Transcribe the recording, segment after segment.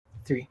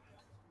3.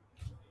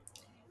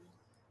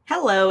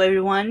 Hello,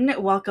 everyone.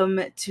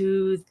 Welcome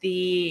to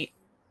the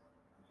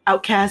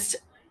Outcast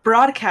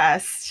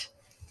Broadcast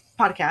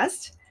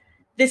podcast.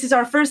 This is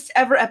our first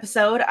ever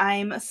episode.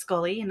 I'm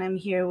Skully, and I'm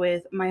here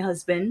with my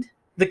husband,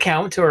 The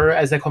Count, or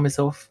as I call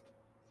myself,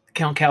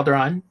 Count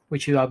Calderon,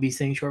 which I'll be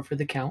saying short for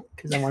The Count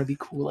because I want to be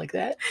cool like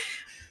that.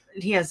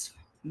 He has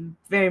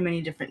very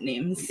many different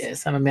names.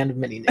 Yes, I'm a man of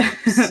many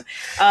names.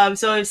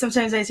 So if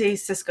sometimes I say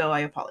Cisco, I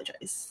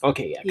apologize.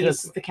 Okay, yeah,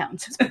 He's the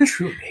Count. It's my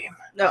true name.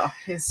 No,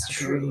 his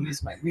true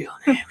is my real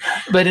name.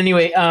 But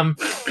anyway,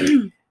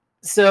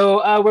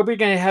 so we're going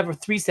to have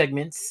 3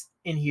 segments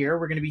in here.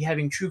 We're going to be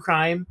having true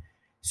crime,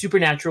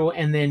 supernatural,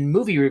 and then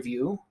movie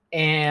review.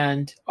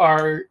 And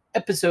our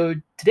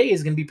episode today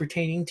is going to be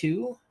pertaining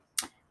to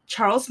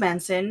Charles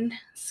Manson,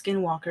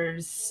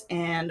 Skinwalkers,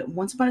 and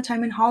Once Upon a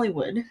Time in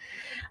Hollywood.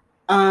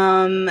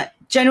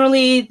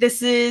 Generally,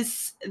 this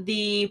is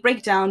the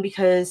breakdown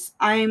because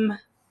I'm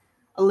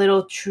a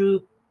little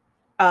true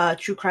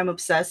crime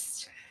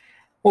obsessed.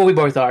 Well, we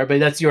both are,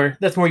 but that's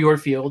more your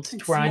field.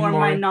 It's where more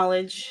my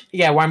knowledge.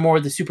 Yeah, where I'm more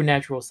the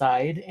supernatural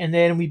side, and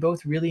then we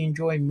both really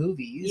enjoy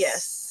movies.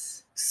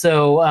 Yes.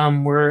 So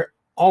we're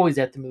always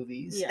at the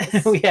movies.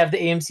 Yes. We have the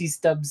AMC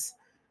stubs.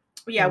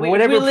 Yeah, we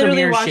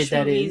literally watch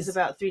movies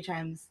about 3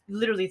 times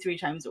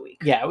a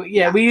week. Yeah. We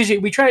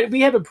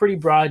have a pretty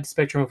broad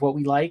spectrum of what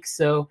we like.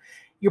 So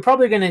you're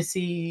probably going to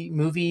see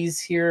movies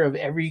here of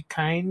every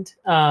kind.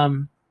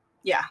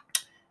 Yeah.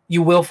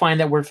 You will find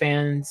that we're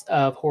fans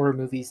of horror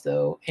movies,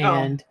 though,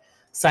 and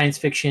science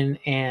fiction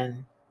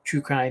and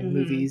true crime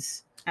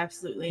movies.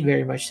 Absolutely.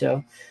 Very much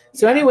so.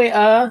 So anyway,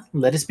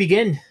 let us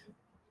begin.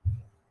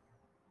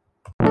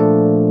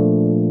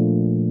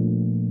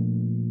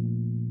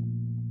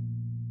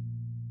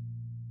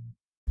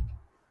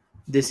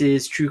 This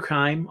is True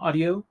Crime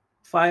audio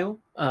file.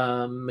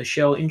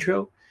 Michelle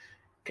intro.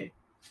 Okay.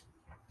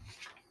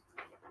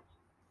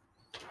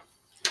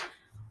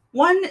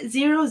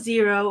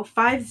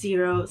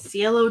 10050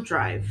 Cielo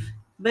Drive,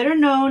 better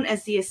known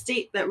as the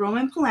estate that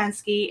Roman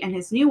Polanski and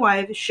his new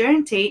wife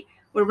Sharon Tate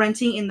were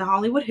renting in the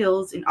Hollywood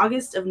Hills in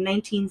August of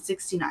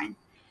 1969.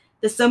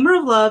 The Summer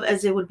of Love,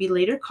 as it would be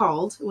later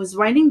called, was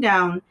winding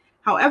down.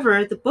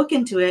 However, the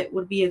bookend to it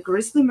would be a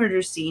grisly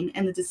murder scene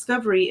and the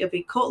discovery of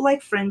a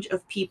cult-like fringe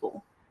of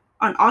people.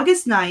 On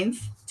August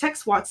 9th,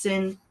 Tex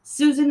Watson,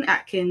 Susan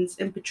Atkins,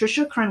 and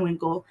Patricia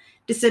Krenwinkel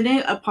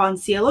descended upon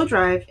Cielo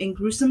Drive and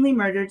gruesomely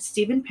murdered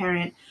Stephen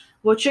Parent,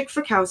 Wojciech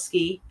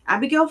Frykowski,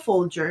 Abigail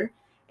Folger,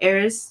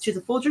 heiress to the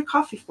Folger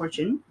coffee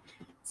fortune,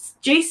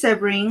 Jay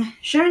Sebring,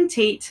 Sharon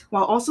Tate,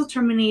 while also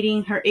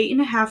terminating her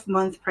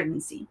 8.5-month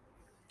pregnancy.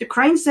 The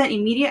crime sent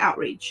immediate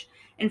outrage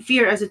and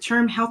fear as the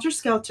term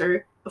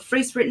helter-skelter, a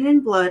phrase written in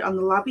blood on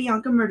the La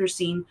Bianca murder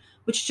scene,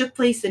 which took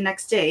place the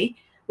next day,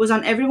 was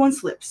on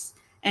everyone's lips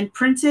and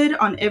printed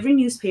on every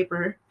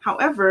newspaper.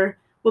 However,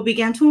 what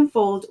began to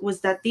unfold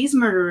was that these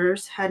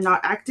murderers had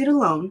not acted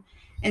alone,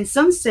 and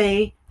some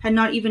say had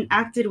not even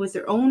acted with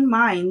their own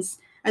minds,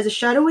 as a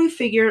shadowy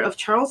figure of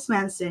Charles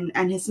Manson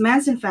and his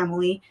Manson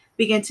family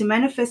began to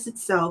manifest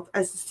itself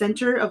as the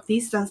center of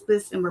these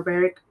senseless and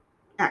barbaric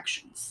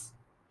actions.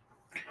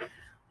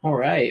 All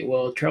right.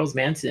 Well, Charles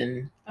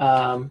Manson,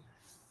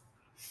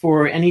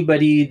 for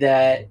anybody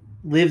that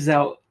lives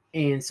out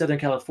in Southern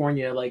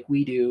California like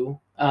we do,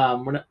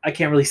 I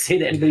can't really say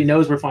that anybody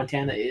knows where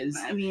Fontana is.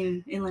 I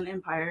mean, Inland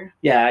Empire.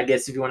 Yeah, I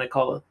guess if you want to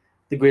call it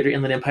the greater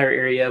Inland Empire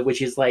area,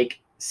 which is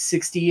like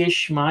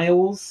 60-ish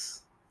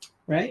miles,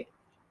 right?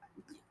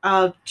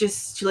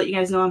 Just to let you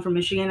guys know, I'm from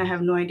Michigan. I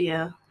have no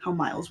idea how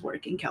miles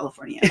work in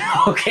California.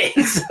 Okay,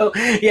 so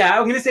yeah,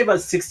 I'm going to say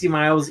about 60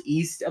 miles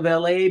east of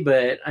LA,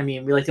 but I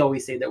mean, we like to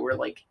always say that we're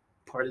like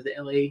part of the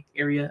LA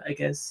area, I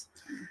guess.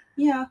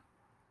 Yeah.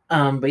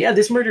 But yeah,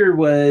 this murder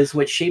was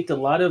what shaped a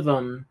lot of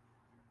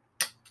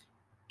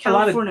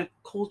California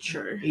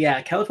culture. Yeah,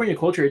 California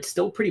culture. It's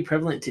still pretty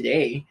prevalent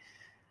today.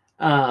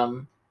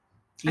 I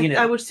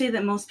would say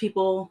that most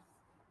people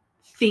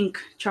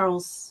think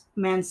Charles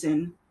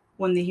Manson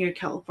when they hear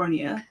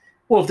California.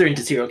 Well, if they're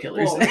into serial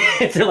killers,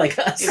 if they're like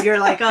us. If you're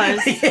like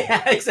us.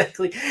 Yeah,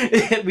 exactly.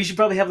 We should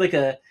probably have like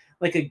a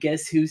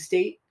guess who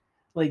state.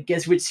 Like,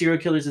 guess which serial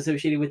killer is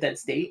associated with that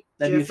state?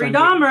 That'd Jeffrey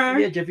Dahmer.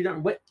 Yeah, Jeffrey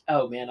Dahmer. What?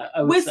 Oh man,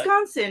 I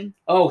Wisconsin.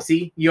 Oh,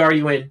 see, you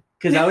already win.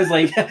 Because I was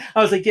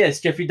like, yes,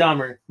 Jeffrey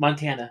Dahmer,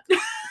 Montana. I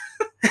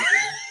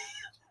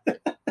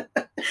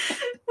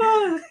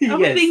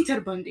would think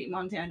Ted Bundy,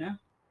 Montana.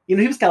 He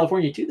was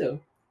California too, though.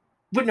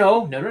 But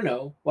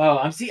no. Wow,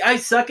 I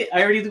suck at.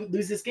 I already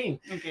lose this game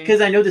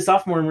because I know the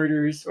sophomore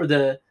murders, or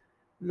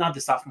not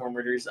the sophomore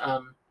murders.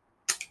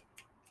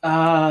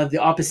 The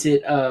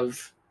opposite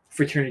of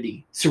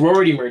fraternity,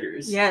 sorority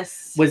murders.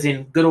 Yes, was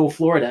in good old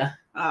Florida.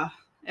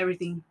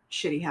 Everything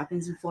shitty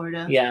happens in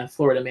Florida. Yeah,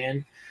 Florida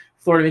man.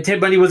 Ted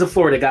Bundy was a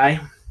Florida guy.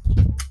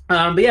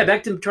 But yeah,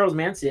 back to Charles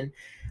Manson.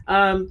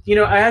 I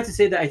have to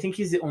say that I think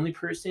he's the only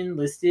person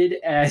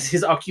listed as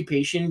his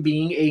occupation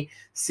being a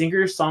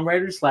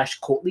singer-songwriter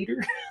 / cult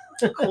leader.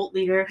 Cult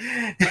leader.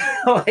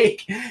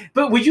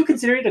 But would you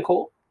consider it a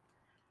cult?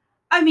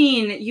 I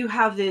mean, you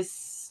have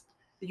this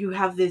you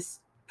have this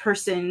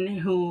person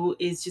who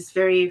is just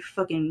very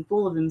fucking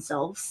full of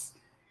themselves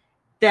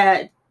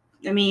that,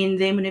 I mean,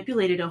 they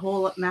manipulated a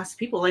whole mass of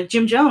people. Like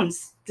Jim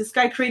Jones. This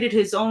guy created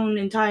his own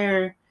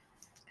entire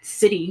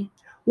city.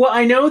 Well,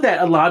 I know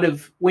that a lot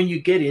of, when you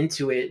get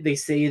into it, they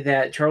say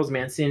that Charles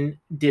Manson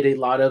did a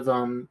lot of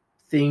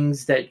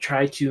things that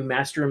try to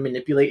master and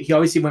manipulate. He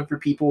obviously went for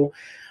people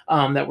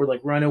that were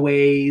like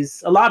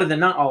runaways. A lot of them,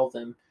 not all of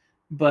them,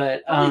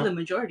 but probably the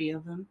majority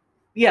of them.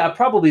 Yeah,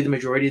 probably the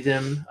majority of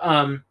them.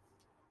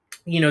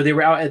 They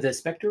were out at the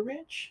Spectre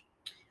Ranch.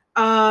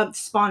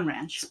 Spawn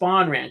Ranch.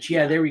 Spawn Ranch.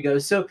 Yeah, there we go.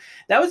 So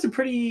that was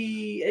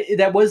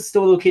that was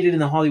still located in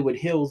the Hollywood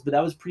Hills, but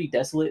that was pretty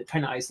desolate,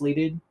 kind of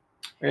isolated.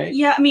 Right?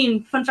 Yeah, I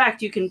mean, fun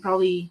fact, you can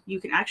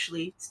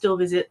actually still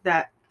visit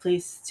that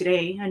place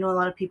today. I know a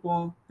lot of people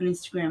on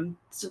Instagram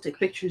still take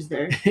pictures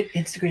there.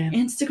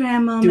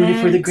 Instagram moments. Doing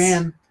it for the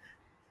gram.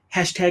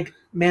 Hashtag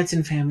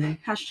Manson family.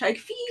 Hashtag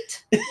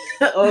feet.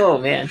 Oh,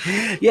 man.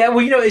 Yeah,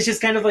 well, it's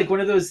just kind of like one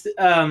of those,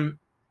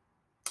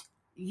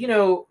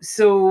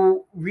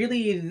 so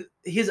really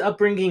his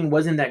upbringing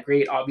wasn't that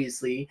great,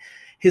 obviously.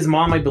 His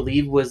mom, I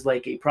believe, was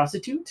like a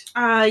prostitute.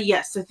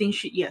 Yes, I think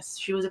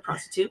she was a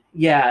prostitute.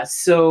 Yeah,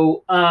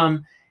 so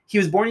he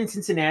was born in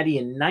Cincinnati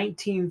in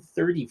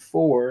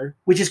 1934,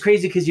 which is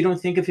crazy because you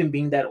don't think of him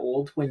being that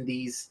old when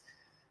these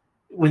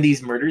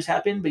murders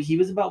happened, but he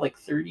was about like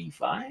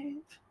 35.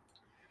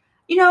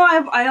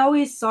 I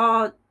always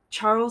saw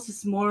Charles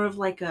as more of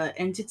like a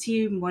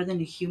entity more than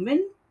a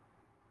human.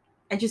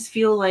 I just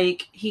feel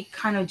like he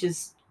kind of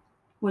just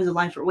was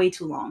alive for way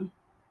too long.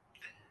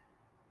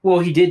 Well,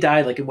 he did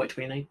die like in what,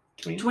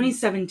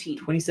 2017.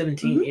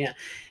 2017, mm-hmm. Yeah.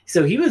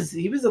 So he was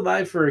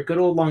alive for a good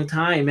old long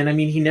time, and I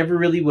mean, he never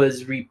really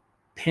was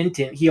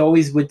repentant. He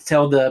always would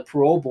tell the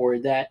parole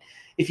board that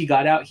if he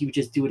got out, he would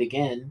just do it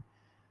again.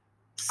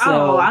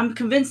 So, I'm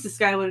convinced this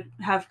guy would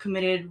have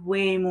committed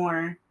way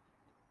more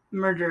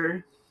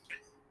murder.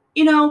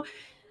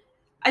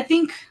 I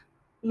think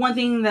one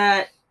thing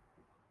that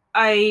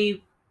I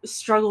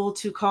struggle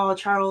to call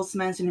Charles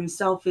Manson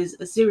himself is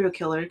a serial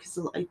killer, because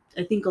I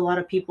think a lot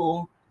of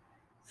people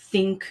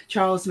think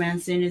Charles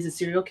Manson is a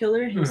serial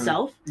killer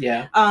himself. Mm-hmm.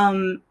 Yeah.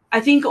 I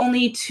think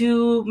only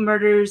 2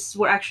 murders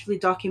were actually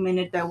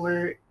documented that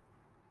were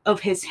of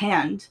his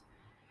hand.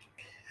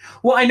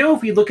 Well, I know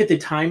if we look at the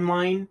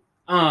timeline,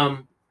 right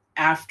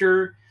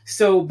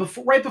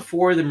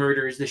before the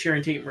murders, the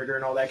Sharon Tate murder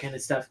and all that kind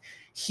of stuff,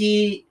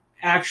 he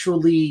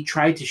actually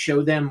tried to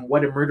show them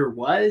what a murder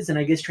was, and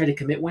I guess tried to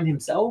commit one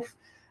himself.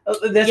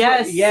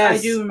 Yes, I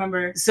do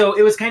remember. So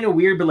it was kind of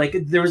weird, but like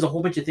there was a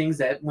whole bunch of things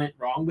that went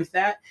wrong with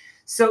that.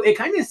 So it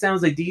kind of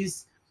sounds like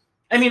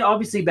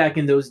obviously back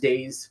in those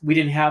days, we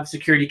didn't have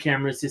security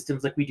camera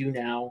systems like we do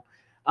now.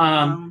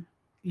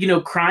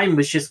 Crime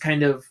was just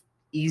kind of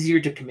easier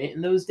to commit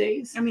in those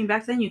days. I mean,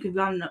 back then you could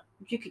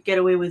get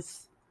away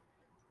with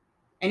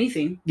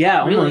anything.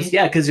 Yeah, really. Almost.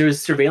 Yeah,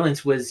 because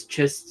surveillance was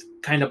just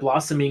kind of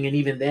blossoming, and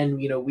even then,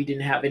 we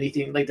didn't have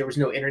anything, like there was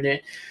no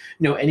internet,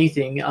 no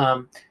anything.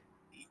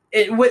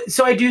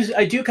 So I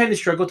do kind of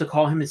struggle to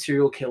call him a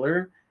serial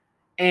killer,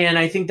 and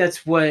I think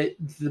that's what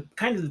the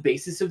kind of the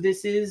basis of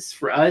this is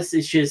for us.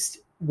 It's just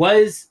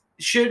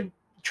should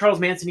Charles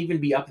Manson even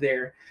be up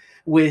there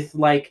with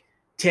like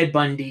Ted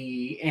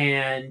Bundy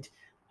and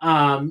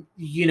oh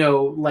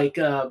my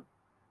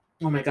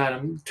God,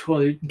 I'm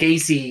totally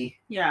Gacy.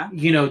 Yeah.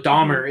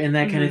 Dahmer and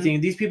that kind of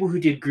thing. These people who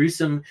did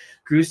gruesome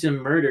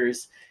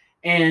murders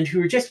and who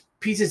were just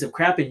pieces of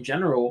crap in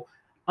general.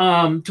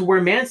 To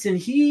where Manson,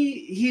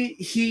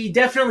 he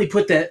definitely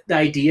put the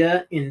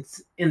idea in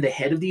the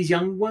head of these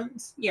young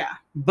ones. Yeah.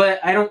 But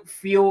I don't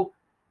feel,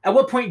 at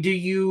what point do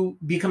you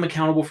become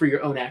accountable for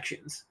your own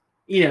actions?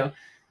 Yeah.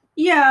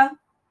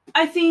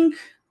 I think,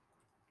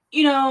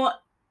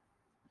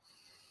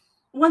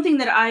 one thing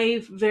that I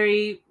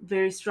very,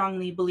 very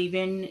strongly believe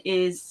in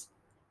is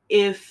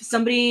if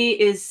somebody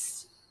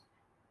is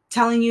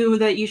telling you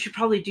that you should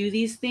probably do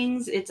these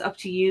things, it's up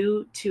to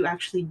you to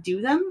actually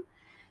do them.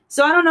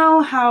 So I don't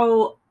know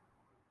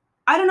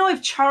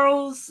if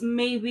Charles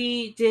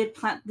maybe did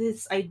plant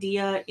this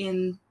idea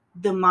in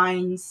the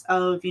minds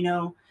of,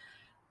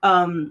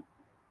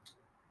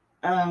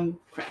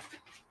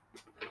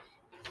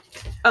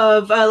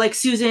 like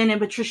Susan and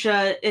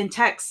Patricia and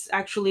Tex.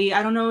 Actually,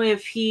 I don't know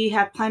if he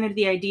had planted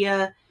the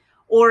idea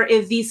or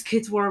if these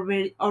kids were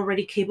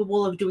already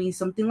capable of doing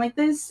something like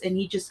this and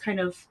he just kind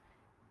of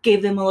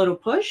gave them a little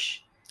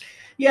push.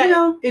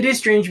 Yeah, it is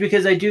strange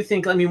because I do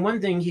think,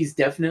 one thing he's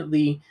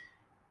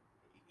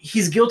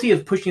guilty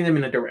of pushing them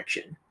in a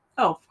direction.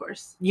 Oh, of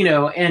course.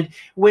 And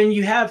when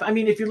you have,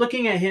 if you're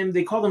looking at him,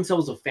 they call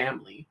themselves a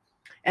family.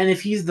 And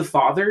if he's the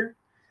father,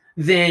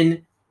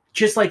 then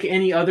just like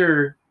any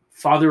other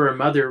father or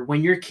mother,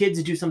 when your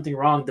kids do something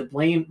wrong, the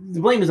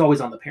blame is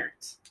always on the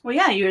parents. Well,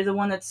 yeah, you're the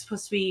one that's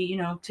supposed to be,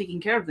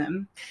 taking care of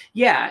them.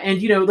 Yeah,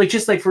 and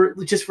just for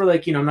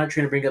I'm not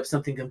trying to bring up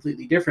something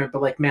completely different,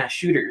 but like mass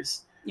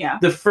shooters. Yeah.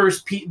 The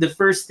first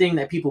thing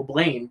that people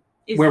blame,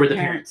 where were the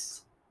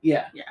parents?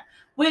 Yeah. Yeah.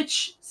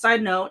 Which,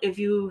 side note, if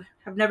you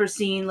have never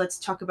seen Let's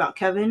Talk About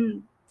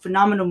Kevin,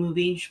 phenomenal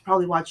movie. You should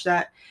probably watch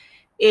that.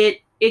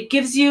 It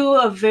gives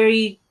you a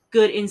very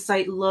good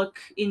insight look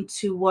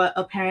into what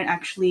a parent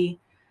actually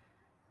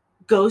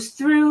goes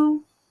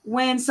through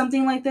when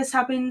something like this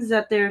happens,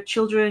 that their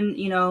children,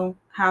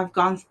 have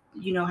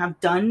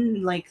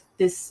done like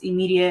this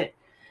immediate,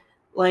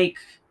 like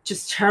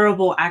just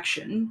terrible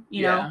action,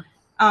 Yeah.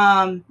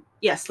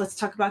 Yes, let's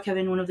talk about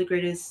Kevin, one of the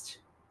greatest,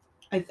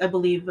 I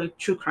believe, a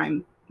true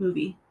crime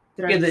movie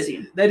that I've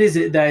seen. That is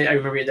it. That I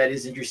remember. That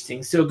is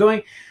interesting. So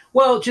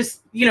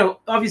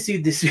obviously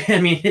this. I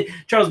mean,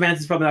 Charles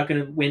Manson's probably not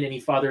going to win any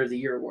Father of the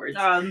Year awards.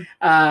 Going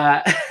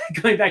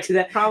back to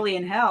that, probably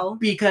in hell,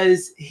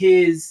 because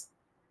his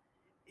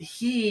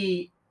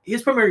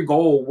primary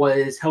goal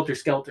was Helter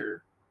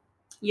Skelter.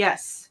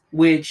 Yes.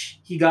 Which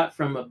he got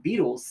from a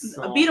Beatles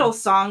song. A Beatles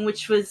song,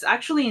 which was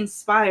actually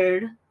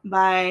inspired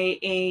by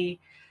a,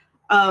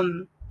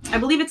 I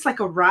believe it's like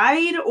a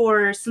ride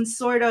or some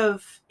sort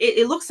of,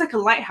 it looks like a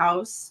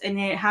lighthouse, and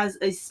it has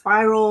a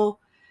spiral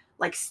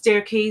like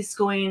staircase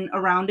going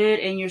around it,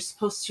 and you're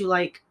supposed to,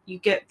 like, you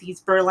get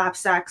these burlap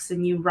sacks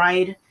and you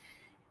ride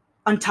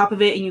on top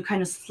of it and you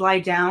kind of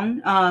slide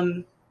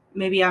down.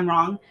 Maybe I'm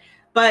wrong.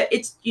 But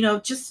it's,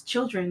 just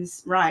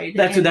children's ride.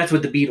 That's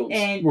what the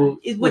Beatles were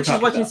which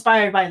is what's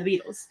inspired by the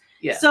Beatles.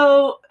 Yeah.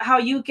 So how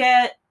you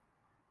get,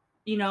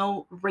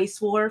 race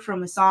war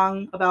from a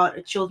song about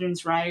a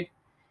children's ride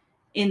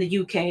in the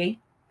UK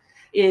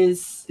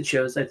is... It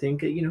shows, I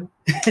think, I mean,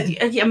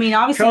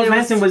 obviously... Charles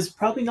Manson was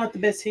probably not the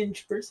best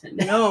hinged person.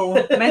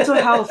 No. Mental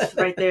health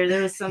right there.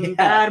 There was some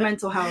bad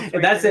mental health.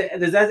 If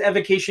that's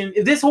avocation...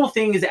 If this whole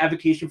thing is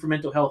avocation for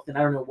mental health, then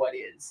I don't know what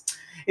is.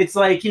 It's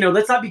like,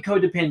 let's not be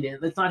codependent.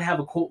 Let's not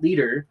have a cult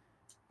leader.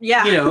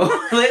 Yeah.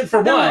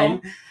 For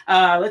one.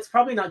 Let's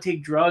probably not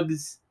take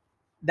drugs,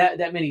 that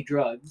many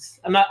drugs.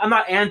 I'm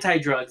not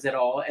anti-drugs at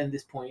all at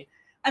this point.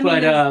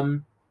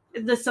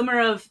 The summer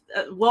of,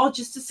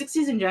 just the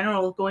 60s in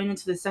general, going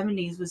into the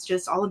 70s was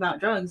just all about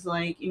drugs.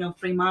 Like,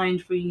 free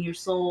mind, freeing your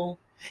soul.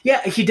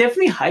 Yeah, he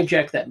definitely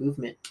hijacked that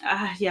movement.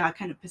 Yeah, it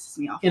kind of pisses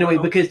me off. In a way,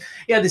 because,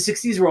 the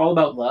 60s were all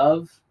about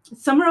love.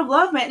 Summer of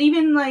Love, man.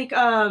 Even like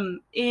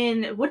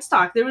in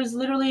Woodstock, there was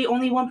literally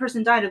only one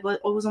person died,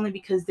 but it was only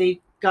because they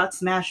got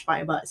smashed by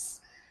a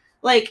bus.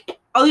 Like,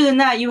 other than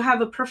that, you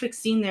have a perfect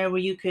scene there where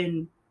you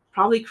can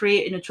probably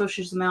create an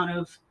atrocious amount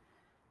of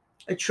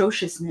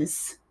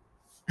atrociousness.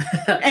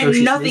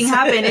 And nothing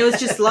happened. It was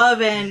just love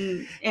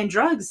and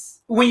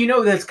drugs.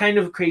 Well, that's kind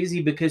of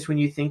crazy, because when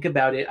you think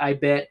about it, I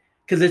bet,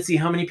 because let's see,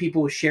 how many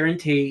people: Sharon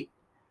Tate,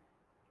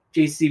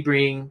 J.C.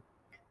 Bring.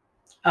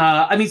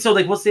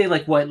 We'll say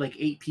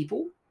 8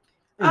 people.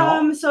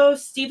 So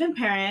Stephen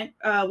Parent,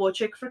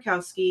 Wojciech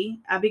Frykowski,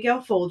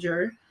 Abigail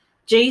Folger,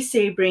 Jay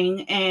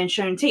Sabring, and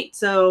Sharon Tate.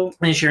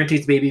 And Sharon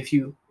Tate's baby, if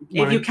you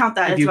count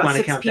that, it's about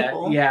 6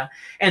 people. That, yeah.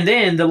 And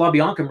then the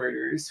LaBianca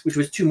murders, which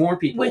was 2 more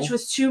people.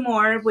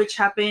 Which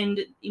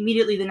happened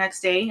immediately the next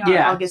day, on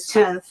August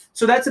 10th.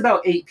 So that's about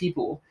 8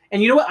 people.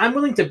 And you know what? I'm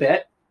willing to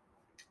bet,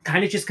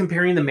 kind of just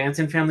comparing the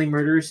Manson family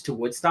murders to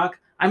Woodstock,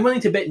 I'm willing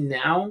to bet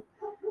now,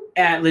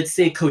 at, let's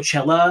say,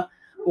 Coachella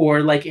or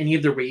like any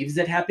of the raves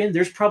that happened,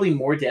 there's probably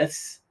more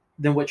deaths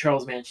than what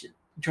Charles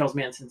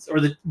Manson's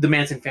or the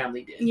Manson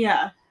family did.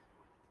 Yeah.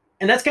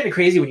 And that's kind of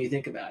crazy when you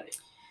think about it.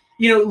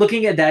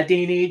 Looking at that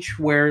day and age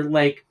where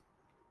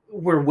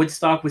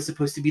Woodstock was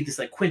supposed to be this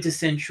like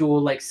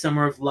quintessential like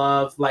summer of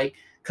love, like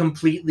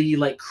completely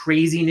like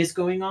craziness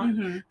going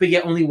on, but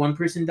yet only one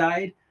person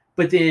died.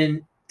 But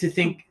then to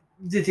think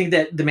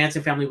that the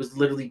Manson family was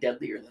literally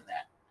deadlier than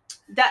that.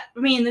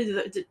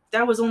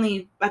 That was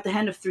only at the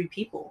hand of 3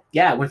 people.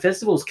 Yeah, when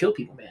festivals kill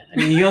people, man. I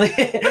mean,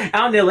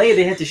 out in LA,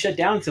 they had to shut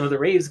down some of the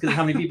raves because of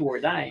how many people were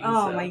dying.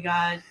 My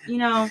God.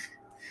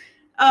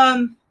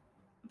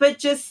 But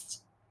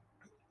just,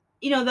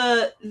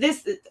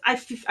 I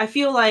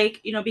feel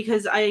like,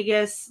 because I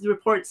guess the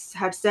reports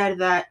had said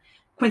that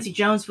Quincy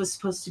Jones was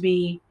supposed to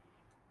be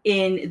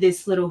in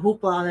this little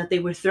hoopla that they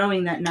were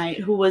throwing that night,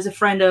 who was a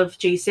friend of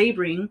Jay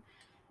Sabring.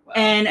 Wow.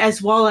 And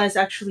as well as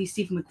actually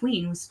Steve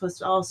McQueen was supposed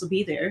to also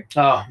be there.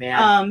 Oh,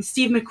 man.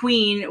 Steve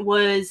McQueen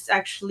was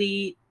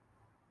actually,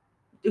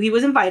 he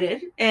was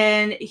invited,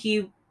 and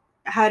he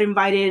had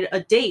invited a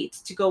date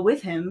to go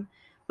with him.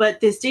 But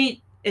this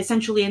date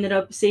essentially ended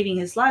up saving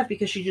his life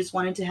because she just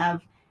wanted to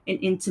have an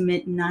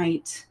intimate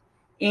night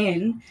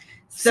in.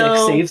 So,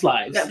 sex saves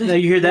lives. Now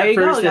you hear that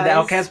first at the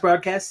Outcast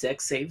broadcast.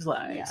 Sex saves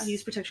lives. Yeah,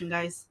 use protection,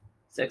 guys.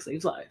 Sex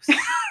saves lives.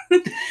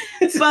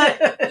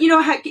 But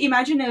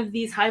imagine if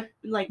these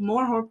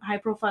more high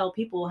profile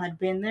people had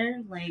been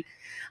there.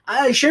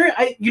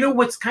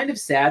 What's kind of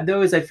sad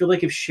though is I feel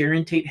like if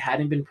Sharon Tate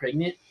hadn't been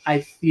pregnant,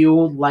 I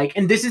feel like,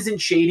 and this isn't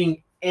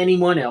shading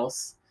anyone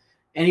else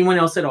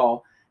at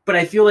all, but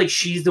I feel like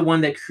she's the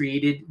one that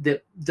created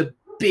the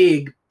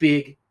big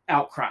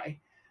outcry.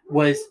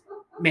 Was,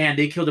 man,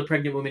 they killed a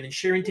pregnant woman. And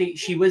Sharon Tate,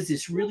 she was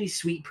this really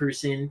sweet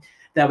person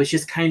that was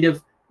just kind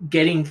of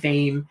getting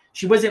fame.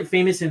 She wasn't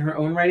famous in her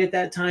own right at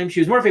that time. She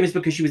was more famous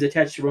because she was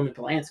attached to Roman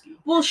Polanski.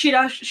 Well, she'd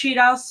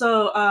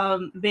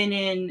also been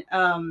in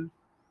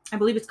I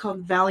believe it's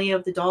called Valley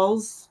of the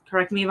Dolls.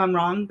 Correct me if I'm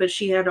wrong, but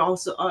she had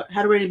also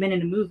had already been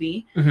in a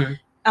movie.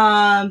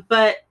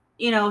 But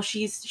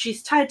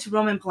she's tied to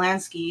Roman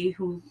Polanski,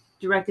 who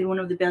directed one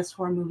of the best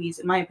horror movies,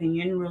 in my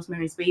opinion,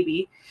 Rosemary's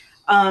Baby.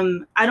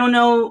 I don't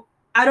know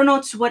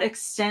to what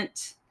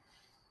extent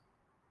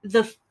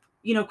the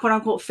quote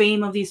unquote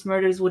fame of these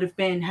murders would have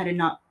been had it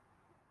not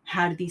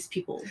had these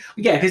people.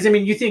 Yeah, because I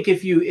mean, you think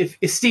if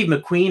Steve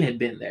McQueen had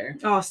been there,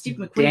 Steve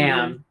McQueen,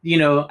 damn,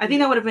 I think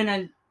that would have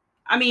been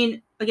I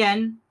mean,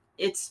 again,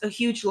 it's a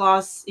huge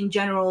loss in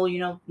general.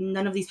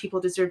 None of these people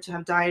deserve to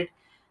have died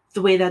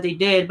the way that they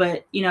did,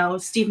 but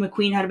Steve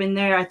McQueen had been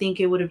there, I think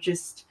it would have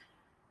just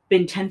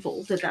been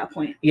tenfold at that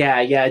point.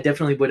 Yeah, it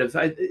definitely would have.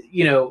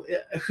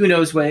 Who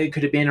knows what it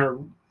could have been, or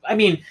I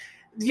mean,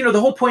 the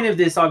whole point of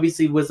this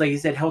obviously was, like you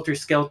said, helter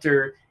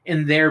skelter,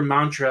 and their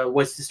mantra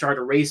was to start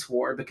a race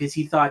war, because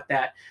he thought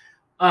that,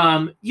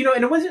 and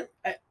it wasn't.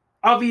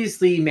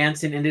 Obviously,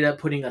 Manson ended up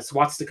putting a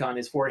swastika on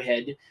his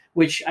forehead,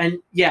 which,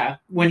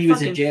 when he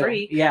was in jail.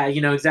 Freak. Yeah,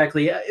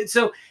 exactly.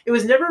 So it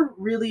was never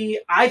really,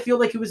 I feel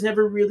like it was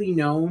never really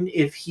known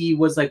if he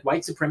was like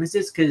white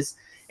supremacist, because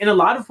in a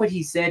lot of what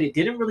he said, it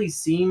didn't really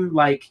seem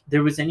like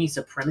there was any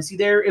supremacy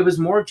there. It was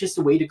more just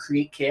a way to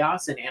create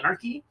chaos and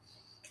anarchy.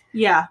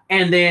 Yeah.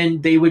 And then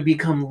they would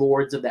become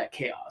lords of that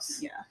chaos.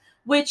 Yeah.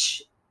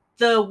 Which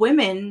the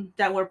women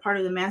that were part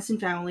of the Manson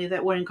family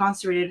that were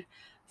incarcerated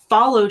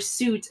followed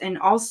suit and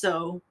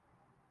also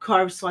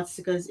carved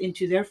swastikas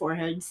into their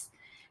foreheads,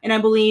 and I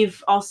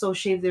believe also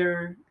shaved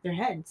their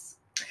heads.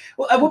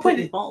 Well, at what point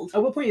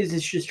is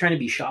this just trying to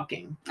be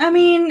shocking? I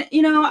mean,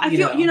 I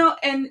feel,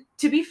 and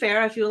to be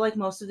fair, I feel like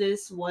most of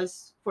this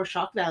was for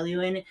shock value,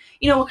 and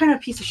what kind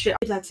of piece of shit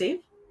is that safe?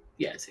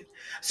 Yeah, safe.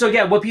 So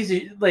yeah, what piece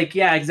of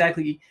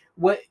exactly?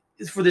 What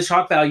is for the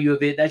shock value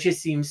of it? That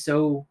just seems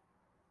so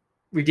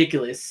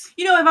ridiculous.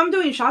 If I'm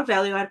doing shock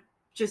value, I'd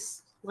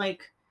just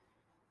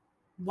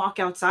walk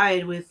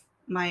outside with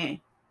my,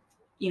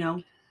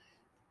 my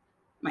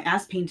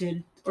ass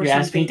painted or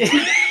your something. Ass painted.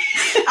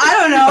 I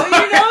don't know.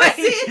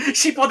 See?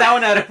 She pulled that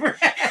one out of her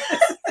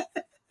ass.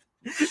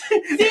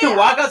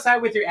 Walk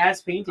outside with your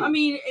ass painted. I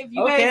mean, if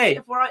you guys,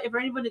 if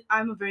anybody,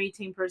 I'm a very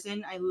tame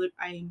person.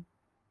 I'm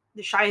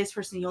the shyest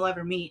person you'll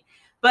ever meet.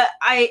 But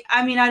I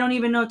mean, I don't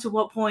even know to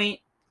what point.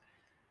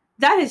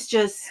 That is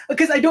just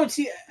because I don't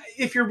see,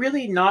 if you're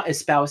really not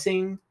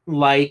espousing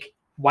white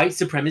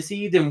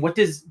supremacy, then what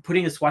does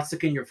putting a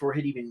swastika in your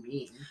forehead even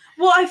mean?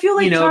 Well, I feel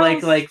like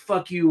Charles,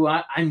 fuck you,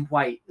 I'm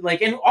white,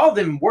 and all of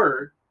them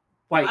were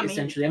white,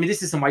 essentially. I mean,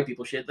 this is some white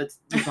people shit. Let's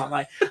not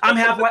lie. I'm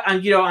half white.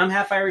 I'm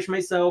half Irish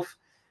myself.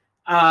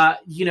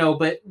 But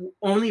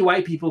only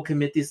white people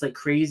commit this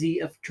crazy,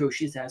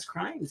 atrocious ass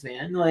crimes,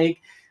 man.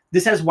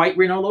 This has white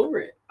written all over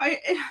it.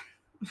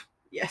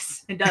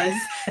 Yes, it does.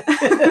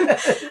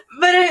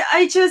 But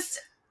I just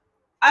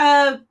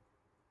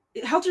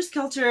Helter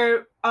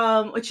Skelter,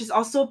 which is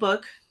also a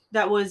book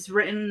that was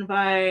written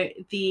by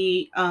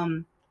the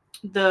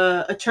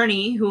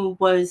attorney who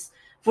was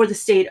for the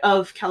state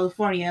of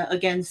California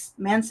against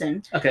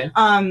Manson. Okay.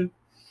 I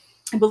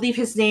believe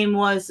his name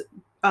was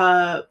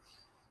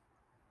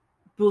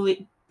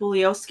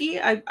Buliowski.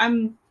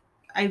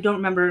 I don't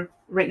remember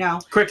right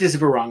now. Correct us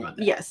if we're wrong on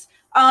that. Yes.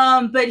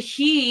 But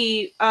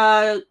he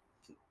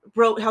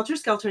wrote Helter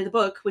Skelter, the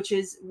book, which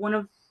is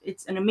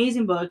it's an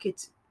amazing book.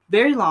 It's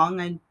very long.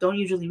 I don't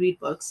usually read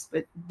books,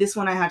 but this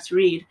one I had to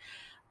read.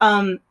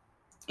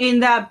 In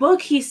that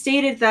book, he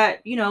stated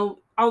that,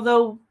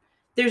 although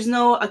there's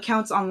no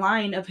accounts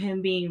online of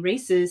him being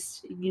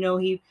racist,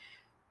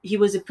 he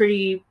was a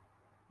pretty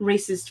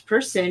racist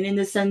person in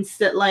the sense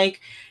that,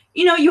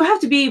 you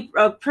have to be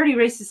a pretty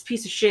racist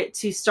piece of shit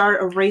to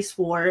start a race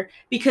war,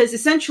 because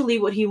essentially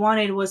what he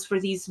wanted was for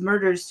these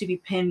murders to be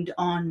pinned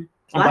on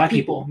black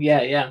people.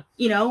 Yeah.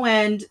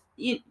 And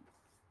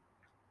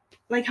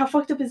how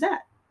fucked up is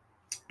that?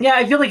 Yeah,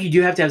 I feel like you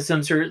do have to have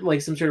some sort of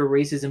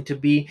racism to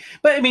be,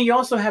 but I mean, you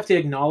also have to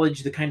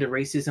acknowledge the kind of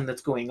racism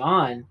that's going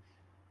on.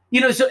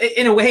 So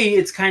in a way,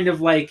 it's kind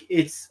of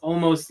it's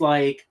almost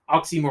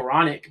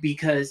oxymoronic,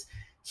 because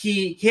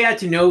he had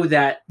to know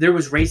that there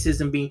was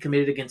racism being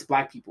committed against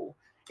black people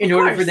in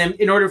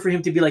order for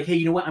him to be hey,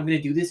 you know what, I'm going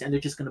to do this, and they're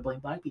just going to blame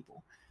black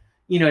people.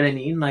 You know what I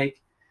mean?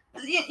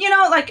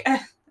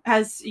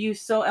 As you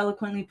so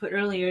eloquently put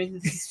earlier,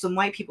 this is some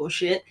white people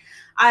shit.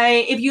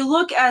 If you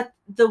look at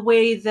the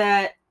way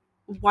that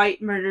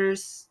white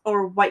murders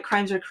or white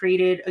crimes are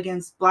created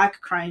against black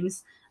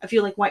crimes, I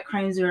feel like white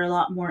crimes are a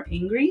lot more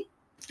angry,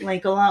 a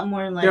lot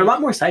more they're a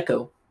lot more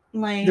psycho.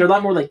 They're a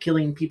lot more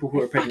killing people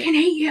who are pregnant. I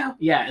fucking hate you.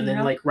 Yeah, and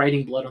then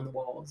writing blood on the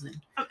walls. And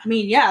I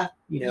mean, yeah,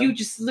 you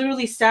just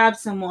literally stabbed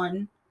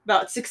someone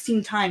about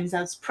 16 times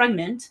that was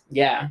pregnant.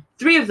 Yeah,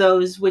 3 of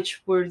those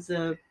which were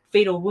the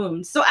fatal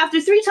wounds. So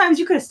after 3 times,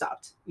 you could have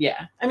stopped.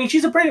 Yeah, I mean,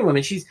 she's a pregnant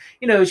woman. She's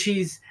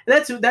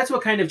that's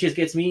what kind of just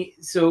gets me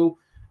so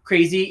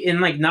crazy.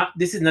 And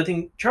this is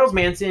nothing. Charles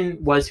Manson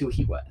was who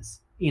he was.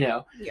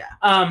 Yeah.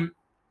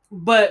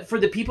 But for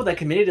the people that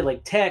committed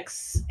it,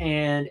 Tex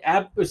and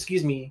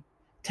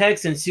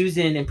Tex and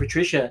Susan and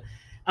Patricia,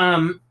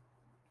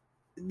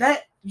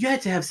 that you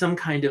had to have some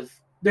kind of,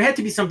 there had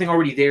to be something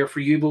already there for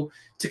you able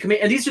to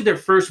commit. And these are their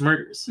first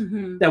murders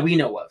that we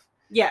know of.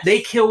 Yes.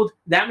 They killed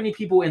that many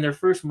people in their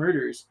first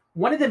murders,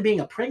 one of them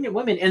being a pregnant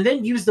woman, and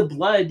then used the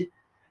blood.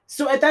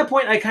 So at that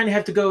point, I kind of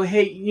have to go,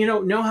 hey,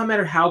 no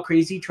matter how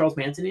crazy Charles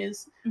Manson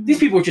is, these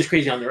people are just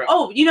crazy on their own.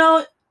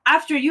 Oh,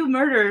 after you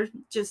murder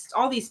just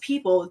all these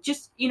people,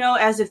 just,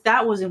 as if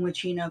that wasn't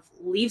witchy enough,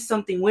 leave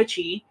something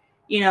witchy,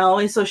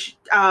 and so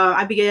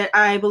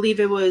I believe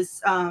it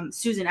was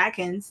Susan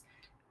Atkins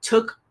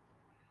took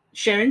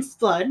Sharon's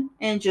blood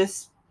and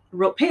just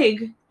wrote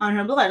pig on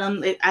her blood,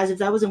 as if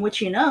that wasn't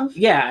witchy enough.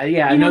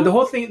 Yeah. No, the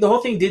whole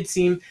thing did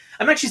seem,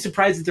 I'm actually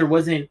surprised that there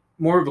wasn't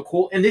more of a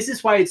cult, and this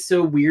is why it's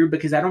so weird,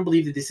 because I don't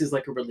believe that this is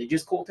like a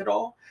religious cult at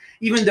all,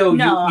 even though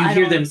you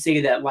hear them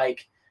say that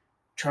like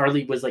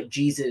Charlie was like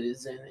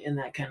Jesus and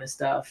that kind of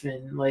stuff,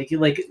 and like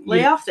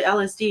lay off the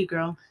LSD,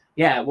 girl.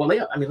 Yeah, well, lay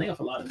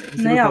off a lot of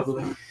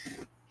things.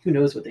 Who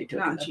knows what they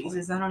took? Oh,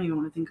 Jesus, I don't even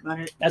want to think about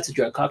it. That's a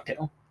drug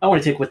cocktail. I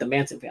want to take what the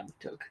Manson family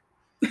took.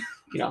 You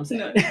know what I'm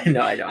saying?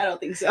 No, I don't. I don't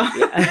think so.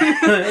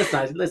 Yeah.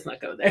 Let's not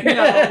go there.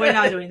 No, we're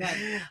not doing that.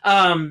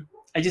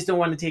 I just don't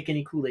want to take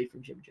any Kool-Aid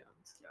from Jim Jones.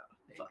 No,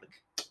 fuck.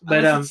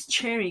 But it's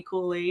cherry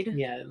Kool-Aid.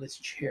 Yeah, it's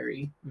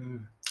cherry.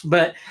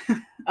 But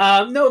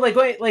no,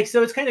 like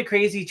so it's kind of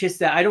crazy just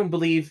that I don't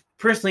believe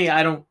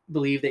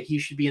that he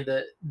should be in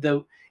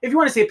the if you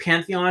want to say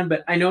pantheon,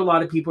 but I know a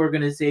lot of people are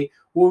going to say,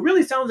 well, it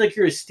really sounds like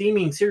you're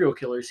esteeming serial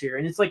killers here.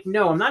 And it's like,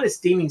 no, I'm not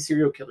esteeming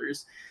serial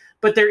killers,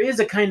 but there is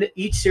a kind of,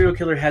 each serial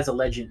killer has a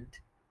legend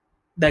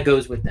that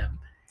goes with them.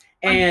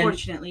 And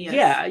unfortunately,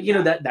 yes.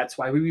 Yeah, that's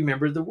why we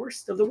remember the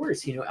worst of the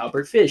worst,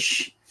 Albert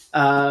Fish,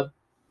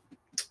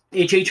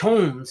 H.H.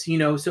 Holmes,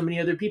 so many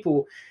other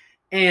people.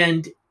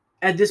 And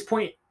at this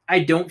point, I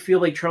don't feel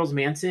like Charles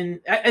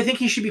Manson. I think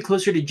he should be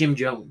closer to Jim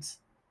Jones.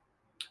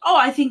 Oh,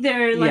 I think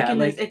they're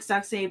the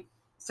exact same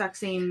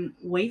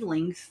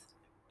wavelength.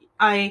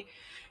 I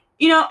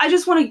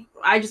just want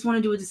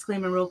to do a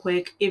disclaimer real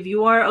quick. If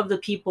you are of the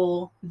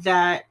people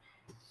that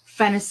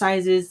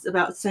fantasizes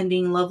about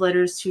sending love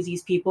letters to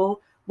these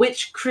people,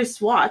 which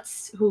Chris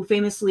Watts, who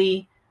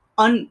famously,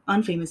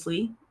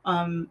 unfamously,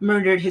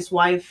 murdered his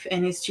wife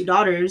and his 2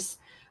 daughters,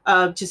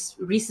 just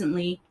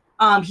recently.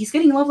 He's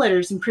getting love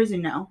letters in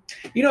prison now.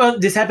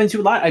 This happened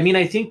to a lot. I mean,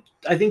 I think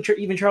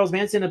even Charles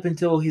Manson up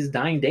until his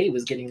dying day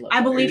was getting love letters.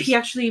 I believe he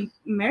actually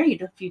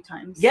married a few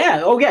times.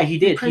 Yeah. Oh yeah, he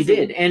did. He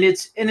did. And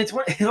it's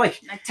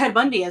like Ted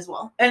Bundy as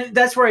well. And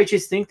that's where I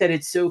just think that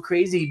it's so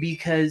crazy,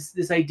 because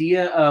this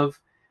idea of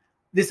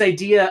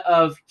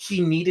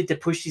he needed to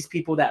push these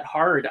people that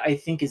hard, I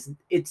think it's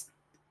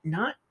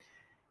not.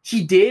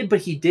 He did,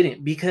 but he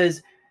didn't,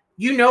 because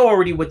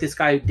already what this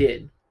guy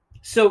did.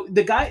 So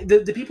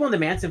the people in the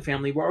Manson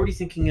family were already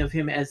thinking of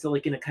him as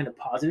like in a kind of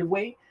positive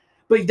way,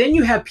 but then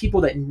you have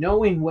people that,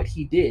 knowing what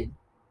he did,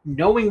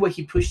 knowing what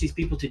he pushed these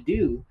people to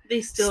do,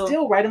 they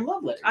still write him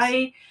love letters.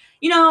 If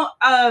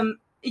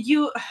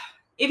you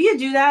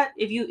do that,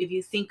 if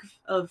you think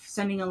of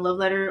sending a love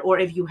letter, or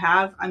if you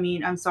have, I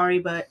mean, I'm sorry,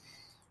 but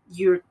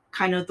you're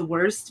kind of the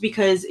worst,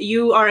 because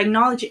you are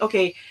acknowledging,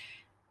 okay,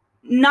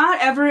 not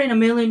ever in a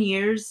million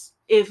years,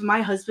 if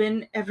my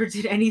husband ever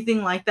did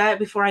anything like that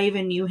before I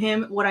even knew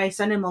him, would I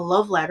send him a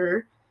love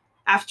letter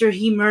after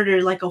he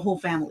murdered like a whole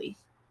family?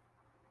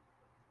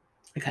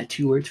 I got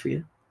 2 words for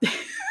you.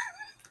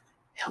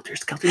 Helter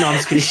Skelter. No, I'm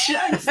just kidding.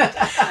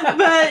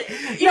 But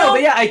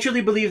yeah, I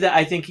truly believe that.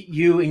 I think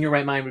you, in your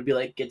right mind, would be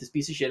like, get this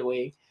piece of shit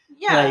away.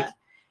 Yeah.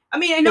 I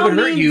mean, I know it would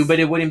hurt you, but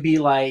it wouldn't be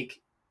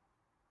like,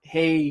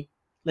 hey,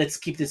 let's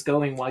keep this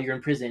going while you're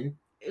in prison.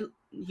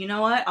 You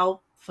know what?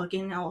 I'll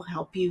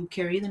help you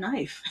carry the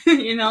knife.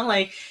 You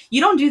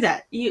don't do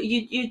that.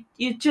 You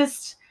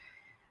just,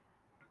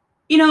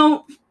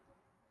 we're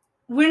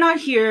not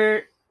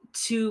here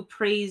to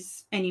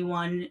praise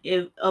anyone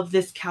of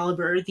this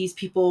caliber. These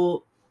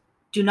people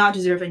do not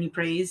deserve any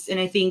praise. And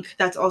I think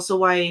that's also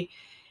why,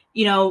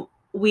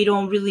 we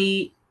don't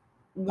really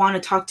want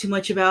to talk too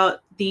much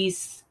about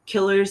these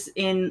killers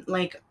in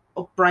like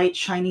a bright,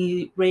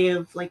 shiny ray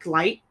of like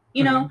light,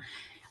 but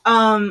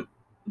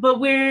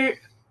we're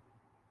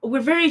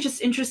very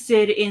just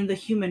interested in the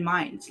human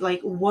mind.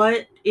 Like,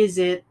 what is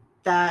it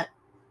that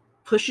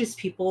pushes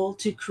people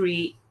to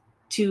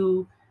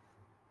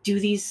do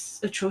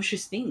these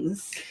atrocious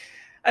things?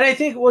 And I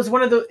think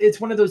it's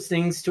one of those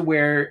things to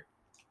where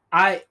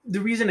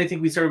the reason I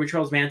think we started with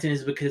Charles Manson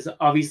is because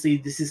obviously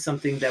this is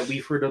something that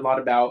we've heard a lot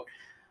about.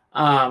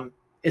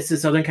 It's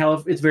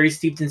it's very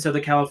steeped in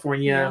Southern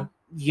California.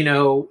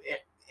 Yeah.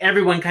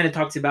 Everyone kind of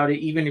talks about it,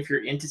 even if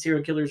you're into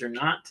serial killers or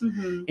not,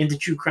 into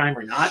true crime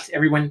or not.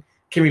 Everyone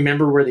can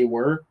remember where they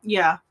were.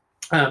 Yeah.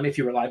 If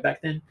you were alive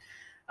back then.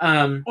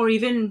 Or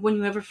even when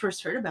you ever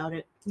first heard about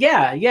it.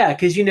 Yeah.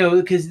 Because,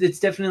 because it's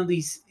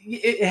definitely,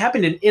 it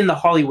happened in the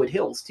Hollywood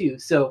Hills too.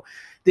 So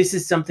this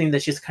is something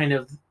that's just kind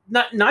of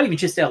not even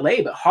just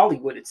LA, but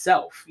Hollywood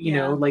itself,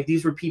 like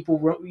these were people,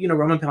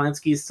 Roman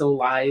Polanski is still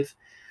alive.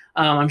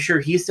 I'm sure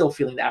he's still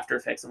feeling the after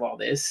effects of all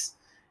this.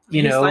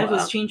 You his know, life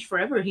was changed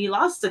forever. He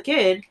lost a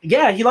kid.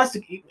 Yeah, he lost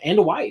and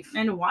a wife.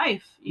 And a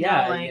wife. You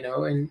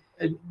know, and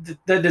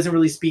that doesn't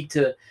really speak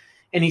to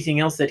anything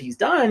else that he's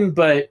done,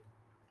 but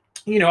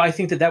you know, I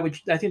think that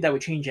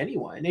would change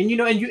anyone. And you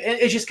know, and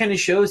it just kind of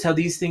shows how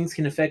these things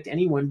can affect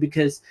anyone,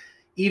 because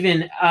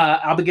even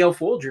Abigail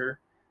Folger,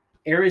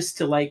 heiress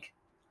to like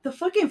the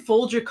fucking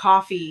Folger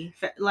coffee,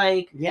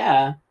 like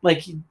yeah,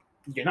 like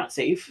you're not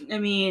safe. I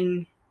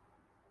mean,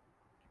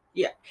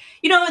 yeah,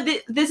 you know,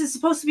 this is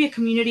supposed to be a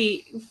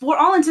community for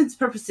all intents and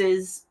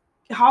purposes.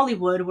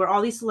 Hollywood, where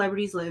all these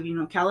celebrities live, you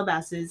know,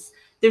 Calabasas.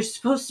 There's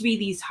supposed to be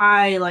these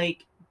high,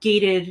 like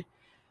gated,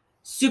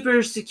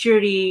 super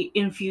security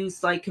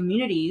infused like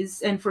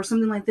communities, and for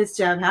something like this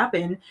to have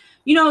happened,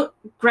 you know,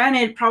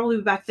 granted, probably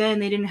back then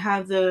they didn't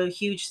have the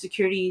huge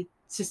security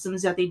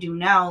systems that they do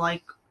now,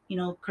 like, you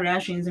know,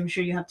 Kardashians. I'm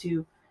sure you have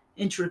to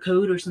enter a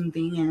code or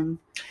something. And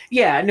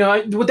yeah,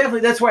 no, well,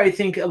 definitely that's why I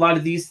think a lot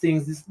of these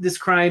things, this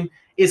crime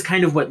is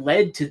kind of what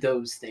led to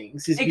those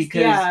things, is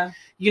because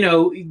you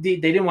know, they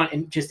didn't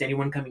want just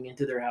anyone coming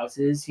into their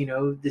houses. You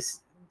know, this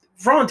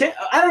for all intent,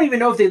 I don't even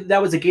know if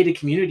that was a gated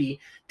community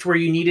to where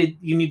you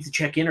needed to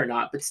check in or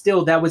not, but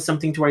still that was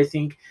something to where I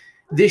think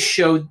this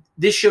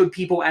showed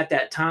people at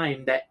that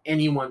time that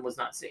anyone was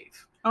not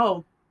safe.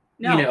 Oh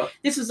no, you know,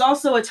 this was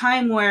also a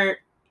time where,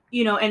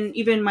 you know, and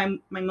even my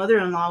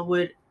mother-in-law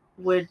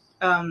would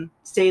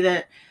say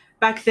that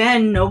back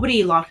then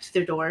nobody locked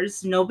their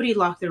doors, nobody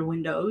locked their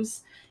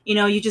windows. You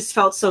know, you just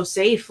felt so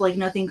safe, like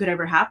nothing could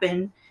ever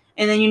happen.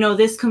 And then, you know,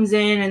 this comes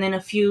in, and then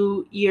a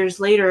few years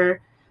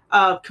later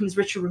comes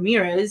Richard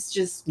Ramirez,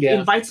 just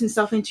invites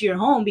himself into your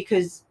home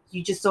because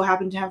you just so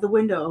happen to have the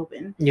window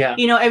open. Yeah.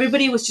 You know,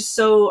 everybody was just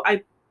so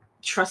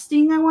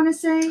trusting, I want to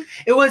say.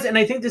 It was, and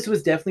I think this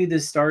was definitely the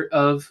start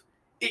of,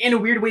 in a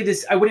weird way,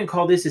 I wouldn't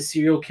call this a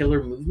serial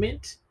killer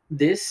movement,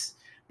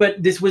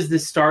 but this was the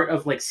start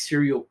of like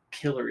serial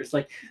killers.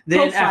 Like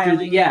then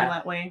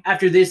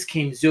after this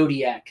came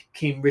Zodiac,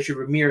 came Richard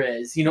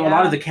Ramirez, you know, a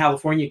lot of the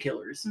California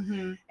killers.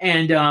 Mm-hmm.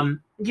 And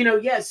you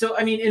know, so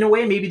I mean, in a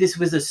way, maybe this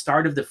was the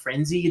start of the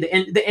frenzy,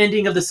 the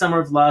ending of the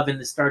Summer of Love and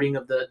the starting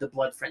of the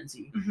blood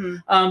frenzy.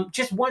 Mm-hmm.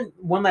 Just one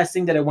last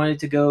thing that I wanted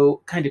to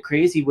go kind of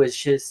crazy was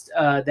just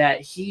that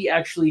he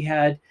actually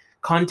had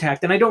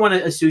contact, and I don't want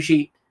to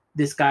associate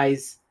this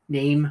guy's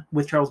name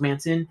with Charles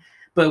Manson,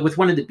 but with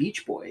one of the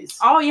Beach Boys.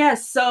 Oh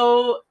yes,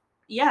 so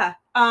yeah,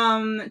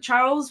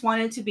 Charles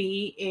wanted to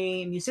be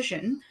a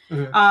musician,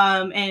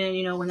 mm-hmm. And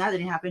you know, when that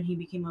didn't happen, he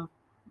became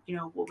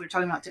what we're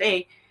talking about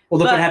today. Well,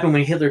 look what happened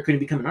when Hitler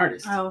couldn't become an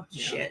artist. Oh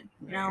shit,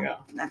 you know,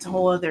 that's a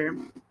whole other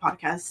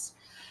podcast.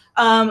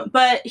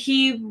 But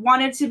he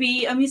wanted to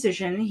be a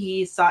musician.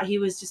 He thought he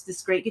was just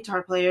this great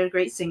guitar player,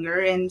 great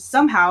singer, and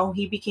somehow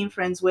he became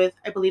friends with,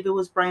 I believe it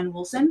was Brian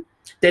Wilson.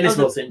 Dennis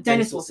Wilson,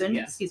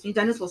 excuse me,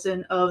 Dennis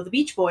Wilson of the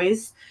Beach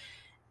Boys.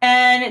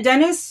 And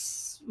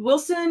Dennis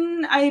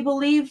Wilson, I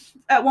believe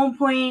at one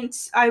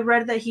point I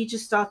read that he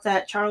just thought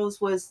that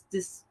Charles was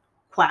this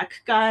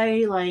quack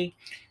guy, like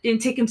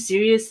didn't take him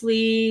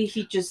seriously.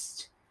 He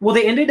just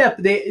they ended up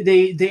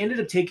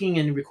taking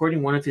and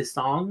recording one of his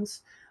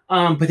songs,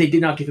 but they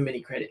did not give him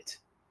any credit.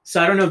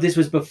 So I don't know if this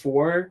was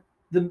before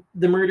the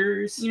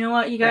murders. You know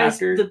what, you guys,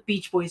 the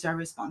Beach Boys are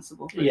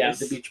responsible for this. Yeah,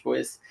 the Beach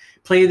Boys.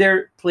 Play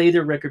their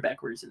record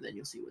backwards, and then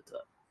you'll see what's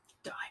up.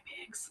 Die,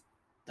 pigs.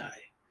 Die.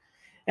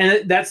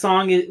 And that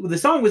song, the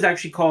song was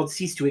actually called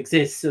 "Cease to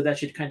Exist," so that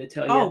should kind of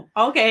tell you.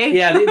 Oh, okay.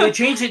 Yeah, they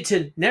changed it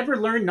to "Never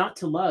Learn Not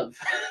to Love."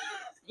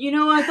 You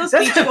know what? Those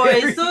Beach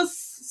Boys, those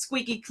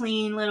squeaky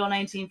clean little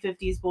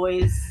 1950s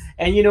boys.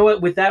 And you know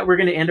what? With that, we're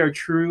going to end our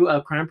true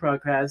crime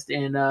podcast.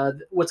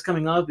 And what's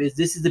coming up is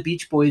this is the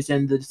Beach Boys,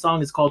 and the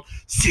song is called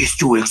 "Cease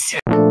to Exist."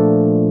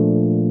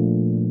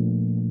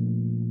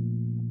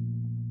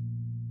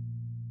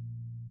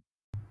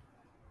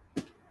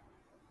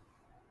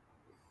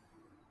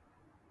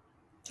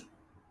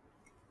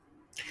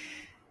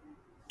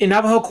 In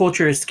Navajo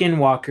culture, a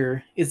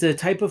skinwalker is a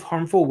type of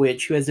harmful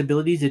witch who has the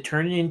ability to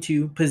turn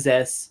into,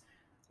 possess,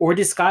 or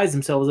disguise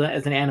themselves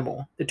as an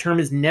animal. The term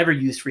is never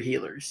used for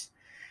healers.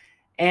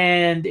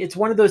 And it's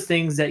one of those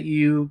things that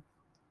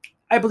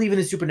I believe in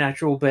the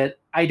supernatural, but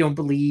I don't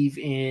believe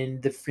in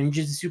the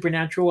fringes of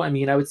supernatural. I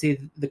mean, I would say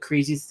the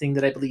craziest thing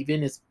that I believe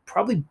in is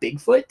probably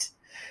Bigfoot.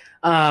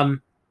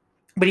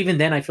 But even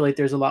then, I feel like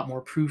there's a lot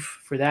more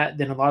proof for that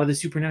than a lot of the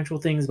supernatural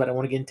things, but I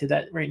want to get into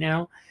that right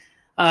now.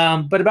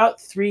 But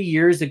about 3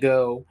 years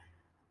ago,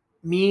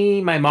 me,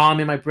 my mom,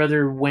 and my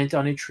brother went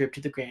on a trip to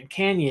the Grand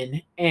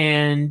Canyon.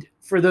 And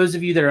for those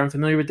of you that are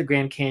unfamiliar with the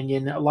Grand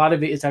Canyon, a lot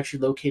of it is actually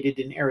located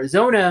in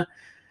Arizona,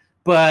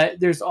 but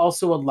there's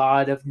also a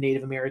lot of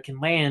Native American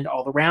land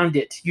all around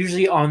it,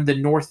 usually on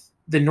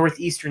the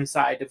northeastern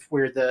side of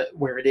where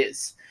it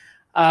is.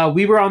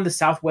 We were on the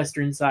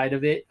southwestern side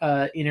of it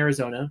in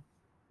Arizona.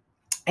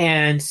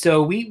 And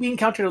so we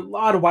encountered a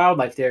lot of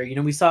wildlife there. You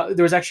know,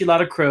 there was actually a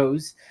lot of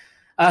crows.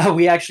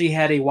 We actually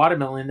had a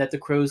watermelon that the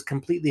crows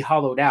completely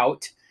hollowed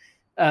out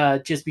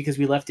just because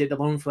we left it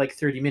alone for like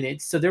 30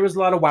 minutes. So there was a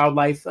lot of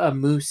wildlife,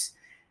 moose.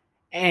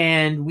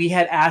 And we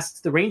had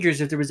asked the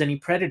rangers if there was any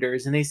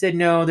predators, and they said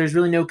no, there's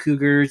really no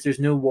cougars, there's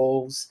no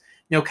wolves,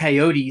 no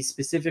coyotes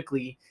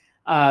specifically,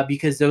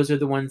 because those are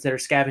the ones that are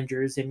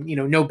scavengers, and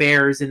no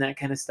bears and that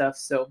kind of stuff.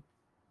 So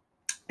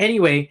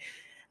anyway,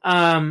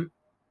 um,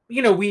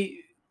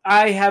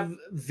 I have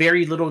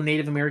very little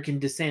Native American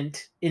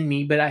descent in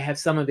me, but I have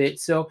some of it.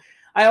 So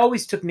I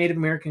always took Native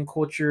American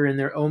culture and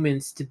their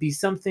omens to be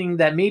something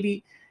that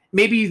maybe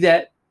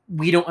that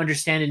we don't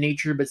understand in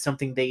nature, but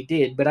something they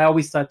did. But I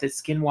always thought that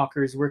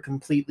skinwalkers were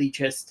completely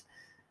just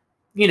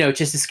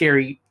just a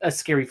scary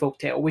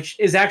folktale, which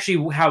is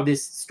actually how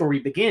this story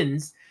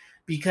begins.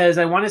 Because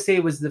I want to say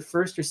it was the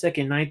first or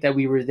second night that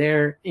we were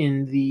there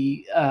in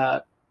the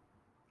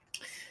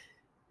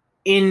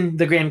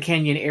Grand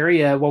Canyon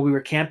area while we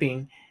were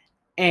camping,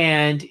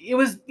 and it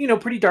was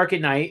pretty dark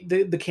at night.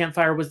 The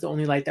campfire was the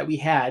only light that we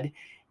had,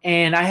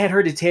 and I had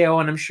heard a tale,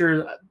 and I'm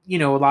sure a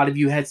lot of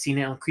you had seen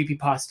it on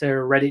creepypasta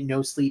or Reddit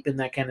no sleep and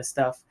that kind of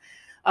stuff,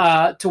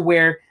 to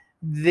where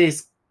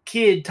this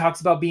kid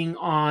talks about being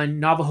on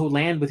Navajo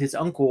land with his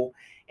uncle,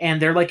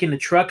 and they're like in a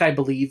truck, I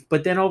believe,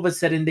 but then all of a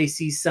sudden they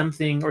see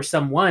something or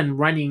someone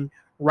running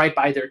right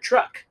by their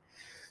truck.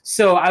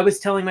 So I was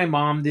telling my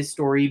mom this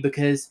story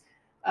because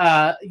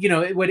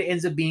what it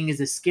ends up being is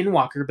a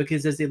skinwalker,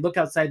 because as they look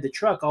outside the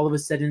truck, all of a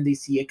sudden they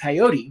see a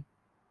coyote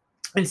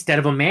instead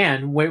of a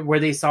man, where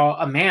they saw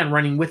a man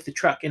running with the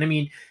truck. And I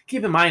mean,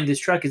 keep in mind, this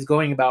truck is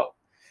going about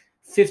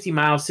 50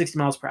 miles, 60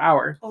 miles per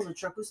hour. Oh, the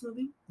truck was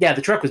moving? Yeah,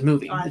 the truck was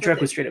moving. Oh, the truck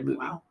was straight up moving.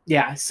 Wow.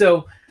 Yeah.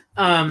 So,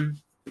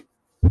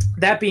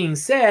 that being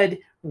said,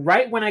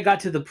 right when I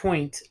got to the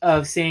point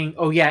of saying,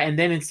 oh yeah, and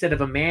then instead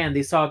of a man,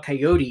 they saw a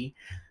coyote,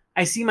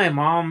 I see my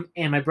mom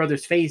and my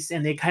brother's face,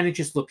 and they kind of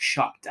just look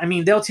shocked. I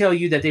mean, they'll tell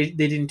you that they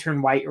didn't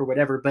turn white or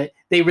whatever, but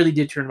they really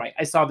did turn white.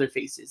 I saw their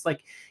faces.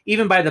 Like,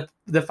 even by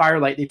the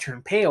firelight, they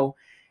turned pale,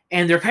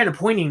 and they're kind of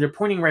pointing. They're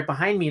pointing right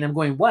behind me, and I'm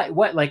going,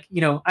 what? Like,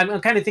 I'm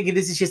kind of thinking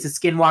this is just a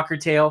skinwalker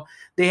tale.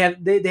 They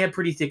have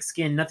pretty thick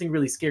skin. Nothing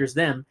really scares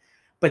them.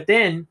 But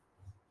then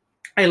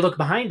I look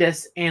behind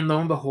us, and lo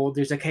and behold,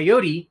 there's a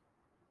coyote.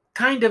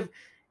 Kind of,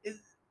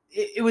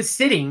 it was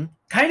sitting,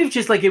 kind of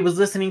just like it was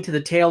listening to the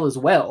tale as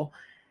well.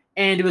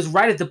 And it was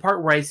right at the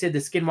part where I said the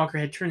skinwalker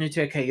had turned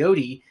into a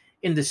coyote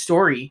in the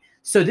story.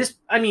 So this,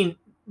 I mean,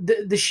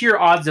 the sheer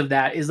odds of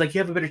that is like you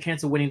have a better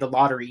chance of winning the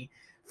lottery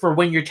for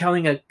when you're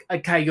telling a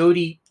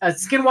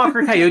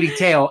skinwalker coyote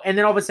tale, and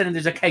then all of a sudden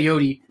there's a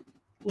coyote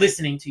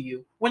listening to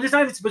you when there's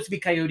not even supposed to be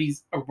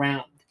coyotes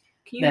around.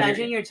 Can you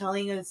imagine you're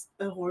telling us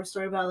a horror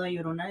story about La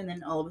Llorona, and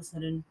then all of a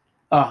sudden...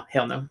 Oh,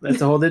 hell no.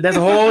 That's a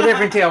whole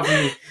different tale for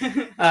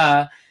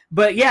me.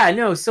 But yeah,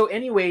 no. So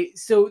anyway,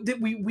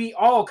 we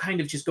all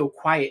kind of just go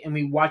quiet, and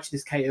we watch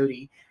this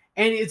coyote,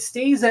 and it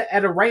stays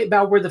at a right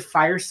about where the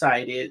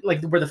fireside is,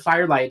 like where the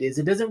firelight is.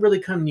 It doesn't really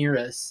come near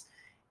us,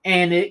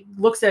 and it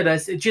looks at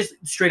us. It just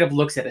straight up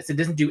looks at us. It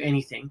doesn't do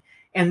anything,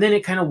 and then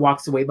it kind of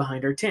walks away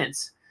behind our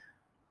tents.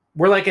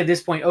 We're like, at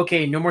this point,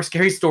 okay, no more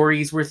scary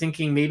stories. We're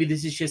thinking maybe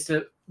this is just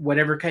a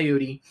whatever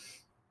coyote,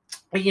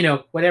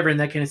 whatever, and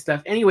that kind of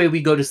stuff. Anyway,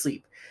 we go to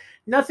sleep.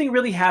 Nothing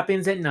really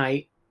happens at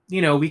night.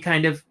 We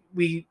kind of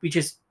we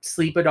just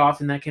sleep it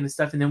off and that kind of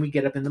stuff, and then we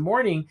get up in the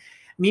morning.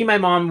 Me and my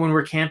mom, when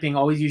we're camping,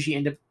 always usually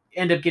end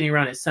up getting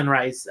around at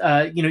sunrise.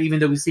 Even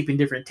though we sleep in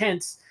different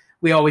tents,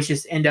 we always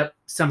just end up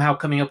somehow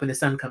coming up when the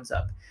sun comes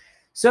up.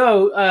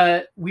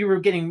 So we were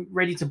getting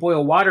ready to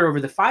boil water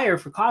over the fire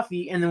for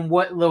coffee, and then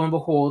what, lo and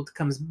behold,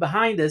 comes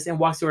behind us and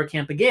walks to our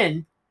camp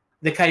again,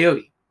 the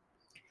coyote.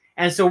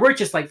 And so we're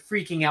just like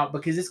freaking out,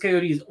 because this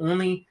coyote is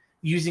only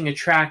using a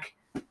track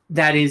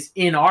that is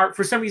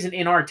for some reason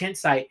in our tent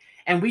site.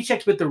 And we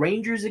checked with the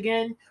rangers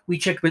again. We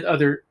checked with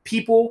other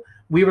people.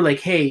 We were like,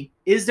 hey,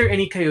 is there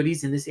any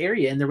coyotes in this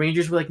area? And the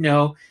rangers were like,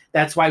 no,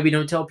 that's why we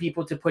don't tell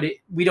people to put it.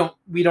 We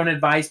don't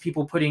advise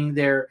people putting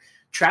their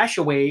trash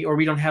away, or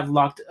we don't have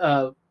locked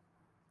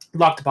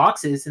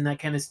boxes and that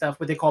kind of stuff,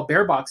 what they call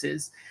bear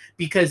boxes,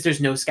 because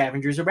there's no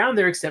scavengers around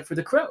there except for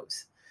the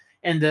crows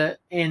and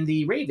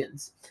the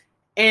ravens.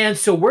 And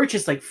so we're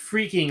just like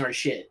freaking our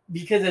shit,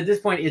 because at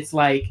this point it's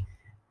like,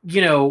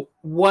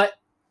 what,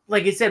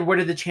 like I said, what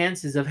are the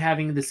chances of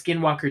having the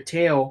skinwalker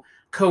tale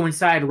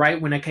coincide right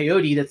when a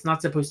coyote that's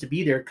not supposed to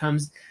be there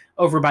comes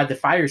over by the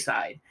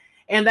fireside?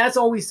 And that's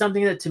always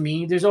something that, to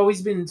me, there's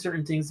always been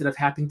certain things that have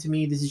happened to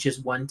me. This is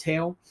just one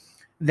tale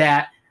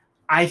that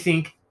I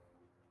think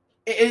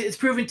it's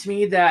proven to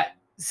me that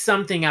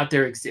something out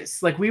there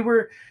exists. Like, we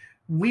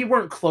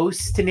weren't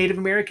close to Native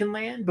American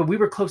land, but we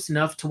were close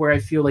enough to where I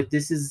feel like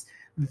this is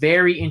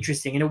very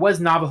interesting. And it was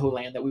Navajo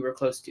land that we were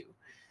close to.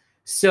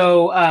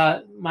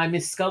 So my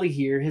Miss Skully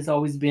here has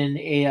always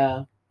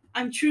been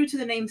I'm true to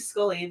the name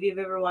Skully. If you've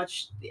ever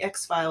watched the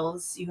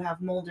X-Files, you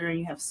have Mulder and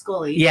you have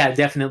Skully. Yeah,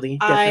 definitely.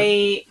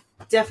 I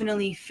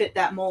definitely fit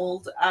that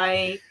mold.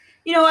 I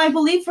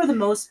believe for the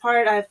most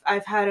part,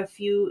 I've had a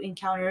few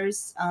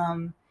encounters.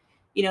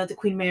 The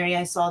Queen Mary,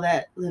 I saw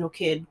that little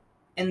kid.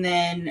 And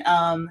then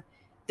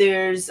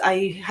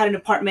I had an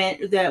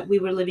apartment that we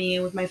were living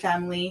in with my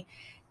family.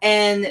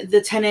 And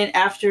the tenant,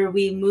 after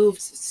we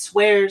moved,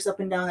 swears up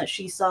and down that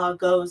she saw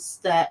ghosts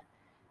that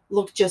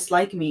looked just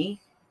like me.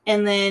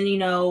 And then, you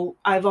know,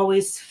 I've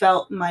always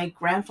felt my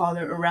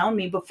grandfather around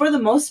me. But for the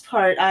most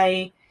part,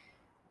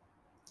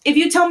 if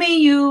you tell me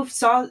you've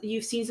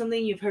seen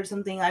something, you've heard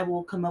something, I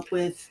will come up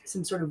with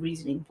some sort of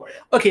reasoning for it.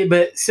 Okay,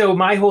 but so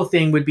my whole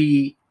thing would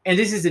be, and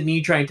this isn't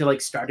me trying to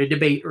like start a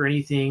debate or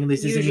anything.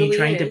 This isn't me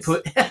trying to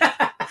put.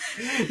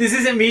 This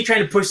isn't me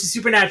trying to push the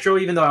supernatural,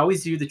 even though I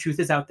always do. The truth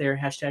is out there.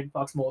 Hashtag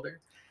Fox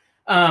Mulder.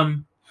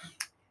 No,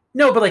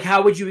 but like,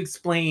 how would you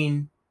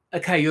explain a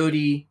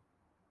coyote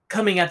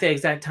coming at the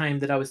exact time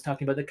that I was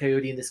talking about the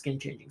coyote and the skin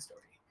changing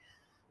story?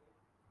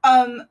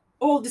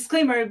 Well,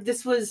 disclaimer,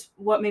 this was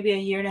maybe a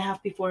year and a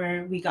half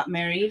before we got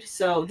married.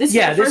 So this is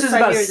the first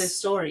time I hear this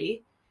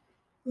story.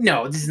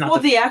 No, this is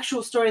not the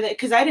actual story, that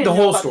because I didn't know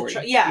whole about story.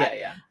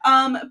 Yeah.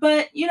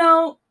 But you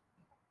know,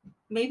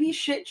 maybe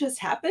shit just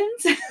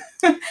happens.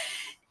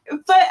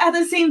 But at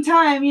the same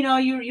time, you know,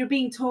 you're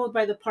being told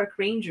by the park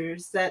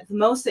rangers that the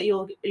most that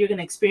you're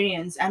gonna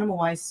experience animal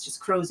wise is just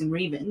crows and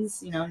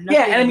ravens. You know. Nothing...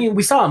 Yeah, and I mean,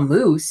 we saw a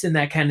moose and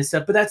that kind of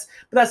stuff, but that's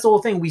the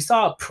whole thing. We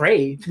saw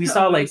prey. We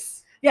saw like.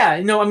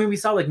 Yeah, no, I mean, we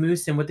saw like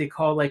moose and what they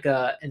call like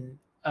I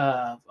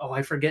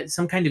forget,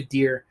 some kind of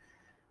deer,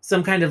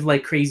 some kind of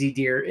like crazy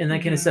deer and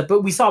that kind of stuff.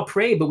 But we saw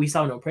prey, but we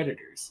saw no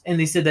predators. And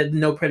they said that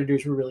no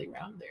predators were really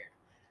around there.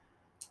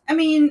 I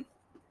mean,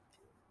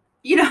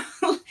 you know,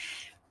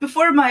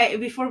 before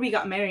we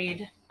got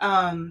married,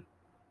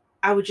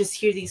 I would just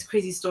hear these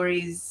crazy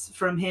stories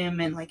from him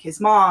and like his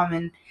mom.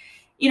 And,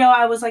 you know,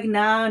 I was like,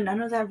 nah,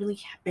 none of that really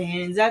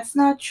happens. That's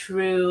not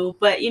true.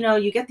 But, you know,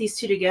 you get these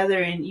two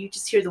together and you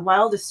just hear the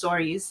wildest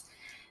stories.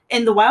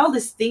 And the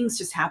wildest things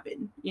just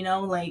happen, you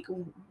know, like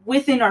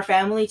within our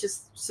family,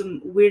 just some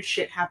weird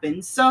shit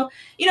happens. So,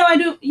 you know, I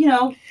do, you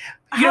know,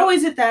 how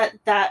is it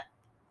that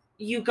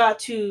you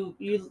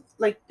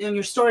like in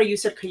your story, you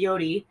said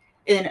coyote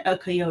and a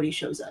coyote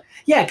shows up?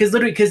 Yeah, because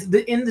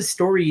in the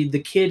story, the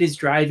kid is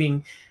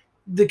driving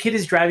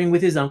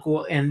with his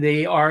uncle, and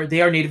they are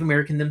Native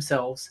American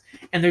themselves,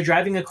 and they're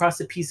driving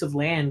across a piece of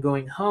land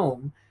going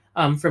home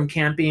from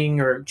camping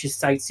or just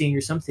sightseeing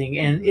or something.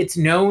 And it's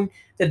known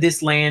that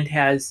this land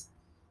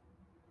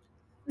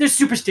there's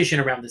superstition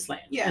around this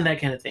land and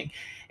that kind of thing.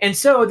 And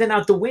so then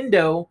out the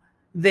window,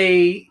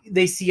 they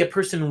see a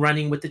person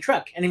running with the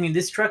truck. And I mean,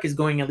 this truck is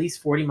going at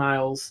least 40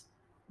 miles,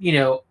 you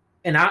know,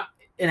 an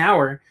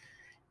hour,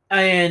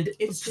 and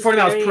it's 40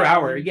 miles per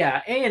hour.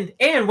 Yeah.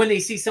 And when they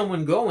see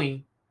someone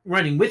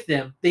running with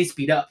them, they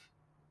speed up.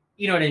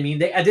 You know what I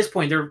mean? At this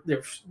point,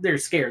 they're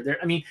scared.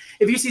 I mean,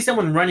 if you see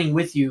someone running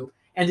with you,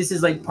 and this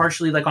is like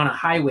partially like on a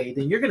highway,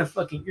 then you're gonna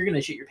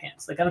shit your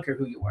pants. Like, I don't care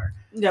who you are.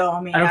 No, I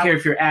mean, I don't care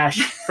if you're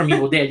Ash from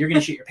Evil Dead. You're gonna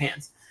shit your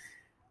pants.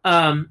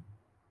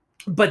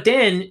 But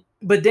then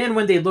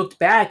when they looked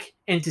back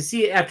and to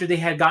see it after they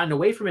had gotten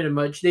away from it a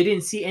much, they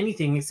didn't see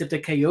anything except a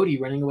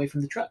coyote running away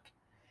from the truck.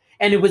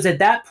 And it was at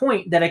that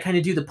point that I kind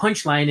of do the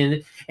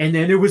punchline, and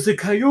then it was a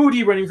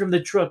coyote running from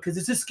the truck because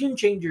it's a skin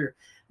changer.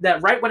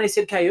 That right when I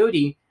said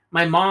coyote,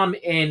 my mom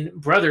and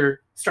brother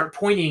start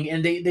pointing,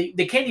 and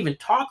they can't even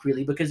talk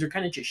really because they're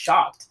kind of just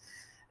shocked.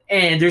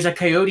 And there's a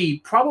coyote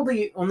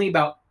probably only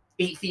about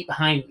 8 feet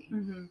behind me.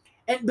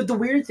 But the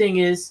weird thing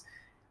is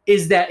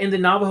that in the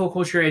Navajo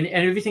culture and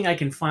everything I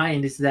can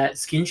find is that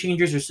skin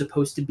changers are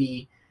supposed to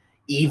be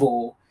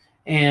evil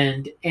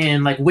and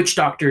like witch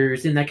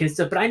doctors and that kind of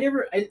stuff. But I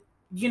never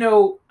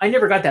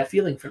got that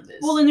feeling from this.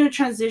 Well, in their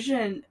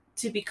transition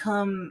to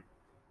become,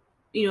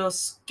 you know,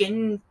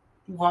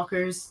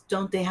 skinwalkers,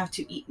 don't they have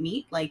to eat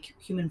meat, like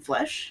human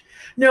flesh?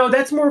 No,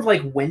 that's more of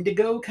like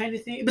Wendigo kind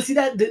of thing. But see,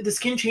 that the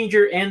skin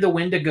changer and the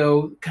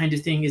Wendigo kind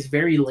of thing is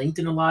very linked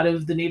in a lot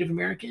of the Native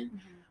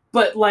American.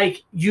 But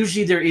like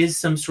usually there is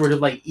some sort of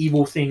like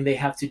evil thing they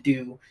have to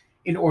do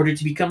in order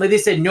to become, like they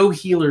said, no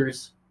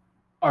healers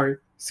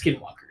are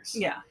skinwalkers.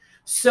 Yeah.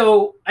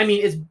 So, I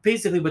mean, it's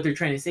basically what they're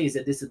trying to say is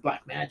that this is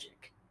black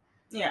magic.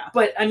 Yeah.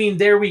 But, I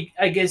mean,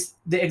 I guess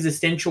the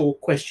existential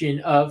question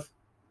of,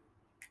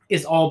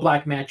 is all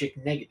black magic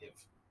negative?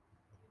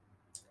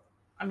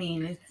 I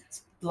mean,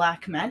 it's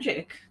black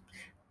magic.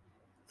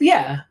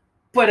 Yeah.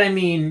 But, I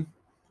mean,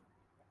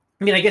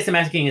 I guess I'm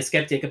asking a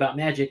skeptic about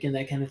magic and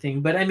that kind of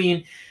thing. But, I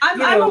mean...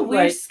 I'm a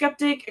weird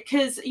skeptic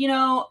because, you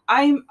know,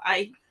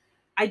 I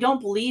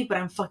don't believe, but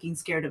I'm fucking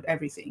scared of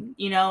everything.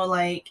 You know,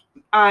 like,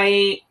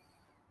 I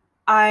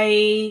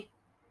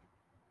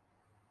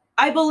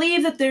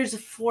believe that there's a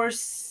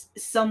force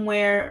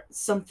somewhere,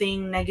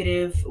 something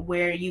negative,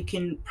 where you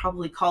can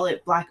probably call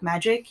it black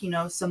magic. You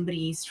know,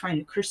 somebody's trying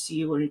to curse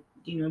you or,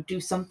 you know,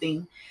 do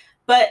something.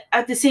 But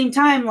at the same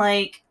time,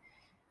 like,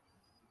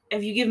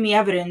 if you give me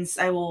evidence,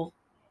 I will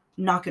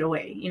knock it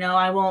away. You know,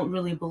 I won't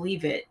really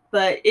believe it.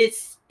 But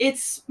it's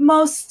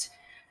most...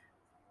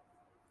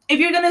 If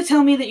you're going to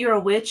tell me that you're a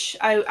witch,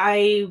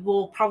 I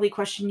will probably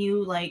question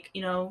you, like,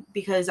 you know,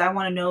 because I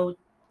want to know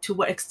to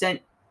what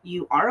extent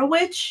you are a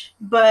witch.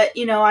 But,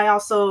 you know, I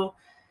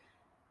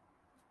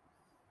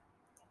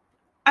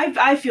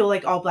feel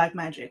like all black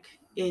magic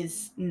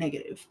is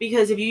negative.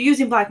 Because if you're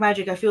using black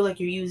magic, I feel like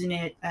you're using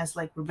it as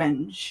like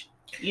revenge,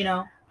 you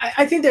know?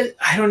 I think that,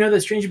 I don't know,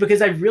 that's strange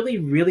because I really,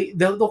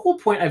 the whole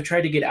point I've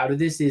tried to get out of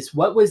this is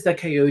what was the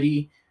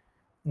coyote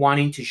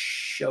wanting to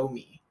show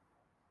me?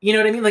 You know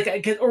what I mean?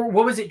 Like, or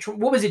what was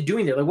it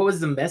doing there? Like, what was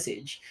the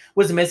message?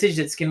 Was the message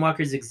that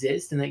skinwalkers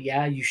exist and that,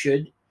 yeah, you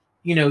should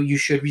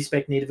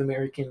respect Native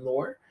American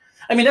lore?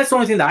 I mean, that's the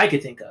only thing that I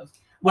could think of.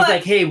 Was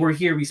like, hey, we're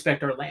here,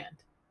 respect our land.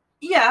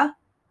 Yeah.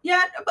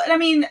 Yeah, but I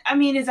mean,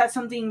 is that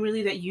something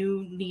really that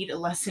you need a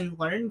lesson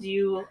learned?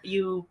 You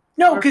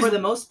no, because for the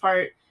most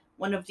part,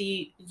 one of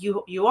the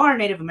you are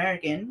Native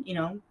American, you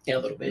know. Yeah, a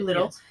little bit.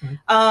 Yes.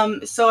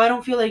 Mm-hmm. So I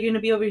don't feel like you're gonna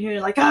be over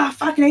here like,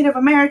 fuck Native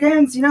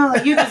Americans, you know,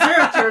 like you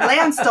deserved your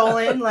land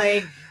stolen.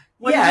 Like,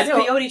 what is this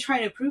coyote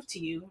trying to prove to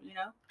you? You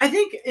know. I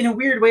think in a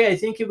weird way, I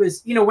think it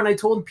was, you know, when I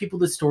told people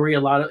the story,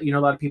 a lot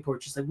of people were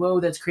just like, whoa,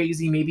 that's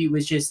crazy. Maybe it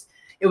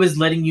was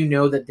letting you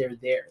know that they're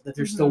there, that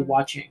they're still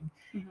watching.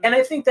 Mm-hmm. And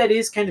I think that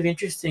is kind of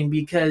interesting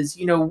because,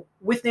 you know,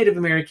 with Native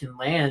American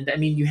land, I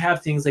mean, you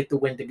have things like the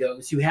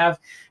Wendigos, you have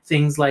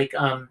things like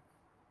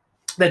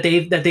that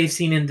they've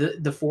seen in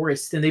the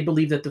forests, and they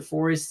believe that the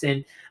forests,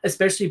 and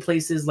especially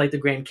places like the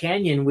Grand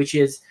Canyon, which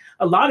is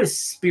a lot of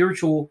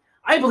spiritual.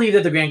 I believe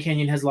that the Grand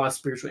Canyon has a lot of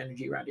spiritual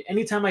energy around it.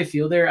 Anytime I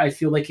feel there, I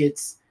feel like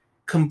it's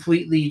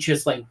completely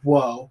just like,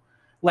 whoa.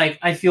 Like,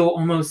 I feel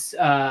almost,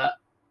 I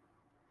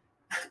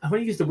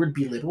want to use the word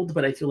belittled,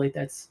 but I feel like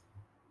that's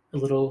a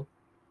little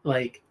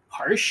like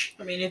harsh.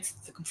 I mean, it's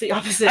the complete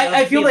opposite.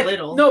 I feel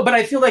belittled. No, but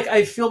I feel like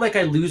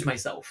I lose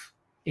myself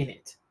in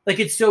it. Like,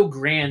 it's so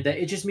grand that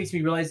it just makes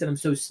me realize that I'm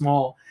so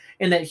small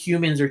and that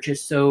humans are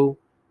just so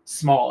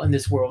small in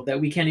this world that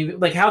we can't even,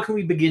 like, how can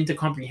we begin to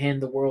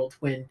comprehend the world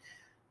when,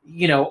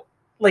 you know,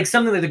 like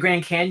something like the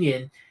Grand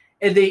Canyon,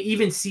 and they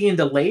even see in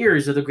the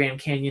layers of the Grand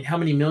Canyon how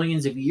many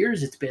millions of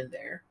years it's been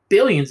there.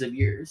 Billions of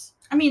years.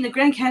 I mean, the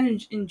Grand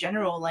Canyon in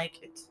general, like,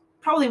 it's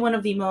probably one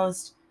of the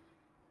most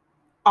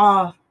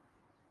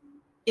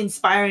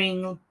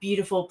inspiring,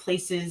 beautiful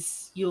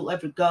places you'll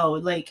ever go.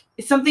 Like,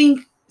 it's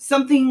something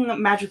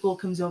magical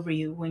comes over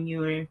you when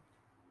you're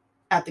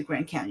at the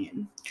Grand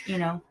Canyon, you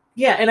know?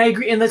 Yeah, and I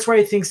agree, and that's why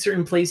I think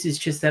certain places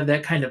just have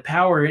that kind of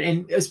power,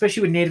 and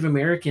especially with Native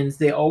Americans,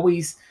 they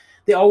always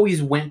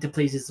went to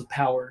places of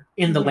power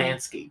in the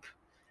landscape.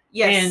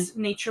 Yes, and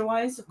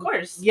nature-wise, of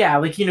course. Yeah,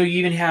 like, you know, you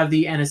even have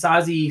the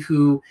Anasazi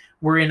who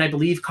were in, I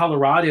believe,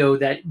 Colorado,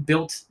 that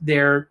built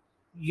their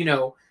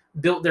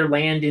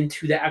land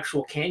into the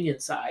actual canyon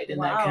side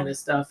and that kind of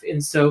stuff.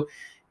 And so,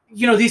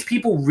 you know, these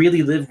people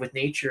really live with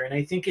nature, and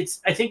I think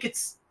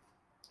it's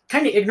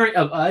kind of ignorant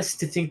of us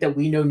to think that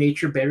we know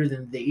nature better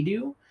than they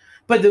do.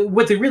 But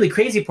what the really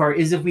crazy part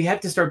is, if we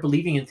have to start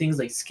believing in things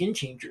like skin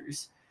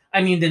changers,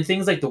 I mean, then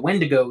things like the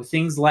Wendigo,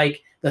 things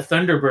like the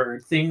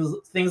Thunderbird,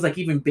 things like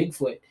even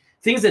Bigfoot,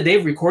 things that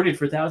they've recorded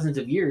for thousands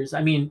of years.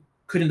 I mean,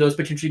 couldn't those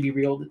potentially be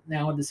real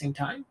now at the same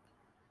time?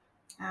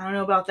 I don't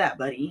know about that,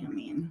 buddy. I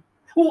mean,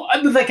 well,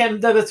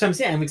 that's what I'm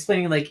saying. I'm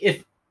explaining, like,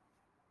 if,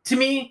 to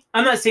me,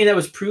 I'm not saying that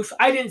was proof.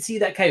 I didn't see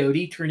that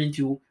coyote turn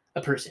into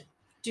a person.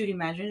 Dude,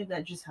 imagine if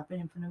that just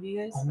happened in front of you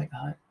guys. Oh my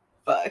god.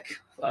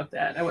 Fuck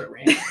that. I would have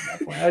ran at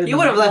that point. You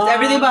would have left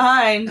everything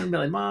behind. I'd be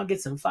like, Mom,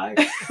 get some fire.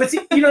 But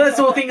see, you know, that's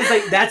the whole thing, is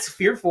like, that's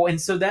fearful. And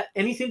so that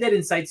anything that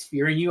incites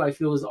fear in you, I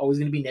feel, is always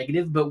going to be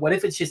negative. But what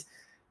if it's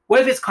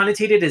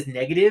connotated as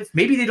negative?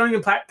 Maybe they don't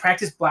even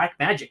practice black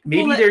magic.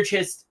 Maybe they're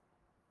just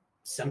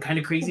some kind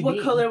of crazy being.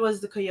 What color was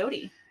the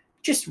coyote?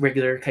 Just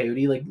regular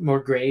coyote, like more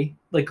gray,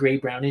 like gray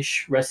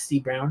brownish, rusty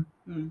brown.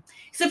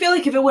 So I feel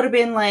like if it would have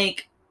been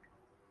like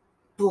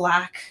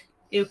black,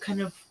 it would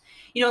kind of,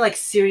 you know, like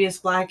serious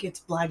black, it's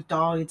black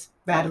dog, it's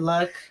bad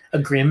luck. A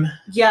grim.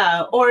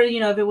 Yeah, or, you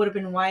know, if it would have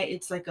been white,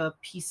 it's like a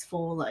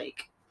peaceful,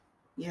 like,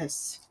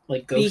 yes.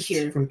 Like Ghost be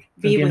here. From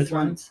be Game with of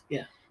Thrones.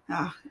 Yeah.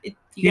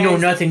 You know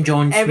nothing,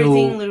 Jon Snow.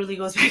 Everything literally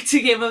goes back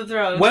to Game of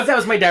Thrones. What if that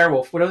was my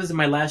direwolf? What if this is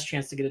my last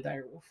chance to get a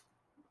direwolf?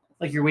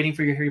 Like, you're waiting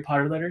for your Harry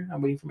Potter letter?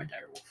 I'm waiting for my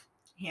direwolf.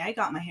 Yeah, I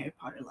got my Harry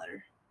Potter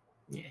letter.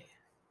 Yeah.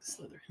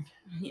 Slytherin.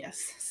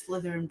 Yes,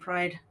 Slytherin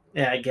pride.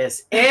 Yeah, I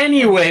guess.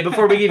 Anyway,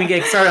 before we even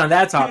get started on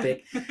that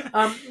topic,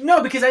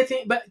 no, because I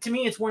think, but to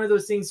me, it's one of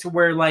those things to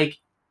where, like,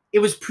 it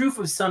was proof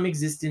of some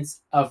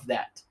existence of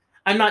that.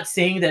 I'm not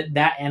saying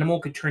that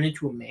animal could turn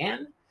into a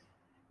man,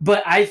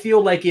 but I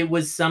feel like it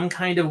was some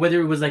kind of,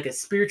 whether it was like a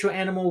spiritual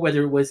animal,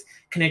 whether it was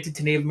connected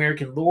to Native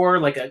American lore,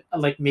 like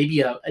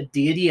maybe a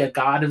deity, a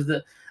god of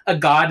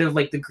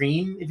like the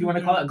green, if you want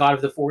to call it, a god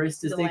of the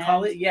forest, as they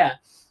call it. Yeah.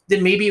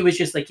 Then maybe it was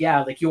just like,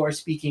 yeah, like, you are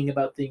speaking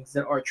about things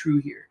that are true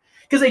here.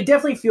 Because I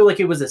definitely feel like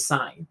it was a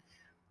sign.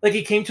 Like,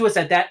 it came to us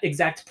at that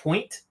exact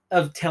point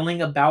of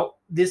telling about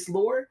this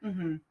lore.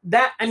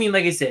 That, I mean,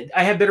 like I said,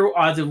 I have better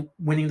odds of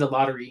winning the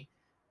lottery.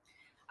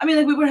 I mean,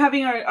 like, we were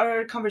having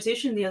our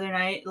conversation the other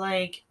night,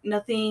 like,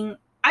 nothing,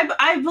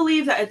 I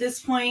believe that at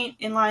this point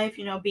in life,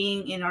 you know,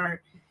 being in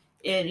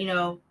you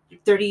know,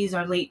 30s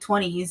or late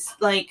 20s,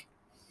 like,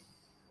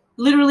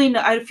 literally,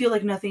 I feel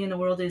like nothing in the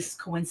world is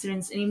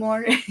coincidence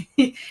anymore.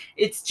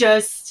 It's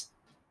just,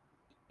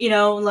 you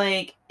know,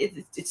 like,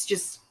 it's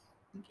just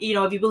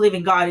if you believe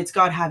in God, it's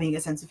God having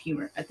a sense of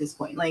humor at this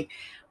point. Like,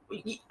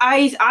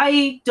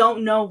 I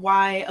don't know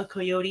why a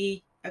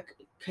coyote, I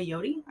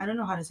don't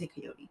know how to say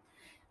coyote.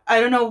 I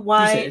don't know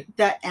why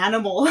that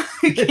animal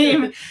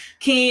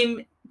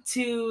came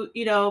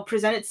to,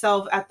 present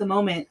itself at the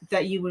moment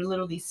that you were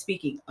literally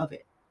speaking of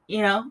it.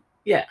 Yeah.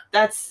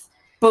 That's.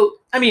 But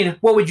I mean,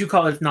 what would you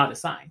call it if not a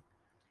sign?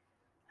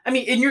 I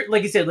mean,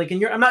 like you said,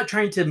 I'm not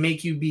trying to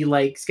make you be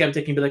like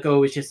skeptic and be like,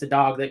 oh, it's just a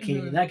dog that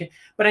came in that.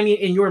 But I mean,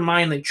 in your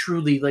mind, like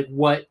truly, like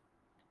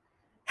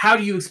how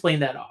do you explain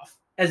that off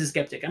as a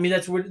skeptic? I mean,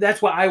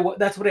 that's what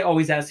I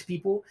always ask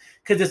people,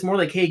 because it's more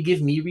like, hey,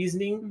 give me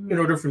reasoning in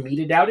order for me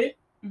to doubt it,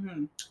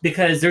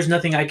 because there's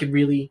nothing I could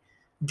really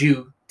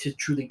do to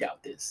truly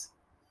doubt this.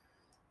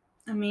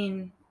 I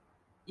mean,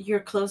 you're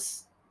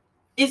close.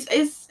 Is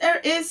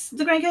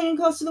the Grand Canyon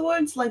close to the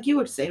woods, like you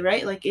would say,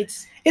 right? Like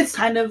it's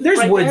kind of there's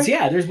right woods, there.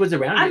 Yeah. There's woods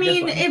around. I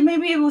mean,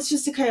 maybe it was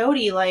just a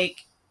coyote,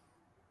 like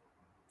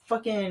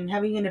fucking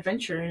having an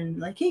adventure and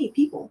like, hey,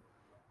 people,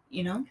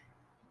 I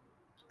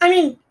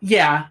mean,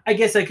 yeah, I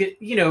guess I could,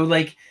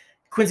 like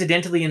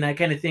coincidentally and that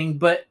kind of thing,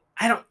 but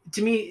I don't.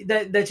 To me,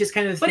 that's just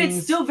kind of. But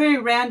it's still very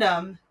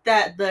random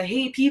that the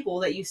hey people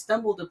that you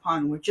stumbled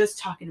upon were just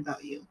talking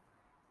about you.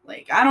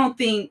 Like, I don't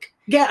think.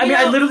 Yeah, I mean,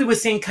 I literally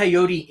was saying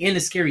coyote in a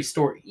scary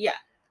story. Yeah.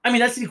 I mean,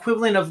 that's the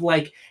equivalent of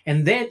like,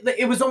 and then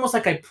it was almost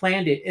like I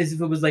planned it as if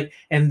it was like,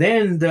 and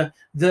then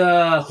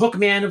the hook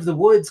man of the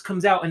woods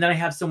comes out, and then I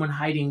have someone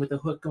hiding with a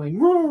hook going,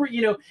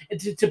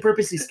 to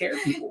purposely scare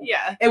people.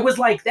 Yeah. It was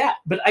like that,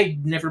 but I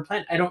never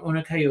planned. I don't own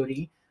a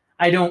coyote.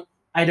 I don't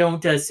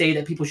say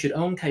that people should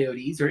own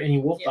coyotes or any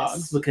wolf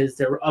dogs because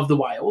they're of the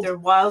wild. They're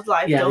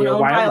wildlife. Yeah, don't they're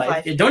own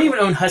wildlife. Yeah, don't even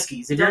own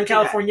huskies. If you're in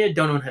California,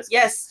 don't own huskies.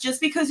 Yes, just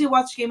because you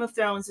watch Game of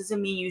Thrones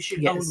doesn't mean you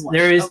should own one.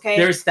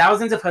 There's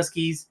thousands of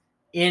huskies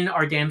in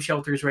our damn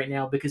shelters right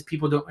now because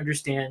people don't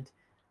understand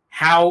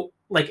how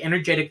like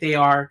energetic they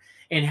are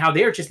and how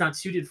they are just not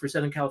suited for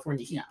Southern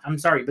California heat. Yeah. I'm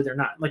sorry, but they're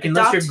not. Like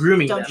unless you're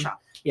grooming them.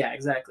 Shop. Yeah,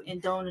 exactly.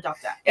 And don't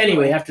adopt that.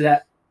 Anyway, after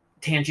that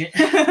tangent,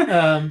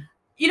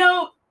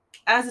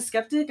 as a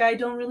skeptic, I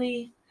don't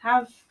really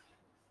have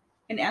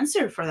an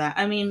answer for that.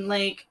 I mean,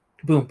 like,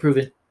 boom,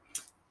 proven.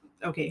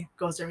 Okay,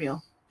 ghosts are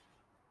real.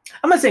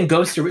 I'm not saying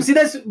ghosts are real. See,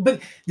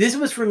 but this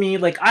was for me.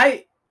 Like,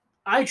 I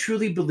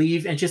truly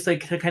believe, and just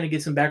like to kind of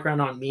get some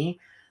background on me,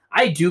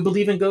 I do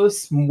believe in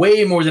ghosts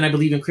way more than I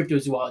believe in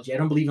cryptozoology. I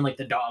don't believe in like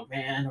the dog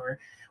man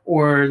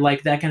or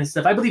like that kind of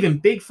stuff. I believe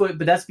in Bigfoot,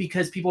 but that's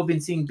because people have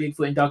been seeing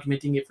Bigfoot and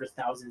documenting it for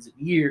thousands of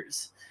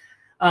years.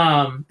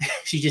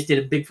 She just did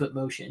a Bigfoot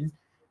motion.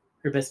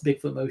 Her best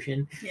Bigfoot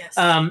motion. Yes.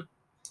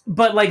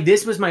 But like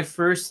this was my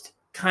first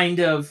kind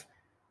of,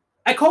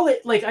 I call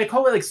it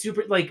like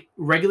super, like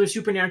regular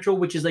supernatural,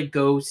 which is like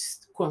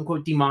ghosts, quote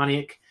unquote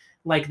demonic,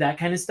 like that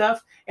kind of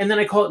stuff. And then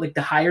I call it like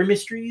the higher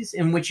mysteries,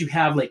 in which you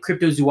have like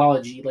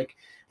cryptozoology,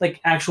 like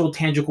actual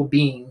tangible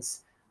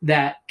beings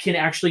that can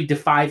actually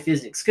defy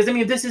physics. Because I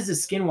mean, if this is a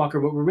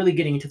skinwalker, what we're really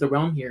getting into the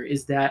realm here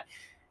is that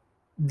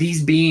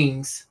these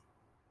beings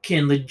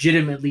can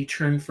legitimately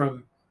turn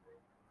from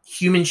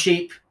human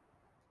shape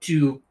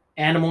to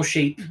animal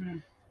shape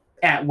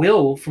at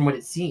will, from what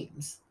it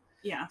seems.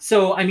 Yeah.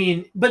 So I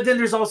mean, but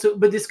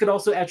this could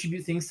also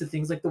attribute things to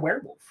things like the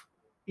werewolf.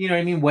 You know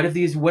what I mean? What if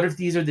these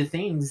are the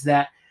things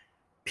that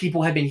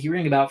people have been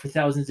hearing about for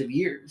thousands of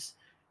years,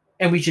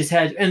 and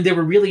they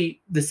were really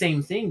the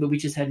same thing, but we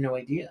just had no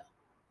idea.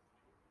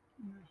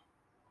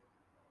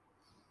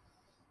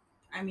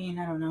 I mean,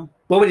 I don't know.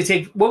 What would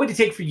it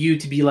take for you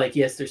to be like,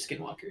 yes, they're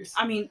skinwalkers?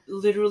 I mean,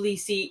 literally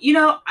see,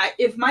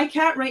 if my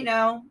cat right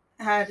now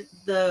had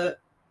the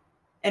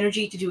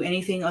energy to do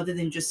anything other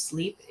than just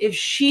sleep, if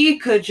she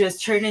could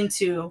just turn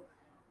into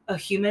a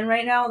human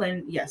right now,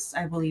 then yes,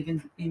 I believe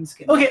in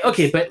skinwalkers.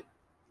 Okay, but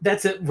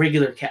that's a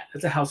regular cat.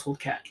 That's a household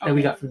cat that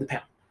we got from the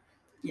pound.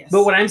 Yes.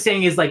 But what I'm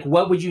saying is, like,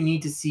 what would you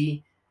need to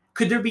see?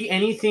 Could there be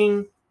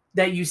anything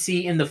that you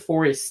see in the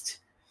forest,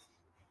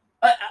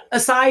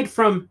 aside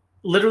from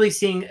literally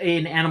seeing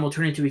an animal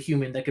turn into a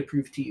human, that could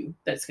prove to you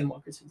that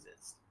skinwalkers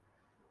exist?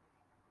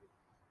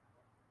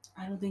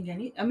 I don't think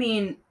I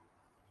mean,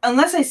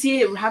 unless I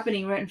see it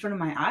happening right in front of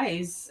my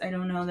eyes, I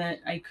don't know that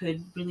I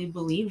could really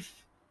believe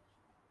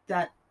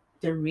that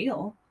they're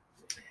real.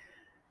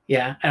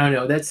 Yeah, I don't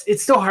know.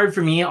 It's still hard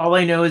for me. All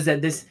I know is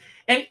that this,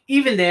 and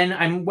even then,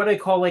 I'm what I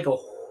call like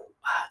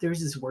there's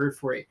this word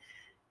for it,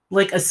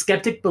 like a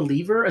skeptical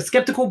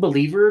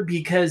believer,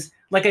 because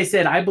like I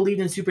said, I believe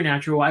in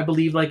supernatural. I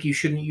believe like you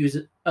shouldn't use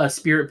a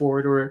spirit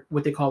board or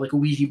what they call like a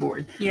Ouija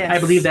board. Yes. I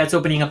believe that's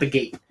opening up a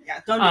gate. Yeah,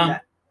 don't do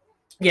that.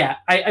 Yeah,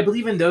 I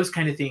believe in those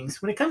kind of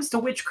things. When it comes to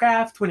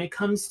witchcraft, when it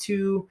comes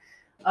to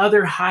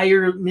other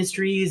higher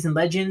mysteries and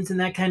legends and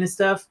that kind of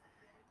stuff,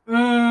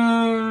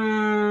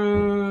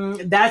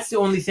 that's the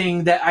only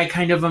thing that I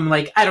kind of am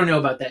like, I don't know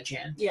about that,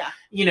 Jan. Yeah.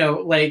 I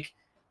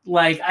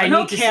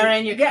know, need to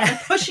Karen, you're kind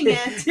of pushing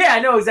it. Yeah, I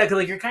know exactly.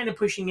 Like, you're kind of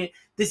pushing it.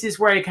 This is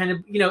where I kind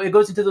of, it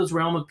goes into those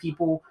realm of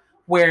people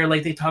where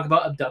like they talk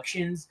about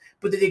abductions,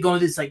 but then they go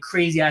into this like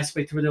crazy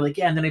aspect where they're like,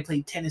 yeah, and then I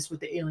played tennis with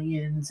the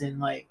aliens and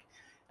like,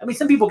 I mean,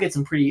 some people get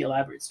some pretty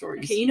elaborate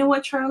stories. Okay, you know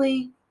what,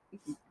 Charlie?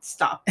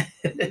 Stop.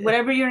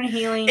 Whatever you're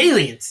inhaling.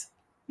 Aliens.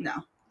 No.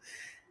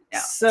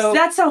 So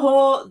that's a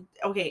whole...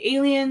 Okay,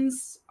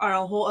 aliens are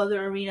a whole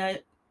other arena.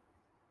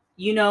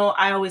 You know,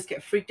 I always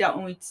get freaked out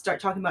when we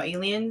start talking about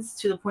aliens,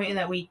 to the point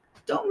that we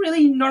don't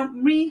really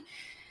normally...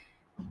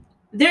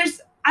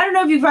 I don't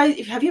know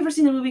if have you ever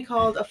seen a movie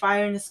called A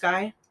Fire in the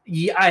Sky?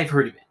 Yeah, I've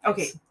heard of it.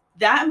 Okay,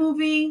 that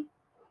movie,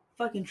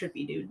 fucking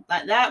trippy, dude.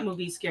 That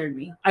movie scared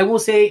me. I will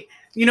say,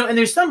 you know, and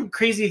there's some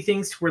crazy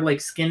things where like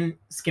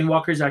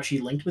skinwalkers are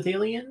actually linked with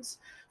aliens.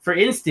 For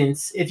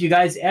instance, if you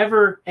guys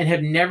ever and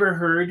have never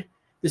heard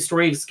the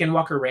story of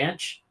Skinwalker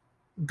Ranch,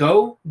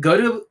 go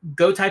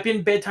type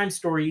in bedtime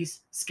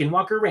stories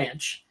Skinwalker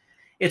Ranch.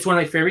 It's one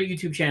of my favorite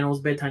YouTube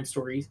channels, bedtime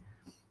stories.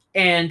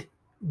 And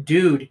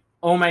dude,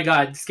 oh my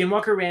god,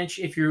 Skinwalker Ranch,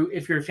 if you're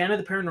a fan of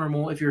the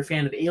paranormal, if you're a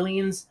fan of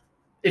aliens,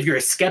 if you're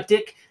a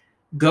skeptic,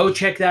 go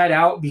check that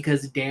out,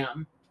 because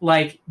damn,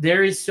 like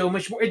there is so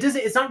much more.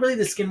 It's not really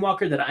the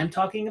Skinwalker that I'm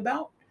talking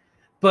about,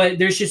 but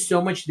there's just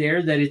so much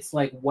there that it's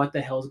like, what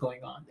the hell's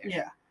going on there?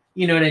 Yeah.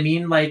 You know what I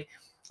mean? Like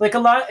a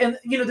lot, and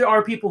you know, there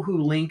are people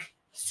who link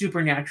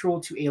supernatural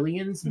to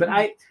aliens, but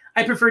I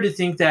prefer to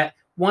think that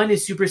one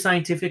is super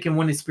scientific and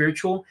one is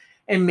spiritual,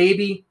 and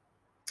maybe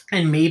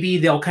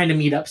they'll kind of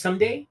meet up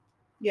someday.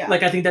 Yeah.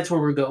 Like, I think that's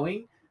where we're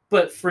going.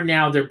 But for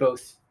now, they're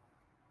both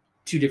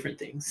two different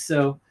things.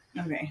 So,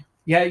 okay.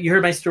 Yeah, you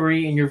heard my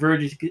story, and your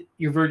verdict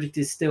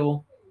is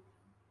still...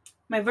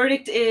 My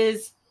verdict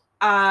is,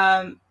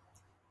 don't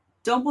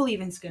believe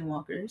in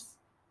skinwalkers.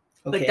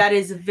 Okay. But that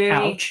is a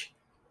very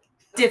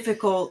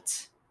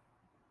difficult...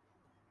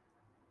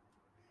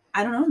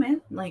 I don't know,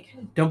 man. Like,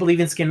 don't believe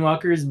in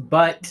skinwalkers,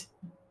 but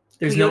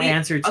there's no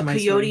answer to my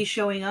story. A coyote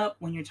showing up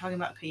when you're talking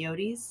about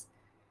coyotes...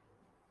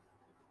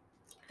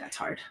 That's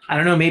hard. I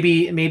don't know.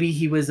 Maybe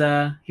he was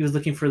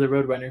looking for the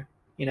Roadrunner.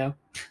 You know.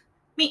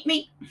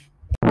 Me.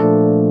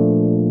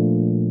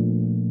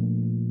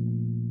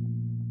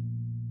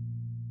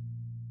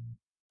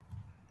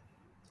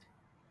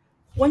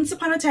 Once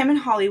Upon a Time in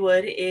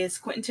Hollywood is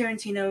Quentin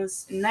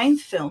Tarantino's 9th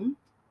film,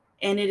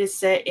 and it is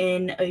set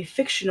in a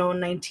fictional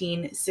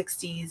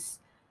 1960s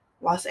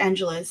Los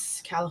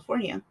Angeles,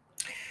 California.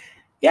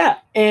 Yeah,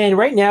 and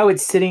right now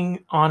it's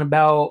sitting on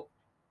about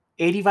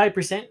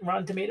 85%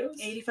 Rotten Tomatoes.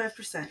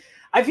 85%.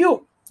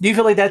 Do you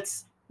feel like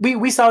that's...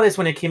 We saw this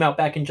when it came out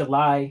back in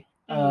July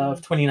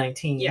of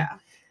 2019. Yeah.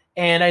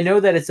 And I know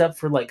that it's up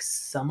for like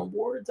some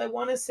awards, I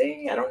want to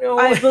say. I don't know.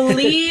 I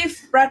believe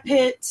Brad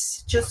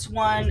Pitt just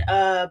won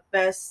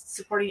Best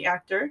Supporting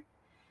Actor.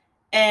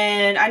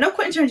 And I know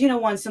Quentin Tarantino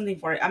won something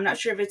for it. I'm not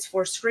sure if it's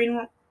for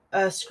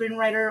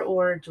screenwriter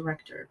or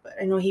director, but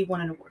I know he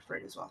won an award for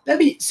it as well.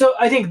 So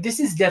I think this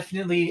is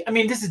definitely a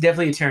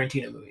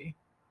Tarantino movie.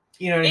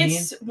 You know what I mean?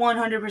 It's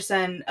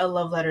 100% a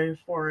love letter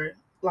for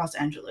Los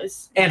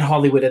Angeles. And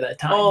Hollywood at that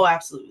time. Oh,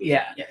 absolutely.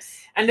 Yeah.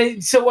 Yes. And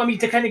then, so, I mean,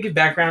 to kind of give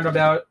background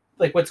about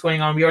like what's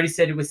going on, we already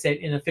said it was set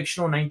in a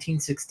fictional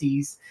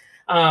 1960s.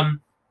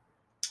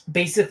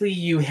 Basically,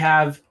 you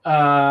have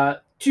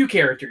two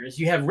characters.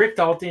 You have Rick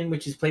Dalton,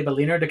 which is played by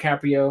Leonardo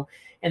DiCaprio,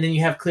 and then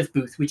you have Cliff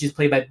Booth, which is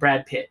played by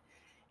Brad Pitt.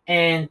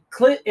 And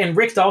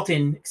Rick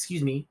Dalton,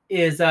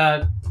 is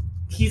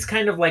he's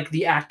kind of like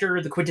the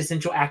actor, the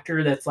quintessential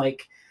actor that's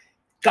like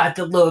got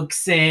the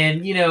looks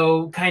and, you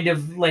know, kind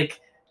of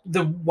like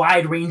the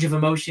wide range of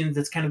emotions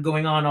that's kind of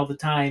going on all the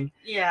time.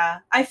 Yeah.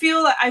 I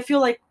feel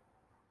like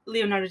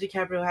Leonardo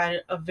DiCaprio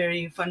had a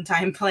very fun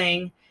time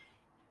playing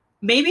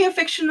maybe a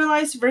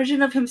fictionalized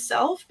version of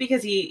himself,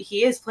 because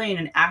he is playing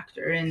an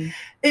actor, and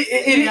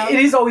it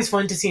is always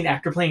fun to see an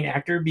actor playing an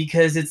actor,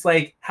 because it's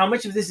like how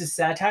much of this is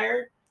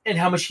satire and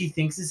how much he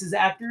thinks this is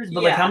actors,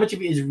 but like how much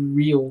of it is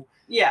real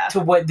to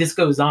what this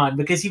goes on,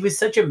 because he was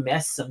such a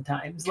mess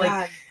sometimes.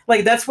 God.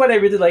 Like that's what I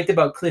really liked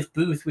about Cliff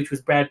Booth, which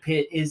was Brad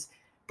Pitt, is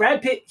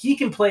Brad Pitt, he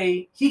could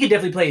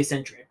definitely play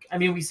eccentric. I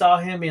mean, we saw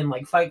him in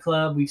like Fight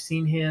Club, we've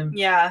seen him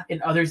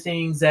in other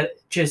things that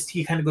just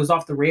he kind of goes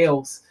off the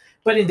rails.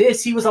 But in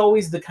this, he was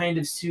always the kind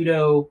of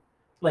pseudo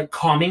like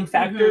calming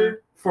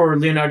factor for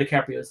Leonardo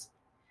DiCaprio's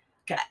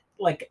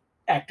like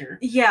actor.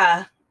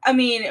 Yeah. I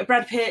mean,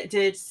 Brad Pitt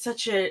did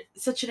such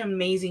an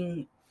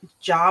amazing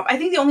job. I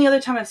think the only other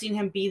time I've seen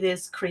him be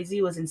this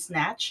crazy was in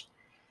Snatch.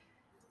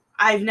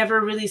 I've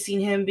never really seen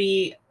him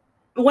be...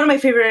 One of my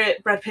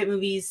favorite Brad Pitt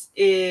movies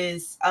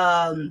is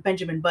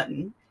Benjamin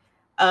Button,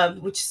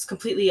 which is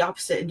completely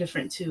opposite and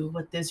different to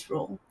what this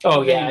role.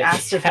 Oh yeah,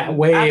 asked of him.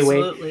 way.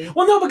 Absolutely.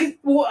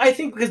 Well, I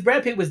think because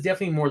Brad Pitt was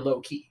definitely more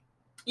low key.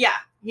 Yeah,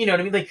 you know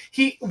what I mean. Like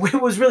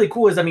what was really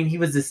cool is, I mean, he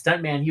was the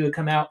stuntman. He would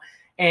come out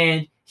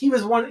and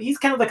he's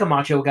kind of like a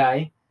macho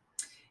guy.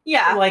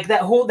 Yeah, like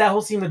that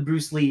whole scene with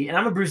Bruce Lee, and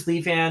I'm a Bruce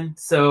Lee fan,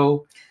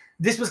 so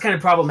this was kind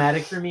of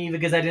problematic for me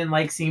because I didn't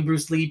like seeing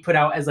Bruce Lee put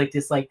out as like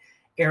this like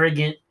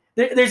arrogant.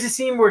 There's a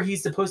scene where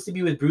he's supposed to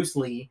be with Bruce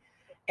Lee,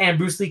 and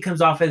Bruce Lee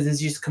comes off as this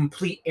just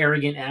complete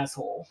arrogant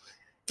asshole,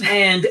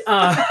 and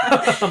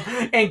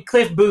and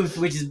Cliff Booth,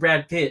 which is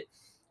Brad Pitt,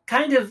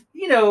 kind of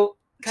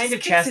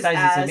chastises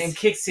him and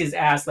kicks his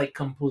ass like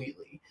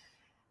completely,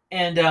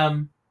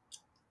 and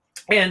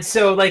And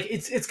so like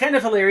it's kind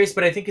of hilarious,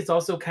 but I think it's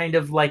also kind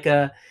of like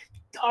a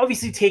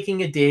obviously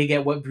taking a dig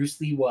at what Bruce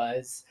Lee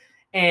was.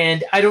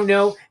 And I don't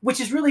know, which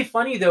is really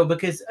funny though,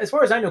 because as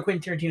far as I know,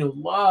 Quentin Tarantino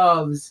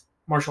loves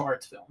martial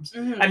arts films.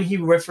 Mm-hmm. I mean, he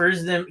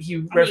references them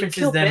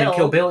in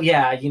Kill Bill.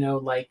 Yeah, you know,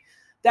 like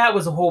that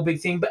was a whole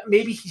big thing. But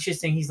maybe he's just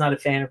saying he's not a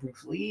fan of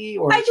Bruce Lee,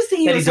 or I just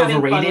think he that was he's having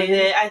overrated. fun with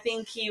it. I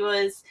think he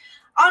was,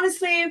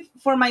 honestly,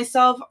 for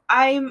myself,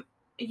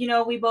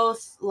 we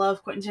both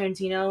love Quentin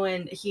Tarantino,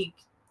 and he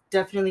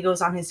definitely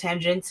goes on his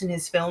tangents in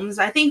his films.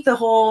 I think the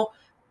whole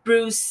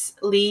Bruce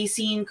Lee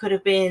scene could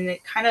have been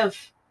kind of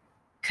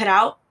cut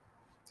out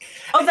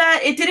of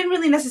that. It didn't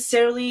really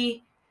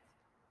necessarily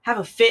have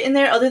a fit in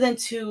there, other than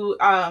to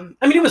I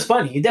mean, it was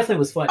funny. It definitely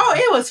was funny. Oh,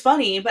 it was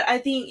funny, but I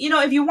think,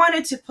 if you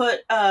wanted to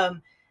put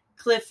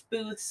Cliff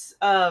Booth's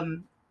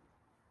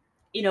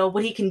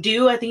what he can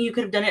do, I think you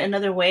could have done it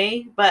another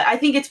way. But I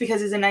think it's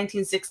because it's the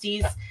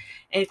 1960s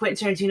and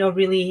Quentin Tarantino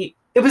really,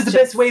 it was the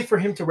best way for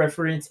him to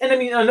reference. And I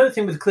mean, another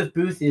thing with Cliff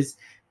Booth is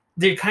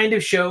they kind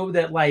of show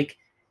that, like,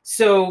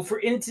 so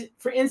for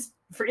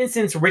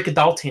instance, Rick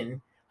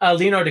Dalton,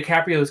 Leonardo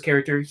DiCaprio's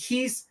character,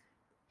 his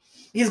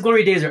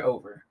glory days are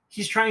over.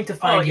 He's trying to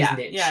find his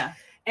niche. Yeah.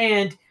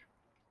 And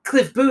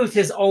Cliff Booth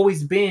has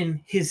always been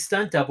his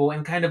stunt double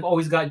and kind of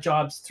always got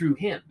jobs through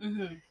him.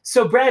 Mm-hmm.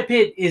 So Brad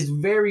Pitt is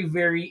very,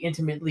 very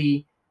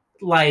intimately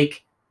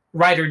like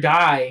ride or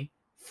die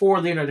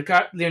for Leonardo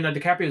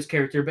DiCaprio's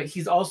character, but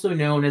he's also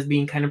known as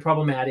being kind of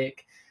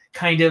problematic,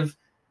 kind of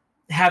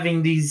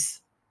having these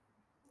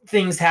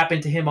things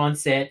happen to him on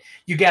set.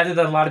 You gather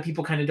that a lot of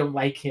people kind of don't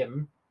like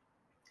him.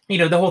 You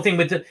know, the whole thing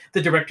with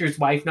the director's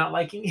wife not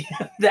liking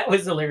him. That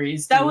was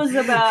hilarious. That was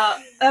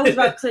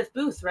about Cliff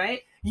Booth, right?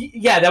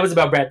 Yeah, that was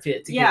about Brad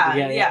Pitt.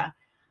 Yeah.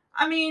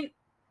 I mean,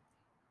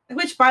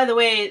 which, by the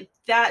way,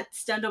 that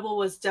stunt double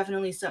was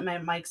definitely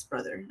stuntman Mike's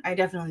brother. I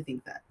definitely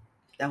think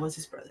that was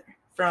his brother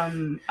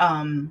from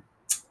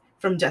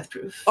Death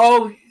Proof.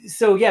 Oh,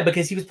 so yeah,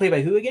 because he was played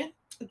by who again?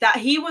 That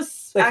he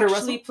was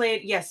actually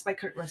played, yes, by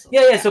Kurt Russell.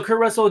 Yeah. So Kurt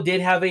Russell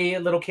did have a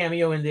little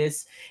cameo in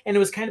this, and it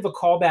was kind of a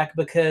callback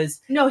because...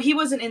 No, he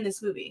wasn't in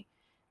this movie.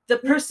 The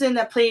person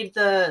that played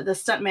the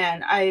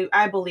stuntman,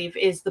 I believe,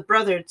 is the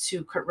brother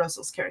to Kurt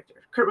Russell's character.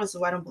 Kurt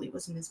Russell, I don't believe,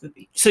 was in this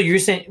movie. So you're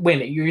saying... Wait a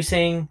minute. You're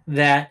saying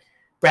that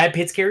Brad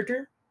Pitt's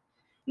character?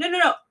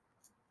 No.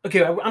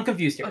 Okay, I'm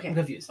confused here. Okay. I'm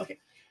confused. Okay.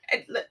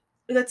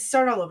 Let's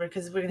start all over,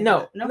 because we're going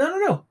to...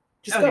 No.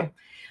 Just go.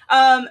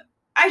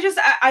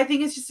 I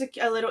think it's just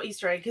a little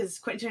Easter egg, because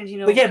Quentin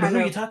Tarantino... But who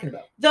are you talking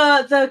about?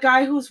 The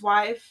guy whose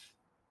wife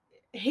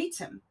hates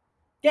him.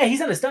 Yeah,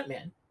 he's not a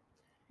stuntman.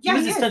 Yeah,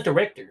 he's a stunt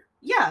director.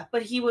 Yeah,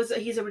 but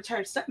he's a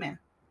retired stuntman.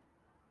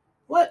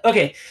 What?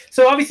 Okay,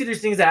 so obviously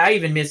there's things that I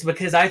even missed,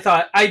 because I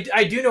thought...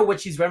 I do know what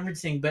she's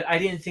referencing, but I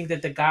didn't think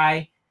that the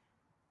guy...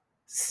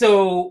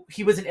 So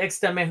he was an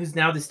ex-stuntman who's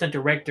now the stunt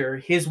director.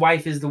 His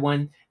wife is the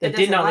one that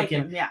did not like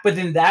him. Yeah. But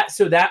then that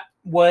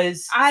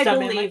was... I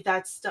believe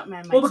that's Stuntman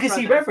Mike's Well, because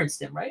brother. he referenced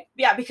him, right?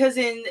 Yeah, because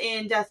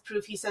in Death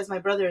Proof, he says, my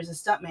brother is a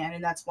stuntman,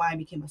 and that's why I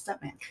became a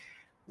stuntman.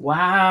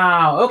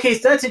 Wow. Okay,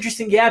 so that's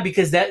interesting. Yeah,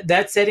 because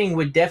that setting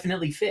would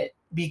definitely fit,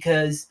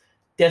 because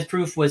Death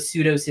Proof was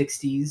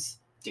pseudo-60s.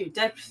 Dude,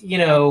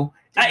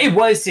 it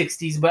was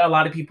 60s, but a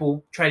lot of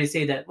people try to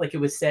say that like it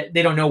was set.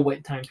 They don't know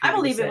what time period. I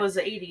believe it was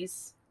the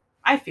 80s.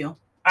 I feel.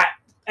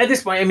 At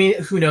this point, I mean,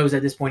 who knows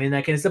at this point in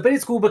that kind of stuff. But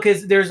it's cool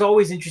because there's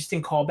always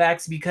interesting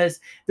callbacks, because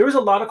there was a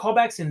lot of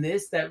callbacks in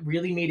this that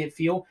really made it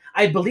feel...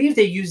 I believe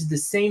they used the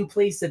same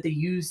place that they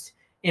used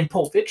in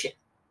Pulp Fiction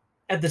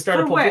at the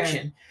start of Pulp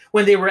Fiction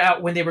when they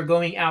were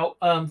going out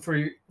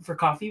for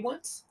coffee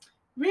once.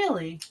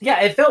 Really? Yeah,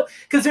 it felt...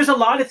 Because there's a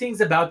lot of things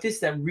about this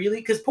that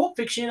really... Because Pulp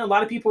Fiction, a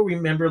lot of people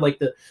remember like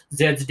the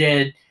Zed's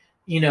dead,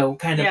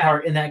 kind of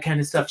part and that kind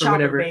of stuff or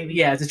whatever. Baby.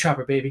 Yeah, it's a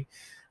chopper baby.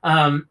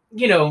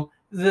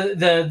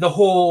 The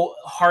whole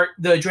heart,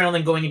 the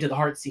adrenaline going into the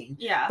heart scene.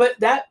 Yeah. But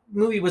that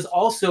movie was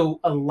also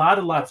a lot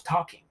of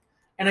talking.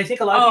 And I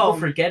think a lot of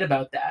people forget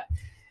about that.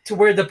 To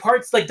where the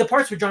parts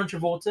with John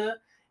Travolta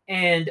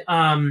and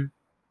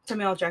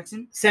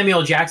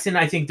Samuel Jackson.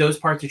 I think those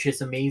parts are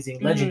just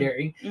amazing,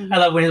 legendary. Mm-hmm. I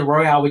love when the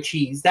Royale with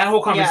cheese. That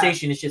whole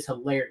conversation is just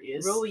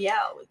hilarious.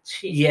 Royale with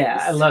cheese.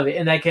 Yeah, I love it.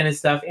 And that kind of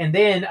stuff. And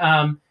then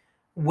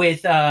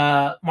with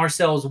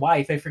Marcel's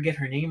wife, I forget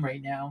her name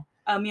right now.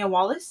 Mia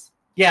Wallace?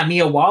 Yeah,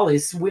 Mia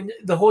Wallace. When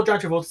the whole John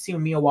Travolta scene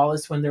with Mia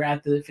Wallace when they're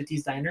at the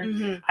 50s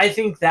diner, I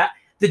think that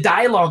the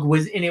dialogue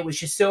was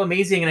just so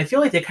amazing, and I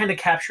feel like they kind of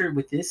capture it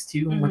with this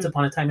too. Once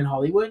Upon a Time in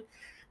Hollywood,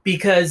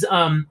 because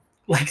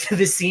like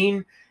the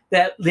scene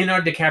that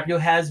Leonardo DiCaprio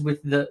has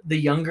with the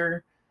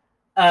younger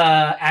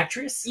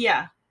actress,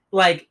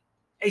 like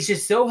it's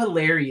just so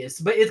hilarious.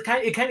 But it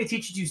kind of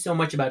teaches you so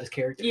much about his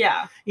character.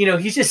 Yeah,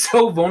 he's just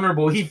so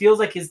vulnerable. He feels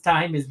like his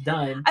time is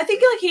done. I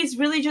think like he's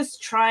really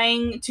just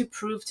trying to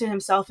prove to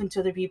himself and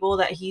to other people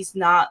that he's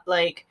not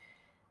like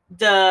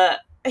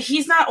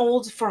he's not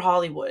old for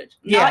Hollywood.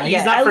 Yeah,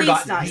 he's not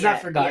forgotten. He's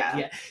not forgotten.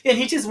 Yeah, and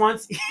he just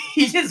wants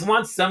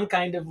some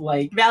kind of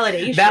like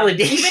validation.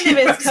 Even if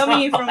it's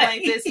coming from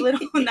like this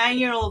little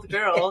 9-year-old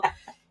girl.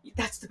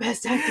 that's the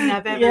best acting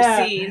I've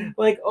ever seen.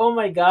 Like, oh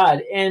my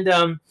god.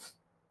 And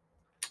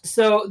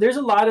so there's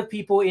a lot of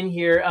people in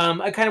here.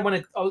 I kind of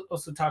want to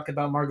also talk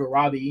about Margot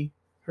Robbie,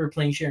 her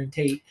playing Sharon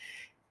Tate.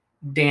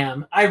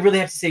 Damn, I really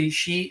have to say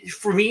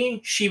for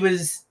me, she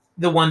was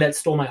the one that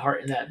stole my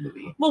heart in that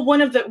movie. Well,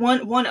 one of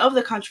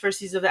the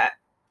controversies of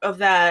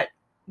that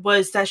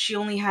was that she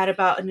only had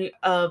about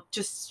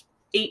just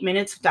 8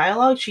 minutes of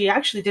dialogue. She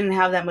actually didn't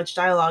have that much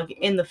dialogue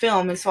in the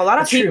film, and so a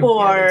lot of people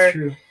are,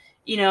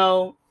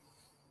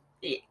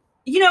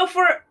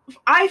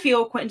 I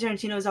feel Quentin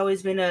Tarantino has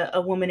always been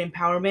a woman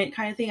empowerment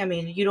kind of thing. I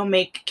mean, you don't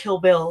make Kill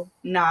Bill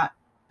not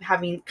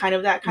having kind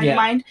of that kind of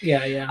mind.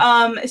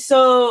 Yeah.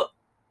 So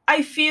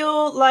I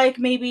feel like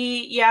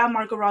maybe,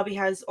 Margot Robbie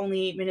has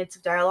only 8 minutes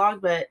of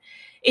dialogue, but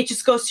it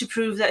just goes to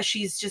prove that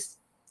she's just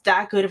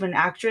that good of an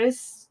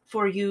actress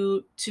for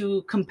you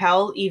to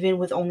compel, even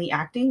with only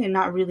acting and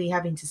not really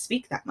having to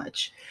speak that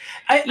much.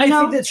 I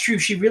think that's true.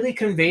 She really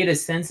conveyed a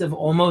sense of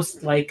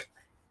almost like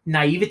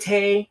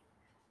naivete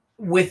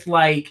with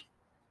like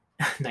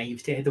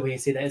naivete, the way I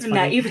say that is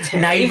funny.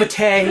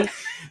 Naivete.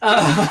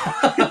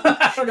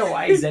 I don't know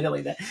why I said it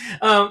like that.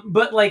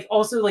 But like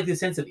also like the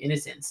sense of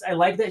innocence. I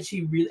like that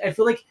I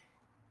feel like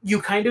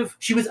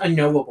she was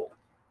unknowable.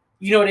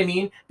 You know what I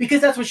mean?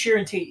 Because that's what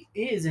Sharon Tate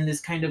is in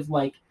this kind of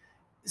like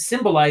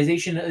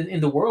symbolization in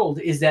the world,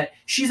 is that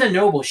she's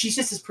unknowable. She's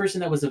just this person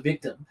that was a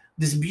victim,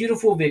 this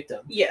beautiful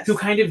victim, who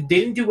kind of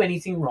didn't do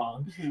anything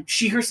wrong. Mm-hmm.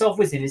 She herself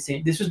was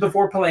innocent. This was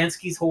before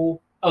Polanski's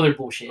whole other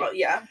bullshit,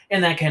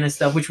 and that kind of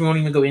stuff, which we won't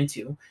even go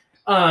into.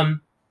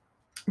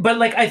 But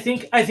like I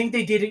think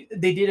they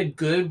did a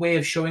good way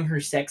of showing her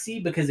sexy,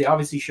 because they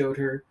obviously showed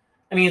her.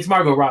 I mean, it's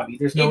Margot Robbie.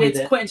 There's no way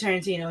that Quentin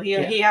Tarantino.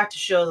 He had to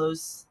show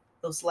those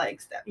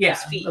legs,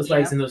 those feet, those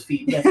legs and those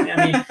feet. Definitely.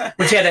 I mean,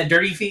 when she had that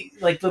dirty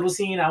feet like little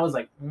scene, I was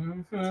like,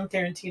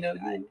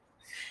 Tarantino.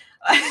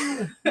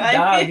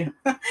 Dog.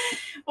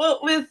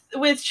 Well,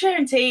 with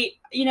Sharon Tate,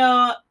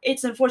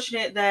 it's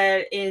unfortunate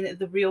that in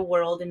the real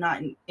world and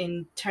not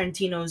in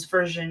Tarantino's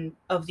version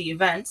of the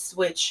events,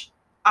 which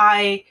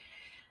I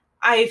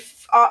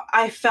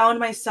found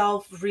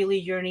myself really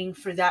yearning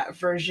for that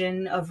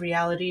version of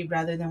reality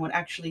rather than what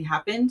actually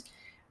happened.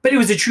 But it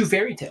was a true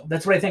fairy tale.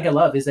 That's what I think I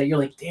love, is that you're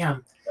like,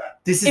 damn,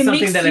 this is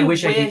something that I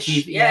wish I could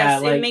keep.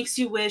 Yes, it makes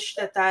you wish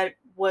that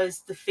was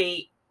the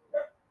fate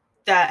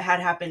that had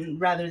happened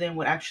rather than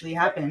what actually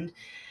happened.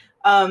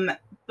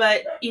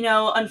 But,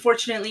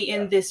 unfortunately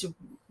in this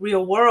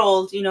real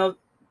world, the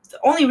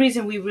only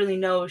reason we really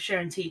know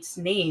Sharon Tate's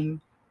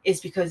name is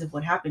because of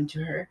what happened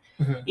to her.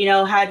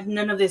 Mm-hmm. Had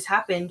none of this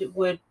happened,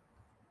 to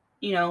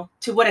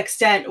what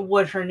extent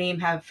would her name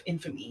have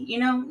infamy?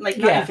 Not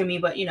infamy,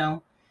 but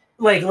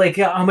like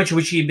how much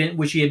would she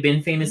have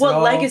been famous? What at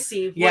all?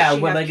 Legacy?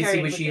 What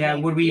legacy would she have?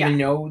 Would we even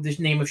know the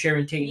name of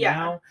Sharon Tate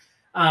now?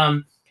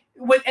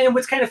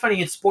 What's kind of funny,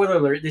 and spoiler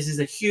alert, this is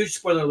a huge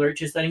spoiler alert,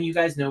 just letting you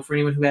guys know for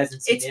anyone who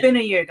hasn't seen it. It's been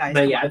a year, guys.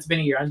 But it's been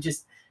a year. I'm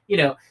just,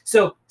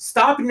 so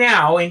stop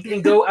now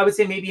and go, I would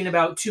say maybe in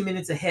about 2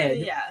 minutes ahead.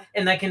 Yeah.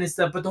 And that kind of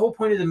stuff. But the whole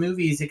point of the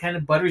movie is it kind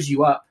of butters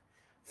you up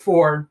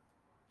for,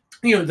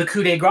 the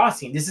coup de grace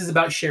scene. This is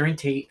about Sharon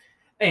Tate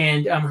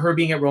and her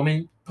being at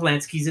Roman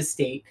Polanski's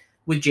estate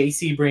with Jay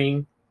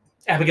Sebring,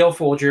 Abigail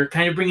Folger,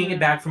 kind of bringing it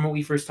back from what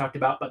we first talked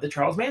about the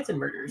Charles Manson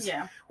murders.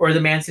 Yeah. Or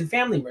the Manson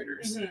family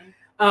murders.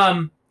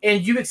 Mm-hmm.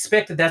 And you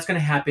expect that that's going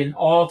to happen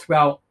all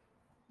throughout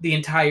the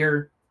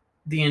entire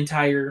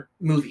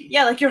movie.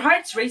 Yeah, like your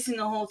heart's racing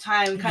the whole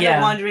time, kind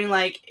of wondering,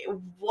 like,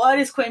 what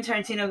is Quentin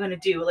Tarantino going to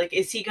do? Like,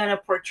 is he going to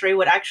portray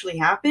what actually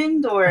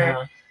happened?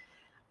 Or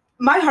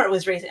my heart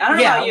was racing. I don't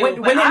know about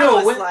you, but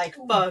I was like,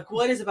 fuck,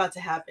 what is about to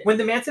happen? When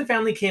the Manson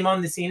family came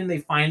on the scene and they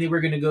finally were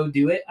going to go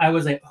do it, I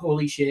was like,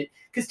 holy shit.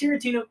 Because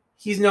Tarantino,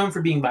 he's known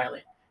for being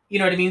violent. You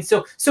know what I mean?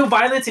 So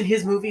violence in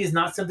his movie is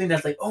not something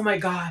that's like, oh my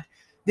God,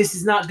 this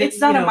is not good. It's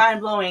not a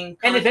mind-blowing.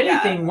 And if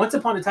anything, Once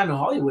Upon a Time in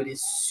Hollywood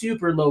is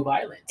super low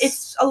violence.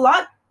 It's a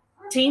lot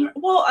tamer.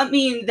 Well, I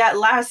mean,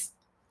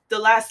 the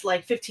last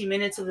like 15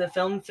 minutes of the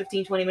film,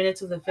 15, 20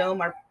 minutes of the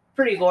film are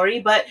pretty gory.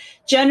 But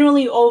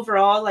generally,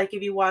 overall, like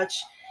if you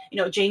watch,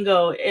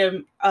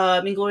 Django,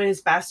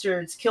 Inglourious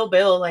Bastards, Kill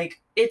Bill, like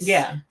it's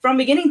from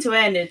beginning to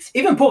end. It's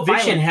even Pulp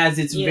Fiction has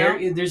its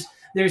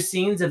there's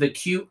scenes of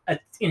acute,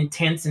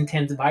 intense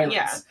violence.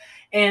 Yeah.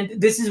 And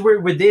this is where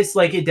with this,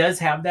 like, it does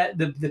have that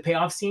the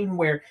payoff scene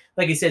where,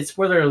 like I said,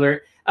 spoiler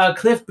alert,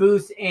 Cliff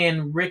Booth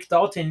and Rick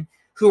Dalton,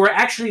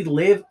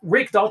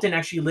 Rick Dalton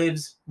actually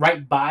lives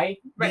right by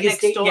the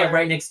estate,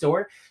 right next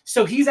door.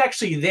 So he's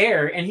actually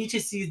there, and he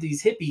just sees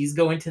these hippies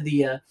go into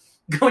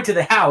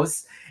the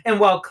house, and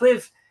while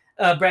Cliff,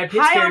 Brad Pitt's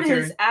high character,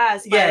 on his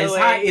ass,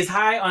 is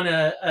high on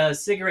a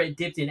cigarette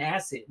dipped in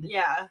acid.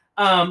 Yeah.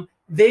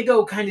 They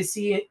go kind of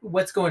see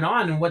what's going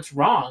on and what's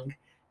wrong.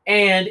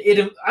 And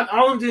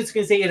all I'm just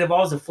going to say, it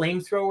involves a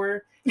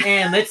flamethrower.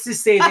 And let's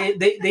just say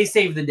they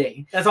saved the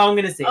day. That's all I'm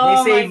going to say.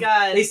 Oh my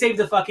God. They saved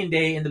the fucking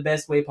day in the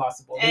best way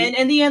possible. And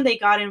in the end, they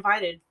got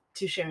invited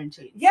to Sharon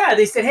Tate. Yeah,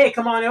 they said, hey,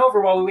 come on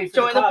over while we wait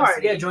for the cops.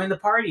 Party. Yeah, join the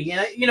party.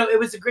 And, it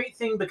was a great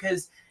thing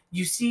because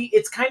you see,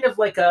 it's kind of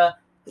like a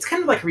it's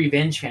kind of like a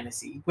revenge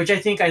fantasy, which I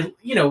think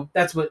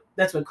that's what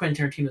Quentin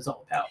Tarantino is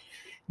all about,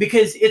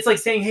 because it's like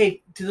saying,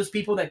 hey, to those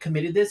people that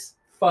committed this,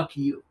 fuck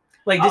you.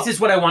 Like, this is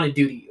what I want to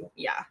do to you.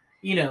 Yeah.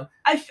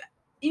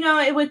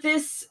 With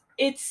this,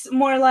 it's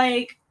more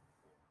like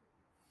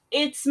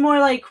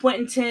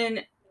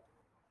Quentin.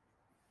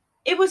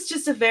 It was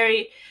just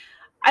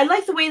I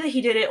like the way that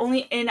he did it,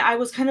 and I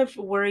was kind of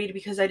worried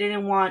because I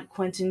didn't want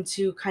Quentin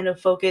to kind of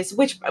focus,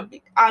 which,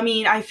 I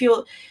mean, I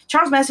feel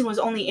Charles Manson was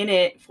only in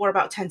it for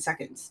about 10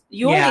 seconds.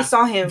 You only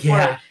saw him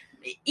for,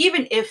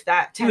 even if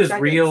that, 10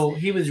 seconds.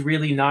 He was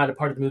really not a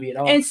part of the movie at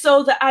all. And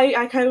so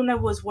I kind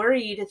of was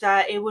worried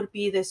that it would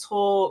be this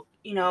whole,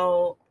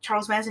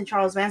 Charles Manson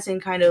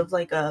kind of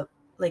like a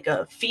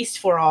feast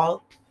for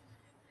all,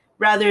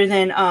 rather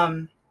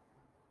than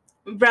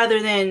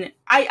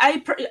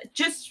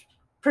just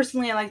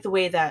personally, I like the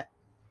way that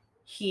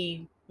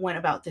he went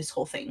about this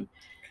whole thing.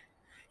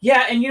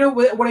 Yeah, and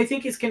what I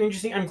think is kind of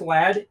interesting. I'm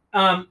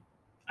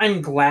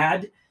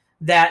glad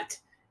that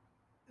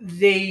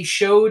they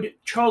showed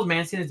Charles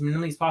Manson as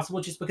minimally as possible,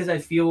 just because I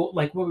feel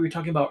like what we were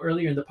talking about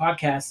earlier in the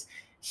podcast,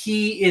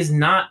 he is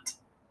not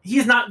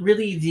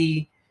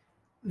really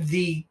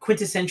the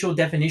quintessential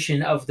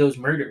definition of those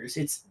murders.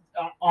 It's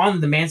on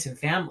the Manson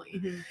family.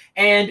 Mm-hmm.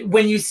 And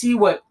when you see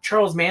what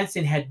Charles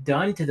Manson had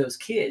done to those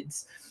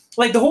kids,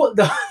 like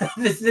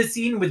the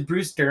scene with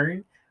Bruce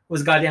Dern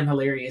was goddamn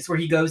hilarious, where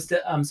he goes to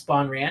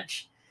Spawn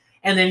Ranch,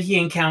 and then he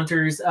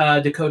encounters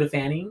Dakota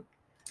Fanning.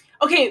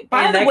 Okay,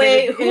 by the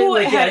way, who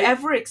had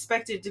ever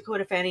expected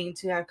Dakota Fanning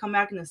to have come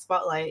back in the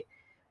spotlight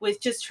with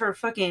just her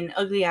fucking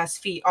ugly ass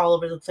feet all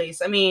over the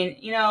place? I mean,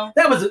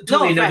 that was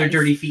totally another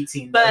dirty feet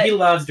scene. But he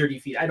loves dirty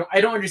feet.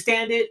 I don't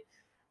understand it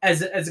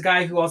as a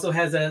guy who also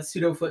has a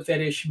pseudo foot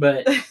fetish,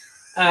 but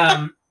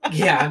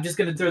yeah, I'm just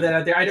gonna throw that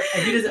out there. I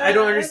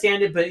don't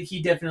understand it, but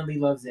he definitely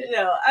loves it.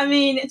 No, I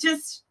mean,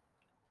 just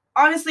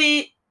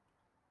honestly,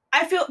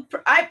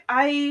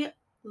 I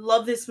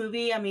love this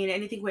movie. I mean,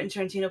 anything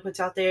Quentin Tarantino puts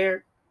out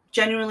there,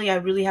 genuinely, I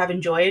really have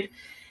enjoyed.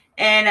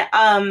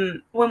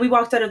 And when we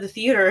walked out of the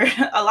theater,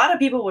 a lot of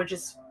people were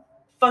just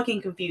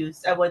fucking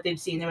confused at what they've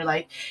seen. They were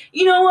like,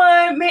 you know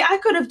what, I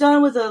could have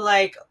done with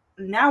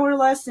an hour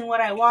less than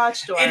what I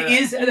watched. Or, it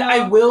is.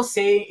 I will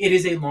say it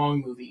is a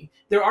long movie.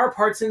 There are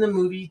parts in the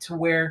movie to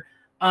where,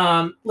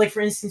 like for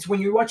instance, when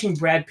you're watching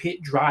Brad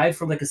Pitt drive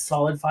for like a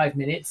solid 5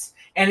 minutes,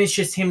 and it's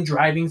just him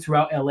driving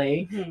throughout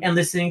LA and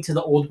listening to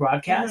the old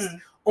broadcast,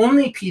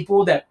 only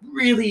people that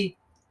really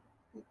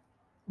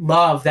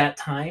love that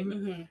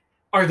time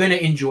are going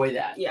to enjoy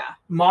that. Yeah.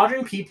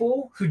 Modern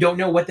people who don't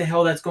know what the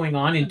hell that's going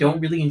on and don't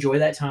really enjoy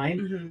that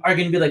time are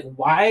going to be like,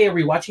 why are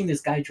we watching this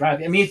guy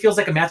drive? I mean, it feels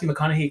like a Matthew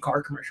McConaughey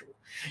car commercial.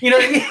 You know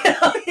what I mean?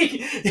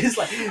 It's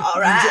like,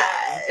 all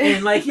right.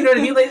 And like, you know what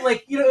I mean?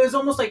 Like, it was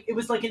almost like, it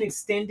was like an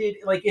extended,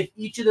 like if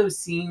each of those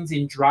scenes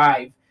in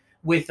Drive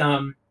with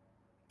oh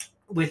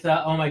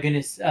my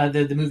goodness,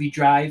 the movie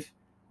Drive,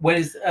 what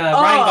is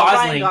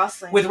Ryan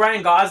Gosling. With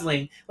Ryan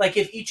Gosling, like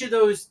if each of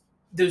those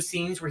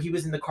scenes where he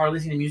was in the car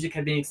listening to music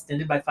had been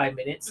extended by 5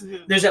 minutes,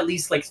 there's at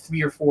least like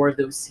 3 or 4 of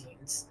those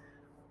scenes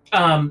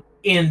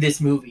in this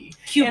movie.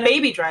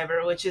 Baby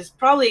Driver, which is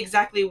probably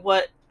exactly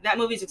what that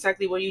movie is,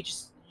 exactly what you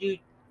just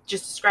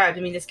described.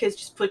 I mean, this kid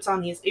just puts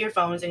on his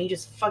earphones and he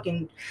just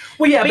fucking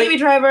Baby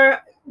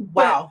Driver.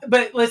 Wow.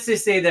 But let's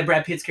just say that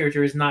Brad Pitt's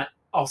character is not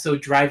also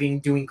driving,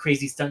 doing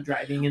crazy stunt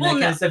driving and that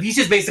kind of stuff. He's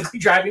just basically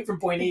driving from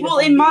point A to point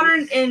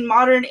B. In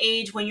modern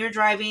age, when you're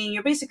driving,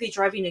 you're basically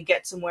driving to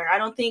get somewhere. I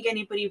don't think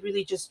anybody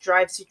really just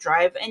drives to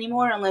drive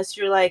anymore, unless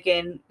you're like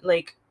in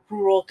like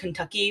rural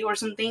Kentucky or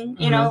something.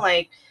 You know,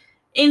 like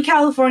in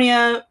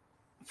California,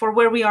 for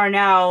where we are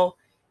now,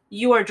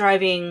 you are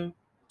driving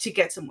to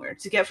get somewhere,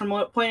 to get from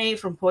point A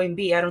from point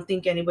B. I don't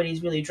think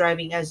anybody's really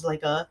driving as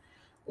like a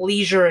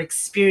leisure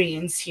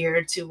experience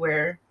here, to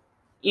where,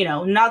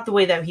 not the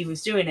way that he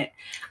was doing it.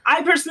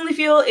 I personally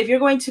feel if you're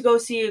going to go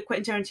see a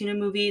Quentin Tarantino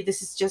movie,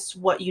 this is just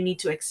what you need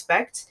to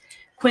expect.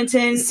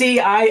 Quentin... See,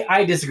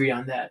 I disagree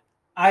on that.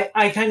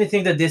 I kind of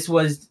think that this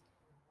was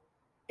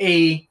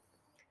a...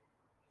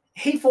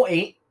 Hateful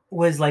Eight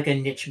was like a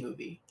niche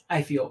movie,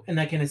 I feel, and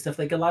that kind of stuff.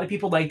 Like, a lot of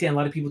people liked it and a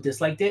lot of people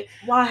disliked it.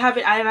 Well,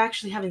 I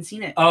actually haven't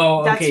seen it.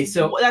 Oh, okay.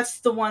 So that's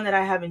the one that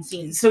I haven't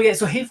seen. So yeah,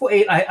 so Hateful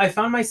Eight, I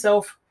found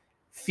myself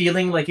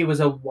feeling like it was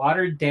a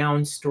watered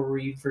down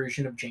story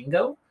version of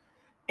Django,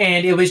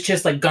 and it was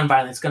just like gun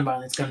violence.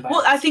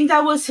 Well, I think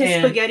that was his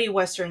spaghetti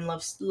western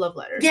love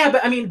letter. Yeah,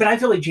 but I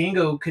feel like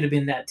Django could have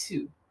been that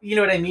too. You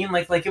know what I mean?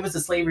 Like it was a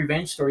slave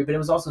revenge story, but it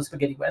was also a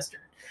spaghetti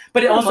western.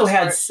 But it also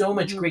had so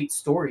much great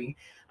story.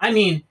 I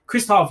mean,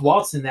 Christoph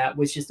Waltz in that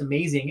was just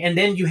amazing, and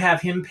then you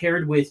have him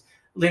paired with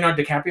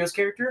Leonardo DiCaprio's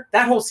character.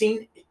 That whole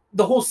scene,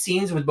 the whole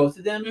scenes with both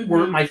of them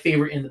were my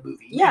favorite in the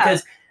movie. Yeah.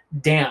 Because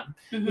damn.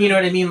 You know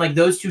what I mean? Like,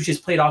 those two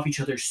just played off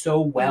each other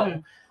so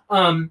well.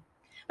 But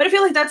I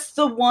feel like that's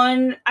the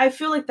one, I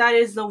feel like that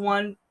is the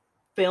one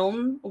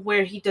film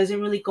where he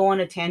doesn't really go on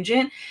a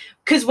tangent.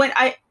 Because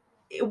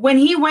when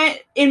he went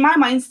in my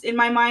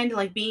mind,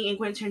 like being in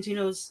Quentin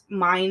Tarantino's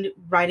mind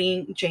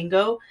writing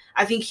Django,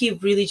 I think he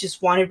really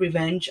just wanted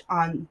revenge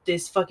on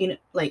this fucking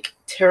like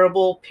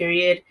terrible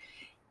period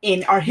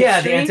in our history.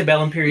 Yeah, the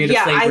antebellum period of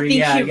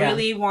slavery. I think he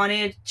really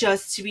wanted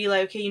just to be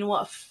like, okay, you know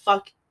what?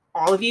 Fuck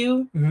all of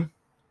you. Mm-hmm.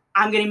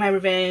 I'm getting my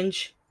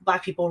revenge.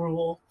 Black people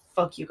rule.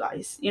 Fuck you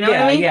guys. You know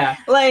what I mean? Yeah.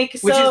 Like,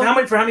 which is how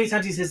many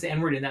times he says the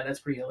N-word in that? That's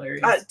pretty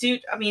hilarious.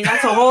 Dude, I mean,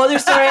 that's a whole other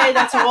story.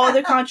 That's a whole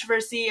other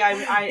controversy.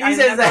 He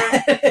says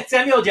that.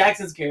 Samuel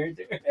Jackson's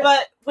character.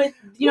 But with,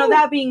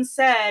 that being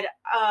said,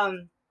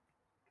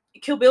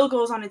 Kill Bill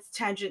goes on its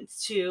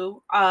tangents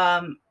too.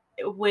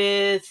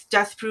 With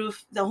Death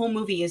Proof, the whole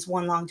movie is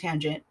one long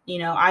tangent.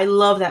 I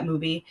love that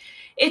movie.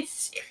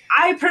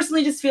 I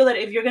personally just feel that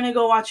if you're going to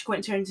go watch a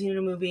Quentin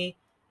Tarantino movie,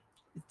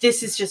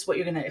 this is just what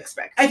you're going to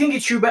expect. I think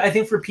it's true, but I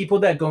think for people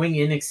that going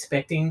in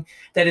expecting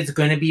that it's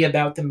going to be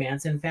about the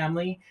Manson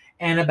family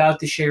and about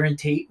the Sharon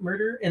Tate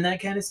murder and that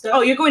kind of stuff.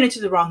 Oh, you're going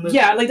into the wrong movie.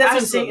 Yeah, like that's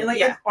what I'm saying.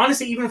 Like,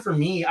 honestly, even for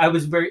me, I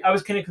was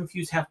kind of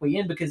confused halfway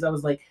in because I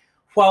was like,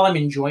 while I'm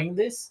enjoying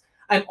this,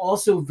 I'm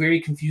also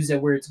very confused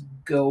at where it's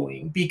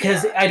going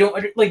because I don't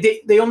like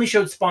they only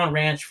showed Spawn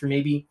Ranch for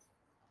maybe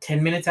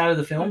 10 minutes out of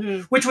the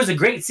film, which was a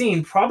great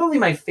scene, probably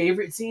my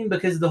favorite scene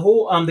because the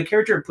whole the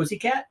character of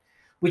Pussycat,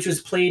 which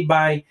was played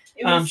by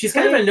she's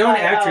kind of a known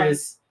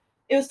actress.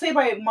 It was played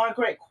by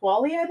Margaret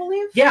Qualley, I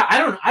believe. Yeah, I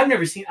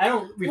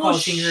don't recall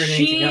seeing her in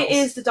anything else. She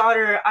is the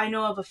daughter, I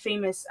know, of a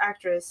famous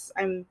actress.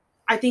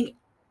 I think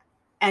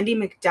Andie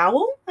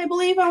MacDowell, I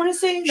believe I want to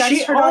say.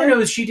 That's her daughter. All I know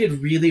is she did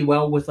really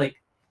well with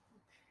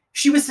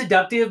she was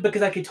seductive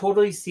because I could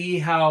totally see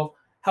how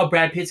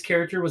Brad Pitt's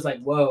character was like,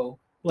 whoa.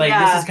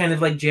 This is kind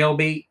of like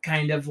jailbait,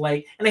 kind of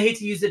like, and I hate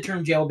to use the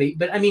term jailbait,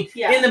 but I mean,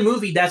 in the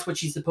movie, that's what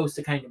she's supposed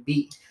to kind of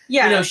be.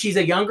 Yeah. She's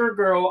a younger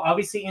girl,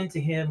 obviously into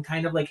him,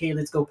 kind of like, hey,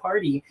 let's go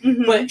party.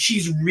 Mm-hmm. But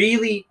she's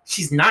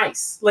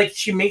nice. Like,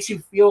 she makes you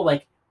feel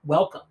like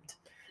welcomed.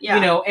 Yeah.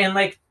 And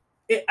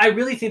I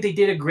really think they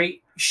did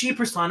she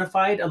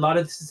personified a lot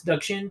of the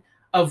seduction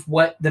of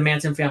what the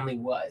Manson family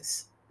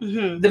was.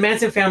 Mm-hmm. The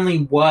Manson family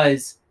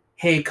was,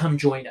 hey, come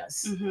join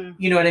us. Mm-hmm.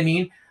 You know what I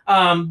mean?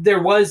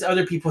 There was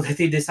other people that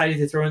they decided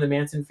to throw in the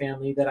Manson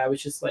family that I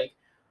was just like,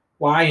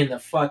 why in the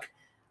fuck?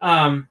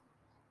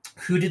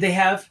 Who did they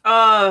have?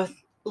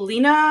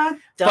 Lena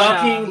Dunham.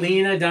 Fucking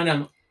Lena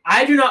Dunham.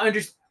 I do not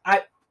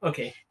understand.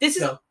 Okay. This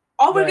is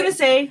all we're going to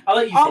say. I'll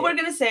let you all we're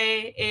going to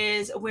say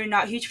is we're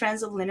not huge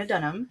fans of Lena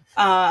Dunham.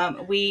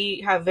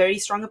 We have very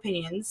strong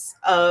opinions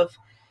of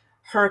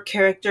her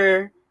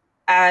character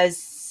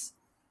as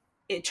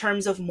in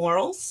terms of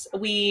morals.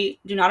 We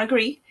do not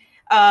agree.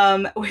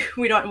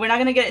 We're not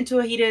going to get into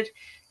a heated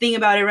thing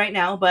about it right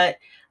now, but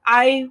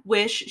I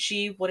wish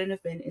she wouldn't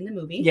have been in the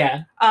movie.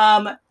 Yeah.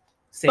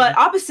 But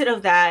opposite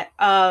of that,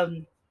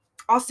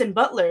 Austin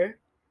Butler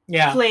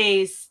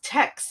plays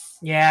Tex.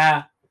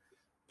 Yeah.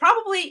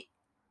 Probably,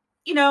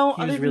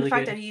 other than the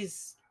fact that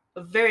he's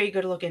a very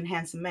good looking,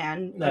 handsome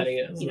man. That he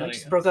is.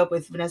 Just broke up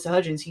with Vanessa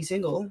Hudgens. He's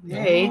single.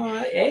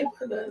 Hey.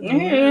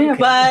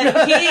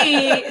 But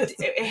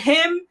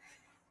him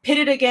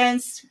pitted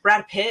against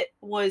Brad Pitt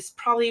was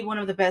probably one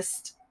of the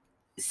best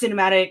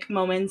cinematic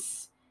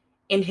moments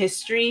in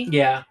history.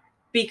 Yeah.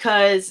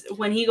 Because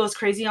when he goes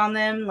crazy on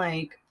them,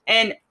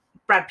 and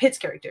Brad Pitt's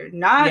character,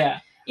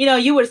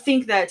 you would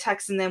think that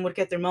Tex and them would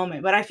get their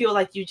moment, but I feel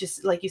like you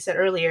said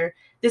earlier,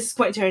 this is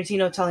Quentin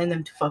Tarantino telling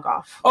them to fuck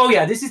off. Oh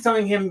yeah, this is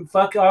telling him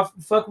fuck off,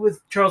 fuck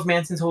with Charles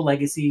Manson's whole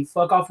legacy,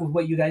 fuck off with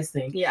what you guys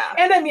think. Yeah.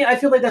 And I mean, I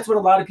feel like that's what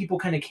a lot of people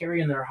kind of carry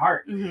in their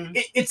heart. Mm-hmm.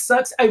 It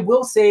sucks. I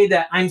will say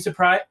that I'm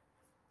surprised.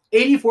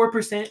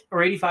 84% or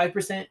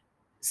 85%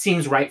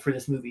 seems right for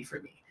this movie for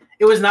me.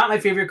 It was not my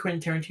favorite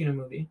Quentin Tarantino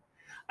movie.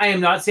 I am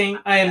not saying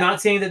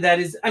that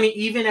is. I mean,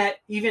 even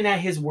at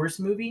his worst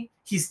movie,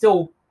 he's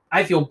still,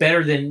 I feel,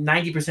 better than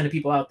 90% of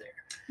people out there.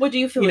 What do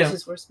you feel is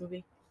his worst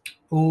movie?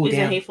 Ooh, is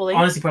damn. It Hateful Eight?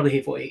 Honestly, probably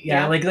Hateful Eight.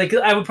 Yeah, like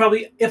I would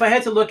probably, if I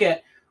had to look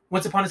at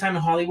Once Upon a Time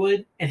in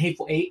Hollywood and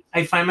Hateful Eight,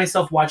 I find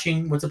myself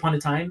watching Once Upon a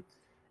Time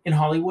in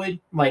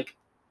Hollywood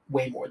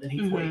way more than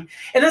Hateful Eight.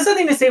 And that's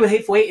nothing to say with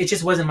Hateful Eight. It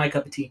just wasn't my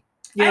cup of tea.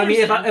 You know what I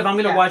mean? If I'm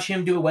going to watch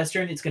him do a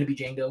Western, it's going to be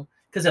Django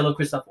because I love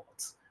Christoph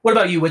Waltz. What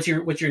about you? What's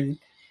your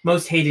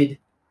most hated?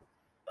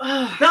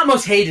 Not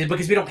most hated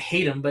because we don't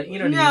hate him, but you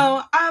know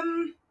what I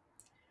mean?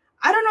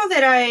 I don't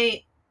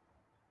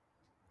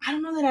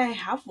know that I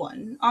have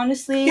one,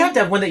 honestly. You have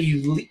to have one that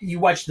you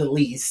watch the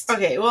least.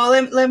 Okay, well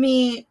let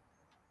me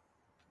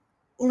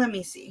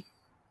see.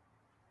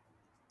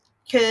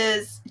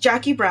 Cuz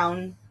Jackie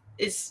Brown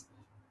is,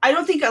 I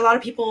don't think a lot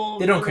of people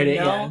they don't credit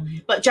know,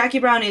 but Jackie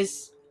Brown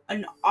is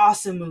an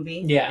awesome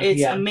movie. Yeah,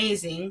 it's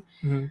amazing.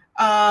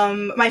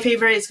 Mm-hmm. My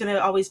favorite is gonna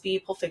always be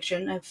Pulp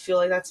Fiction. I feel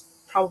like that's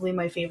probably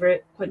my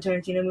favorite Quentin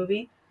Tarantino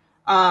movie.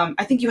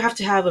 I think you have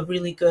to have a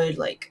really good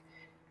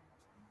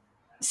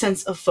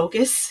sense of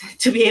focus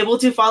to be able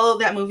to follow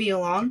that movie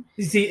along.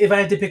 You see, if I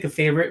had to pick a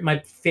favorite, my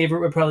favorite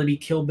would probably be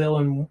Kill Bill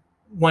and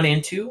 1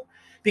 and 2,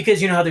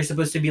 because you know how they're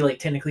supposed to be like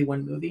technically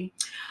one movie.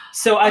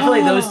 So I feel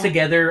like those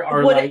together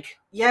are like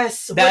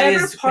yes, that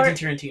is Quentin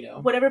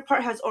Tarantino. Whatever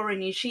part has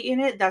Orenishi in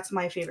it, that's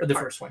my favorite. The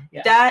part. First one,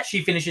 yeah. That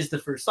she finishes the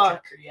first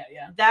chapter. Yeah,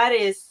 yeah. That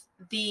is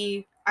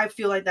I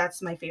feel like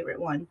that's my favorite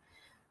one.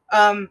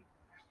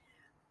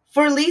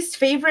 For least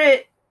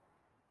favorite,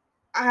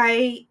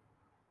 I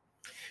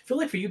feel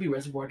like for you, it'd be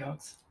Reservoir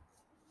Dogs.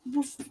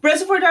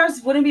 Reservoir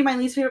Dogs wouldn't be my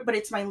least favorite, but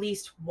it's my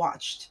least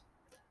watched.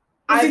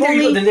 I've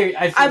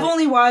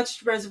only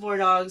watched Reservoir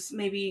Dogs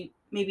maybe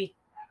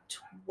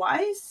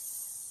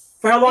twice.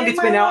 For how long it's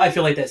been out, I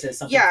feel like that says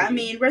something. Yeah, I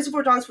mean,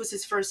 Reservoir Dogs was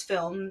his first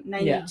film,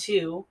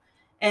 92,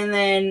 and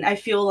then I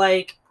feel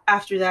like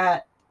after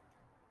that,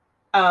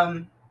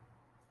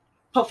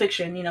 Pulp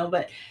Fiction, you know,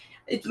 but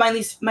it's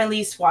my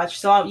least watched.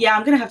 So I'm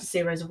gonna have to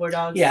say Reservoir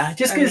Dogs. Yeah,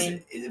 just because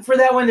for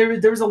that one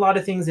there was a lot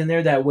of things in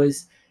there that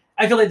was,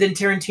 I feel like then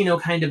Tarantino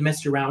kind of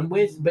messed around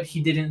with, but he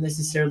didn't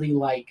necessarily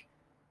like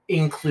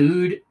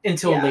include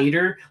until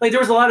later. Like there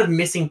was a lot of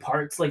missing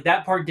parts. Like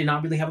that part did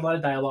not really have a lot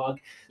of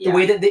dialogue. The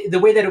way that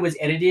it was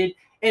edited.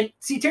 And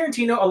see,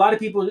 Tarantino, a lot of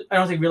people I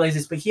don't think realize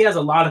this, but he has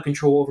a lot of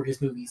control over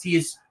his movies. He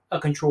is a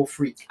control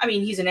freak. I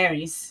mean, he's an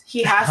Aries.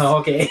 He has. Oh,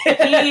 okay.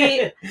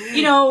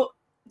 You know,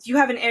 you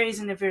have an Aries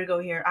and a Virgo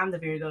here. I'm the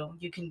Virgo.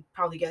 You can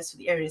probably guess who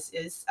the Aries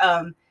is.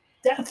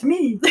 That's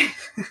me.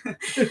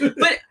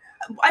 But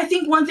I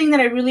think one thing that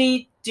I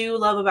really do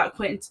love about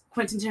Quentin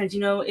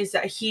Tarantino is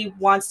that he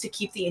wants to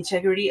keep the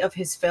integrity of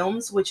his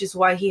films, which is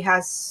why he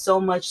has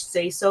so much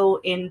say-so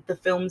in the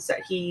films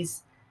that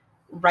he's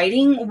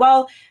writing.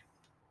 Well,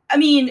 I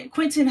mean,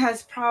 Quentin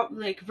has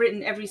probably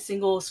written every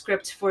single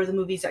script for the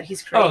movies that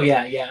he's created. Oh,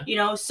 yeah, yeah. You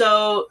know,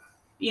 so,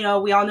 you know,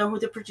 we all know who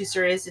the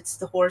producer is. It's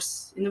the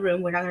horse in the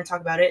room. We're not going to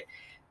talk about it.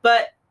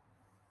 But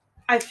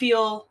I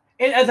feel...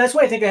 And that's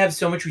why I think I have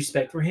so much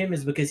respect for him,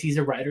 is because he's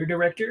a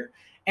writer-director.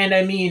 And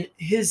I mean,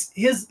 his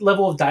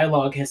level of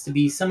dialogue has to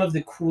be some of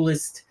the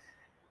coolest.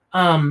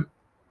 I mean,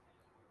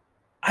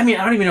 I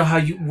don't even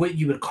know what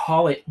you would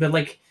call it, but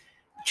like,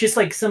 just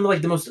like some of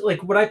like the most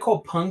like what I call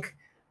punk,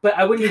 but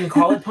I wouldn't even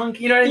call it punk.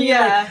 You know what I mean?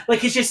 Yeah.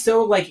 Like it's just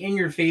so like in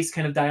your face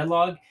kind of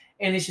dialogue,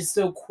 and it's just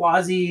so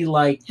quasi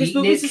like. His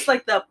movies is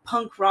like the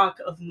punk rock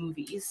of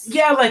movies.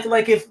 Yeah, like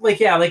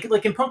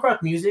in punk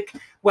rock music,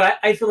 what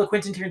I feel like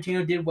Quentin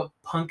Tarantino did what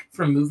punk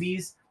from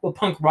movies, what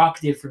punk rock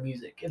did for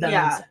music. If that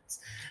makes sense.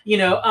 You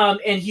know,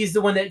 and he's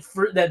the one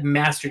that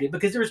mastered it,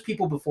 because there was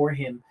people before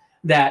him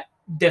that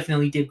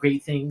definitely did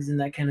great things and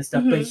that kind of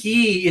stuff. Mm-hmm. But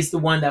he is the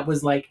one that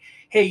was like,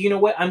 hey, you know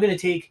what? I'm gonna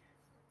take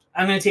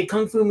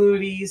kung fu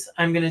movies.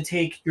 I'm gonna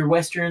take your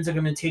westerns. I'm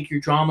gonna take your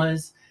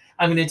dramas.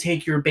 I'm gonna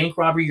take your bank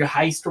robbery, your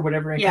heist, or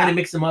whatever, and kind of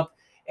mix them up,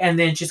 and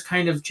then just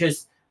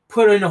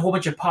put in a whole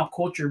bunch of pop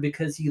culture,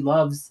 because he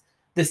loves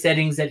the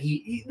settings that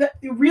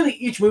really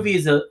each movie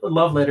is a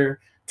love letter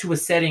to a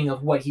setting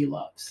of what he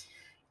loves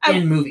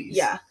in movies.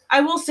 Yeah. I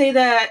will say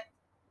that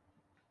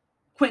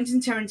Quentin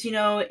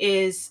Tarantino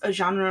is a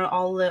genre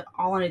all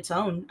on its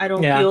own. I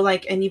don't feel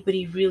like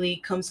anybody really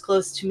comes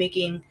close to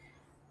making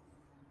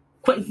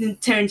Quentin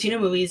Tarantino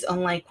movies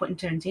unlike Quentin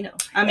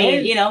Tarantino. I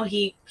mean, you know,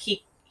 he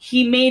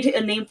made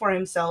a name for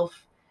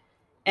himself,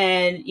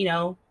 and, you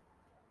know,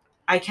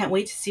 I can't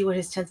wait to see what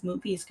his 10th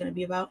movie is going to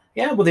be about.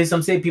 Yeah, well,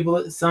 some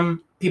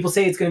people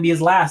say it's going to be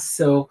his last,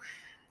 so,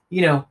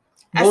 you know,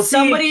 as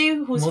somebody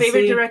whose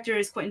favorite director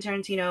is Quentin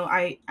Tarantino,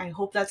 I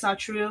hope that's not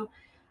true.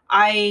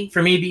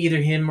 For me, it'd be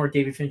either him or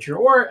David Fincher,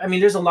 or I mean,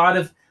 there's a lot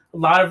of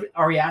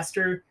Ari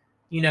Aster,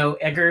 you know,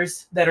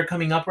 Eggers that are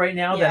coming up right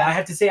now. That I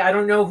have to say, I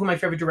don't know who my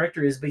favorite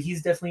director is, but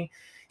he's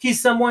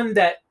someone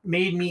that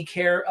made me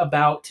care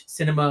about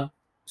cinema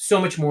so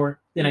much more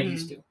than I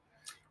used to.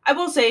 I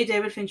will say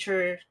David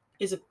Fincher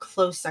is a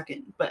close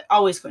second, but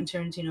always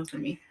Quentin Tarantino for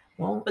me.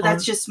 Well, but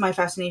that's just my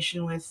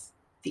fascination with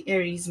the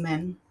Aries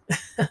men.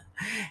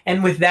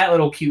 And with that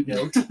little cute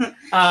note,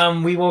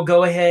 we will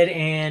go ahead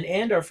and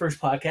end our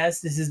first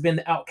podcast. This has been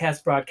the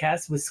Outcast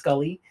broadcast with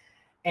Skully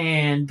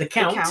and the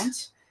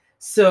Count.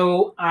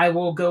 So I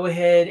will go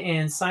ahead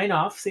and sign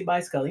off. Say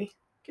bye, Skully.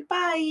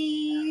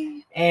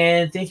 Goodbye.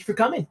 And thank you for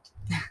coming.